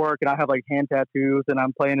going into work, and I have like hand tattoos, and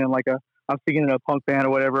I'm playing in like I'm singing in a punk band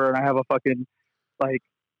or whatever, and I have a fucking like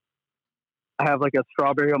I have like a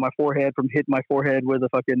strawberry on my forehead from hitting my forehead with a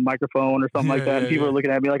fucking microphone or something like that. And people are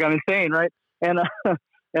looking at me like I'm insane, right? And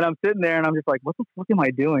and I'm sitting there and I'm just like, what the fuck am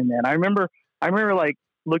I doing, man? I remember like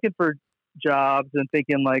looking for jobs and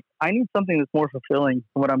thinking like, I need something that's more fulfilling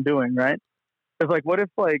than what I'm doing, right? It's like, what if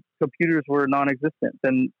like computers were non-existent?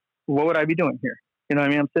 Then what would I be doing here? You know what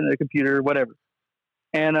I mean? I'm sitting at a computer, whatever.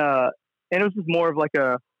 And it was just more of like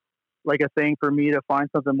like a thing for me to find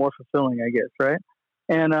something more fulfilling, I guess, right?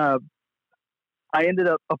 And I ended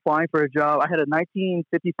up applying for a job. I had a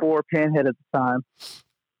 1954 Panhead at the time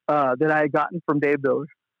that I had gotten from Dave Builder's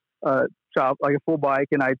shop, like a full bike,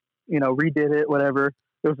 and I, redid it, whatever.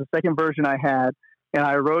 There was a second version I had, and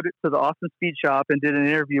I rode it to the Austin Speed Shop and did an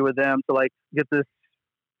interview with them to like get this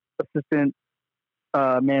assistant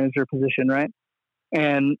manager position, right?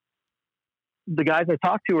 And the guys I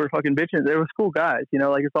talked to were fucking bitches. They were cool guys,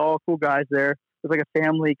 like it's all cool guys there. It was like a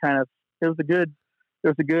family kind of. It was a good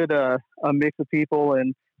a mix of people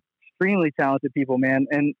and extremely talented people, man.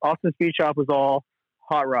 And Austin Speed Shop was all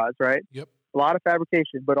hot rods, right? Yep. A lot of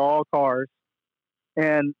fabrication, but all cars.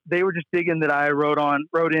 And they were just digging that I rode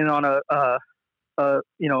in on an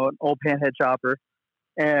old Panhead chopper,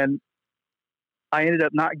 and I ended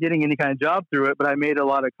up not getting any kind of job through it, but I made a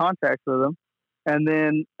lot of contacts with them. And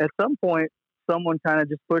then at some point, someone kind of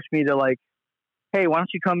just pushed me to like, hey, why don't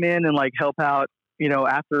you come in and like help out,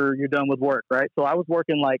 after you're done with work, right? So I was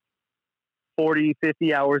working like 40,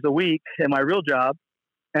 50 hours a week in my real job.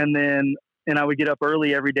 And I would get up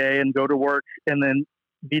early every day and go to work and then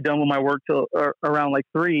be done with my work till around like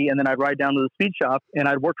 3. And then I'd ride down to the speed shop and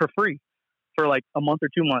I'd work for free for like a month or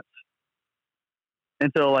 2 months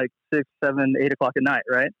until like 6, 7, 8 o'clock at night.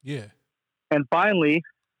 Right. Yeah. And finally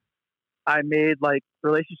I made like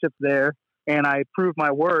relationships there and I proved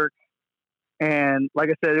my work. And like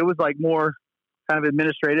I said, it was like more kind of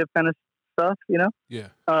administrative kind of stuff, Yeah.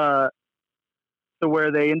 To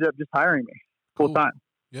where they ended up just hiring me full time.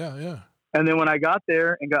 Yeah. Yeah. And then when I got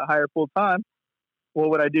there and got hired full time, what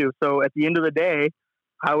would I do? So at the end of the day,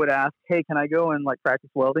 I would ask, hey, can I go and like practice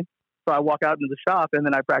welding? So I walk out into the shop and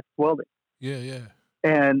then I practice welding. Yeah. Yeah.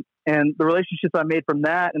 And the relationships I made from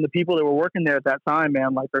that and the people that were working there at that time,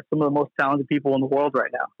 man, like they're some of the most talented people in the world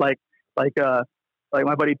right now. Like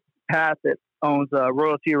my buddy Pat that owns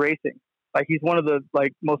Royalty Racing. Like he's one of the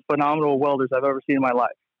like most phenomenal welders I've ever seen in my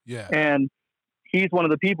life. Yeah. And he's one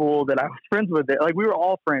of the people that I was friends with. Like we were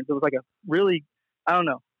all friends. It was like a really, I don't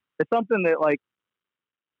know. It's something that like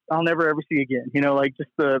I'll never ever see again. Like just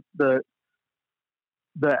the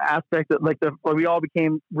aspect that like we all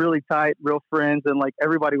became really tight, real friends, and like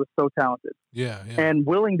everybody was so talented. Yeah. And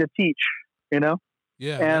willing to teach. Yeah.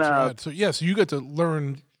 And that's right. So you get to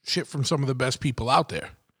learn shit from some of the best people out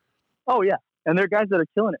there. Oh yeah, and they're guys that are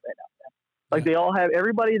killing it right now. Like they all have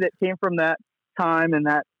everybody that came from that time and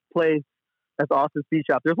that place. That's Austin Speed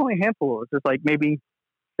Shop. There's only a handful of us. There's like maybe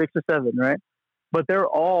 6 or 7, right? But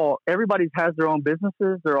everybody has their own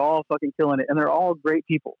businesses. They're all fucking killing it, and they're all great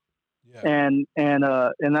people. Yeah. And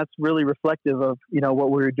that's really reflective of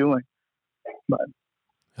what we were doing. But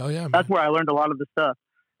hell yeah, man. That's where I learned a lot of the stuff.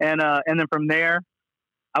 And then from there,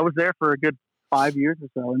 I was there for a good 5 years or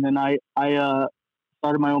so, and then I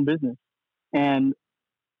started my own business. And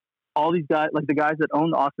all these guys, like the guys that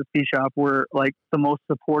own the Austin Speed Shop, were like the most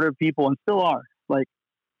supportive people and still are like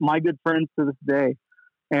my good friends to this day,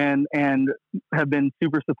 and have been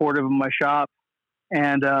super supportive of my shop.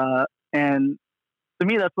 And to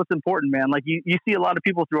me, that's what's important, man. Like you see a lot of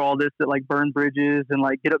people through all this that like burn bridges and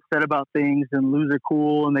like get upset about things and lose their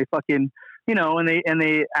cool and they fucking, and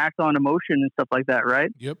they act on emotion and stuff like that. Right.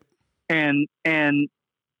 Yep. And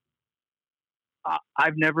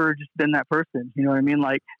I've never just been that person. You know what I mean?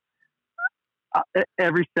 Like,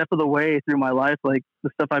 every step of the way through my life, like the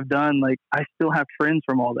stuff I've done, like I still have friends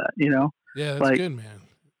from all that, Yeah, that's like, good, man.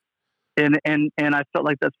 And I felt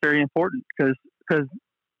like that's very important because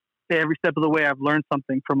every step of the way I've learned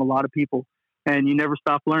something from a lot of people, and you never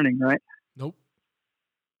stop learning, right? Nope.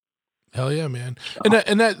 Hell yeah, man.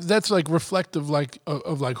 And that's like reflective, like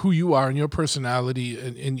of like who you are and your personality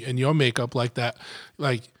and your makeup, like that,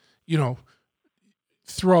 like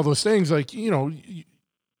through all those things, like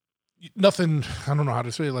nothing, I don't know how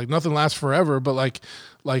to say it, like nothing lasts forever, but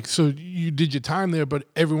like so you did your time there, but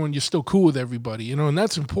you're still cool with everybody, and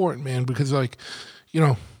that's important, man, because like,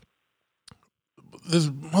 there's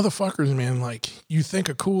motherfuckers, man, like you think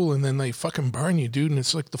are cool and then they fucking burn you, dude, and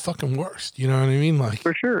it's like the fucking worst, you know what I mean? Like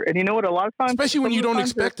for sure. And a lot of times, especially when you don't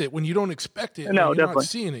expect it, no, definitely not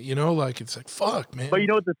seeing it, like it's like, fuck, man. But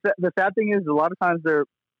what the sad thing is, a lot of times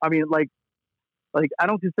like I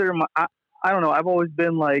don't consider I don't know. I've always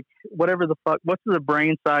been like, whatever the fuck, what's the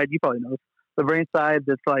brain side? You probably know the brain side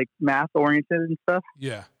that's like math oriented and stuff.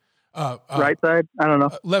 Yeah. Right side? I don't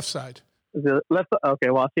know. Left side. Is it left? Okay.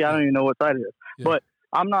 Well, see, I don't even know what side it is, but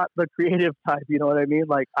I'm not the creative type. You know what I mean?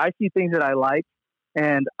 Like I see things that I like,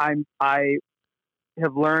 and I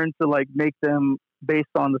have learned to like make them based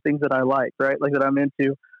on the things that I like, right? Like that I'm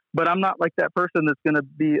into, but I'm not like that person that's going to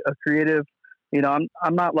be a creative,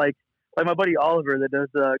 I'm not like my buddy Oliver that does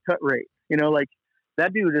cut rate, like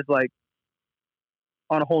that dude is like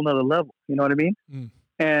on a whole nother level. You know what I mean? Mm.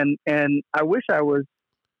 And I wish I was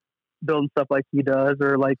building stuff like he does,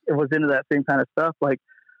 or like it was into that same kind of stuff. Like,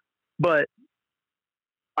 but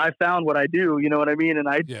I found what I do, you know what I mean? And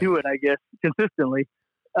I do it, I guess, consistently.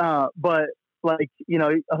 But like, you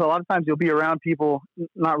know, a lot of times you'll be around people,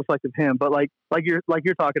 not reflective of him, but like you're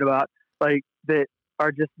talking about, like that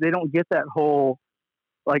are just, they don't get that whole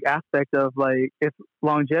like aspect of like, if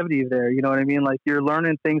longevity is there, you know what I mean? Like you're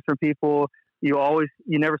learning things from people. You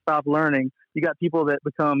never stop learning. You got people that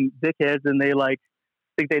become dickheads and they like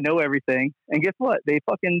think they know everything. And guess what? They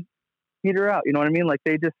fucking peter out. You know what I mean? Like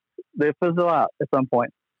they fizzle out at some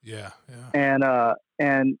point. Yeah. And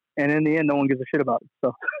in the end, no one gives a shit about it.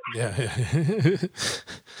 So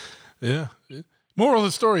yeah. Moral of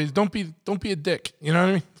the story is don't be a dick. You know what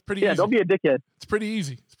I mean? It's pretty easy. Don't be a dickhead. It's pretty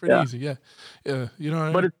easy. Yeah. You know what I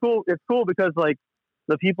mean? But it's cool. It's cool because like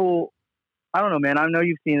the people, I don't know, man. I know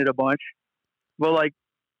you've seen it a bunch, but like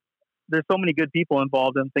there's so many good people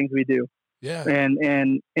involved in things we do. Yeah. And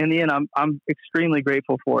in the end, I'm extremely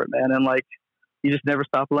grateful for it, man. And like you just never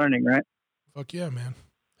stop learning, right? Fuck yeah, man.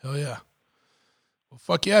 Hell yeah. Well,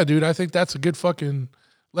 fuck yeah, dude. I think that's a good fucking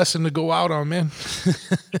lesson to go out on, man.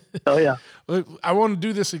 Oh yeah. I want to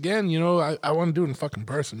do this again. You know, I want to do it in fucking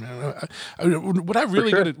person, man. What I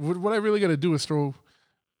really gotta do is throw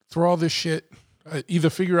all this shit. Either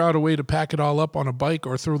figure out a way to pack it all up on a bike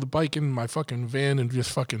or throw the bike in my fucking van and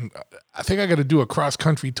just fucking. I think I got to do a cross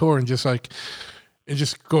country tour and just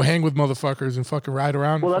go hang with motherfuckers and fucking ride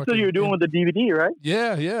around. Well, that's what you were doing with the DVD, right?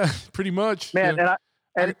 Yeah, pretty much, man. Yeah.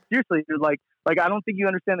 And seriously, dude, like I don't think you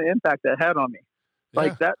understand the impact that had on me.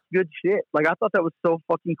 Like that's good shit. Like I thought that was so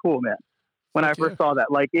fucking cool, man. When I first saw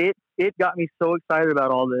that, like it got me so excited about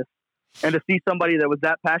all this, and to see somebody that was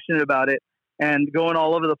that passionate about it and going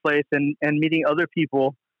all over the place and meeting other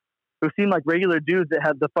people who seemed like regular dudes that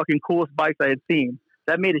had the fucking coolest bikes I had seen.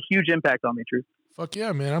 That made a huge impact on me, Truth. Fuck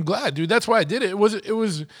yeah, man. I'm glad, dude. That's why I did it. It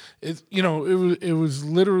was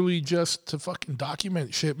literally just to fucking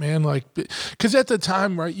document shit, man. Like, cause at the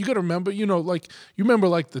time, right, you got to remember, you remember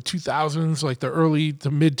like the 2000s, like the early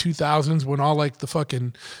to mid 2000s when all like the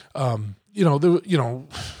fucking,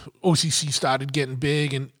 OCC started getting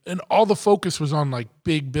big and all the focus was on like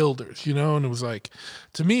big builders, and it was like,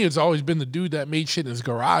 to me, it's always been the dude that made shit in his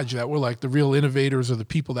garage that were like the real innovators or the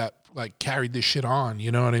people that like carried this shit on, you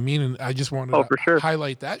know what I mean? And I just wanted to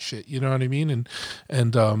highlight that shit, you know what I mean?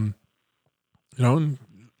 And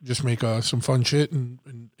just make some fun shit and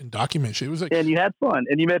document shit. It was like, and you had fun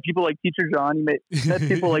and you met people like Teacher John, you met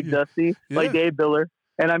people like Dusty, like Dave Biller.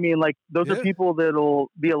 And I mean, like, those are people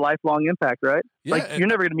that'll be a lifelong impact, right? Yeah, like, you're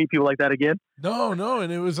never going to meet people like that again. No.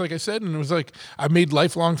 And it was like I said, and it was like, I made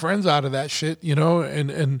lifelong friends out of that shit,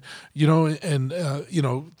 and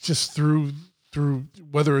just through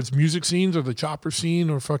whether it's music scenes or the chopper scene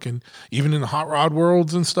or fucking even in the hot rod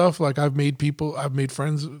worlds and stuff. Like I've made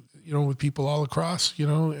friends, with people all across,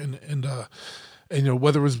 and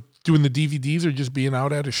whether it was doing the DVDs or just being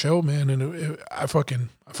out at a show, man. And I fucking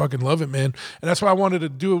love it, man. And that's why I wanted to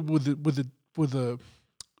do it with the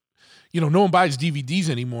no one buys DVDs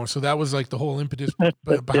anymore. So that was like the whole impetus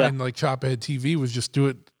behind like Chophead TV was just do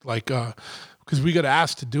it like, cause we got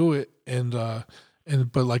asked to do it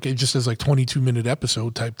but like it just as like 22-minute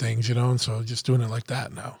episode type things, and so just doing it like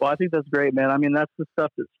that now. Well, I think that's great, man. I mean, that's the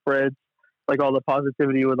stuff that spreads like all the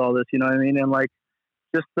positivity with all this, you know what I mean? And like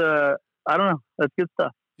just I don't know, that's good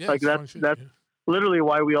stuff. Yeah, like that's literally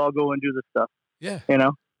why we all go and do this stuff. Yeah.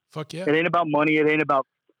 Fuck yeah. It ain't about money. It ain't about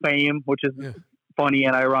fame, which is funny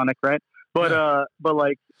and ironic, right? But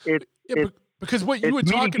like because what you were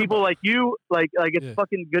talking meeting people about, like you, like it's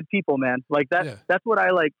fucking good people, man. Like that's what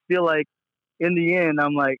I like feel like. In the end,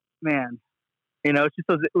 I'm like, man, it's just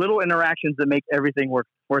those little interactions that make everything worth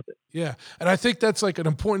it. Yeah. And I think that's like an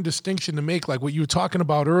important distinction to make. Like what you were talking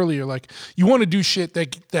about earlier, like you want to do shit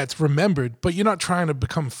that's remembered, but you're not trying to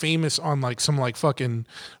become famous on like some like fucking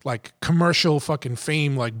like commercial fucking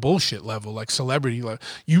fame, like bullshit level, like celebrity. Like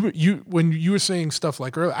you, when you were saying stuff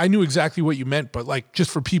like earlier, I knew exactly what you meant, but like just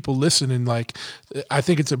for people listening, like I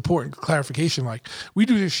think it's important clarification. Like we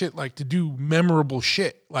do this shit like to do memorable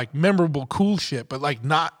shit, like memorable cool shit, but like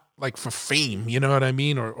not like for fame, you know what I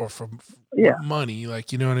mean? Or for money,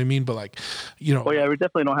 like, you know what I mean? But like, Oh yeah, we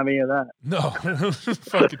definitely don't have any of that. No.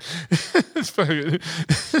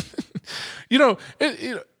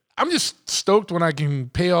 I'm just stoked when I can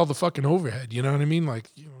pay all the fucking overhead, you know what I mean?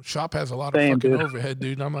 Like, Shop has a lot of fucking overhead,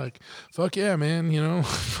 dude. And I'm like, fuck yeah, man,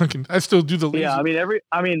 fucking I still do the lazy. Yeah,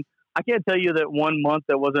 I can't tell you that 1 month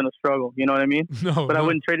that wasn't a struggle, you know what I mean? No. But I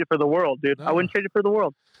wouldn't trade it for the world, dude. No. I wouldn't trade it for the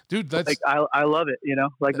world. dude, that's Like I love it, you know,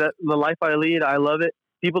 like that the life I lead, I love it.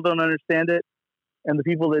 People don't understand it, and the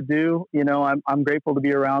people that do, you know, I'm grateful to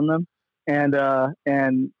be around them, and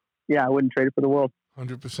yeah, I wouldn't trade it for the world.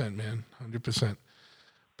 100%, man, 100%.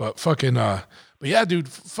 But fucking, but yeah, dude,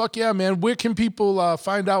 fuck yeah, man. Where can people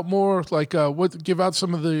find out more? Like, what? Give out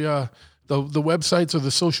some of the websites or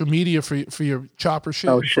the social media for your chopper shit.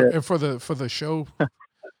 Oh shit. For the show.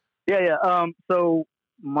 Yeah. So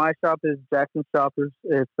my shop is Jackson Shoppers.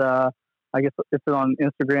 It's I guess it's on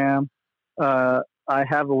Instagram. I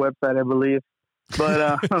have a website, I believe.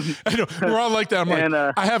 But I know we're all like that. I'm and,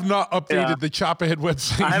 like, I have not updated the Chopperhead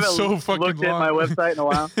website. I haven't so fucking looked long. at my website in a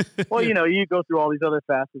while. Well, you know, you go through all these other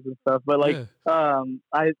facets and stuff. But like,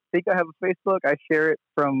 I think I have a Facebook. I share it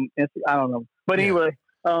from I don't know. But anyway,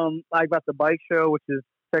 I got the bike show, which is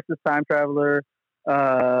Texas Time Traveler,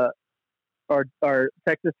 our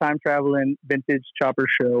Texas Time Traveling Vintage Chopper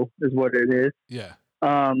Show is what it is. Yeah.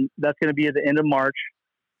 That's going to be at the end of March.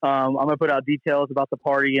 I'm going to put out details about the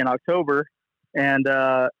party in October. And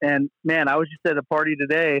man, I was just at a party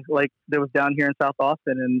today, like that was down here in South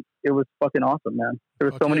Austin, and it was fucking awesome, man. There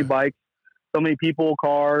were so many bikes, so many people,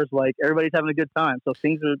 cars, like everybody's having a good time. So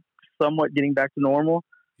things are somewhat getting back to normal.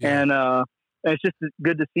 Yeah. And it's just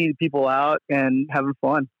good to see people out and having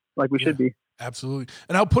fun like we should be. Absolutely.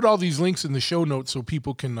 And I'll put all these links in the show notes so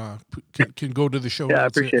people can go to the show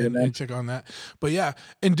notes and check on that. But yeah,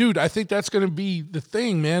 and dude, I think that's going to be the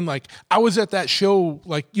thing, man. Like I was at that show,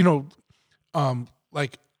 like, you know,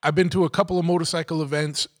 like I've been to a couple of motorcycle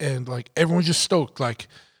events and like everyone's just stoked. Like,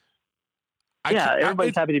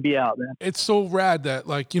 everybody's happy to be out, man. It's so rad that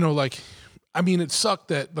like, you know, like, I mean, it sucked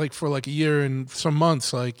that like for like a year and some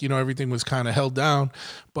months, like, you know, everything was kind of held down,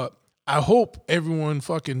 but I hope everyone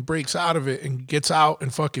fucking breaks out of it and gets out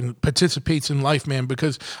and fucking participates in life, man,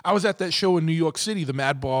 because I was at that show in New York City, the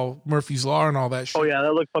Madball, Murphy's Law and all that shit. Oh yeah.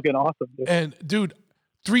 That looked fucking awesome, dude. And dude,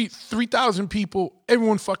 3,000 people,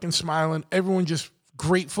 everyone fucking smiling, everyone just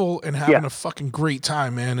grateful and having a fucking great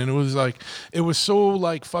time, man. And it was like, it was so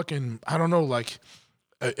like fucking, I don't know, like,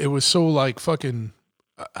 it was so like fucking,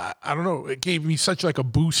 I don't know, it gave me such like a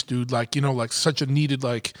boost, dude. Like, you know, like such a needed,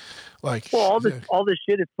 like. Well, all this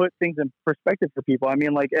shit has put things in perspective for people. I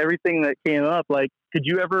mean, like everything that came up, like,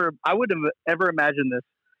 I wouldn't have ever imagined this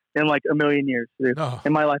in like a million years, dude,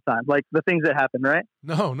 in my lifetime. Like the things that happened, right?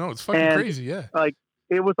 No, it's fucking crazy, yeah. Like,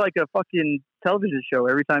 it was like a fucking television show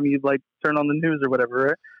every time you like turn on the news or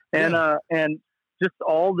whatever, right? And just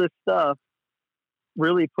all this stuff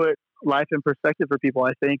really put life in perspective for people,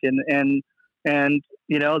 I think. And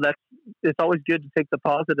you know, it's always good to take the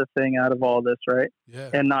positive thing out of all this, right? Yeah.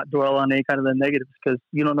 And not dwell on any kind of the negatives because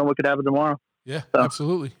you don't know what could happen tomorrow. Yeah, so.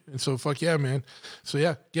 Absolutely. And so fuck yeah, man. So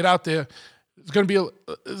yeah, get out there.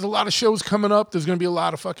 There's a lot of shows coming up. There's gonna be a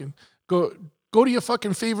lot of fucking go to your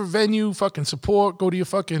fucking favorite venue, fucking support. Go to your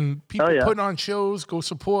fucking people putting on shows. Go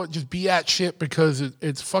support. Just be at shit because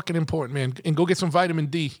it's fucking important, man. And go get some vitamin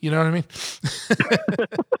D. You know what I mean?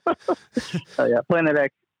 Oh yeah, Planet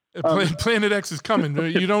X. Planet X is coming.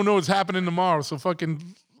 You don't know what's happening tomorrow, so fucking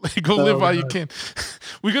go live while you can.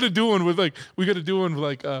 We got to do one with like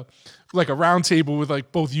a round table with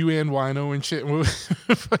like both you and Wino and shit. And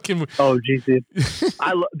fucking. Oh geez, dude.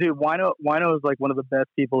 Dude, Wino is like one of the best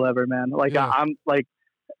people ever, man. Like I'm like,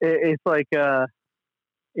 it's like you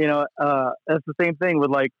know, that's the same thing with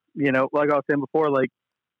like, you know, like I was saying before, like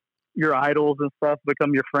your idols and stuff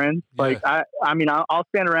become your friends. Like I mean, I'll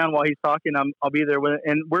stand around while he's talking. I'll be there with it,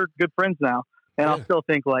 and we're good friends now. And I'll still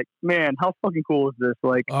think like, man, how fucking cool is this?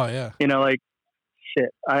 Like, you know, like shit.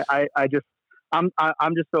 I'm just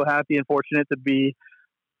so happy and fortunate to be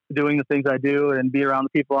doing the things I do and be around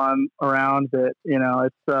the people I'm around. That, you know,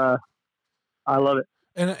 it's I love it.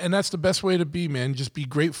 And that's the best way to be, man. Just be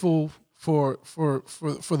grateful for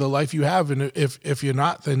the life you have, and if you're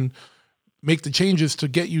not, then make the changes to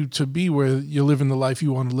get you to be where you're living the life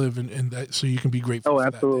you want to live, and that so you can be grateful. Oh,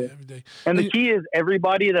 absolutely. Every day. And the key is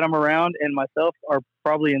everybody that I'm around and myself are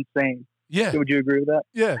probably insane. Yeah. Would you agree with that?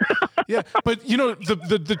 Yeah. Yeah. But you know,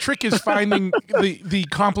 the trick is finding the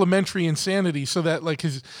complementary insanity so that like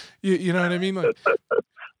you know what I mean?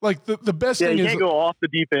 Like the best thing is you can't go off the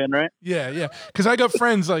deep end, right? Yeah. Yeah. Cause I got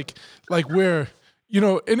friends like where, you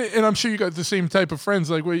know, and I'm sure you got the same type of friends,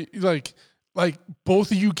 like where like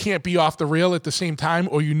both of you can't be off the rail at the same time,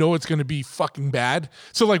 or you know it's going to be fucking bad.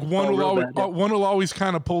 So like one will always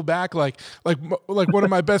kind of pull back. Like one of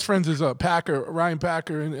my best friends is Ryan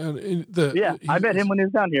Packer, and I met him when he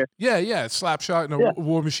was down here. Yeah, Slapshot and a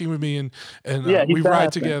War Machine with me, and we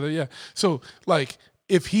ride together. Yeah, so like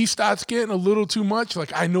if he starts getting a little too much,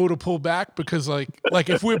 like I know to pull back because like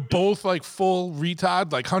if we're both like full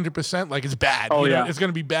retard, like 100%, like it's bad. Oh, you know? yeah. It's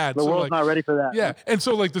gonna be bad. The So, world's like, not ready for that. yeah, and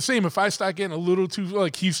so like the same. If I start getting a little too,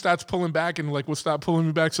 like he starts pulling back, and like will start pulling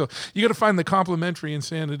me back. So you got to find the complementary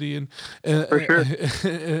insanity and For sure.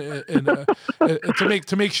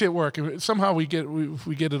 to make shit work. And somehow we get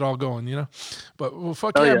it all going, you know. But well,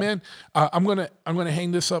 fuck Oh, yeah, yeah. man. I'm gonna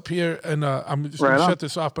hang this up here, and I'm just gonna shut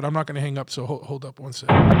this off. But I'm not gonna hang up. So hold up one second.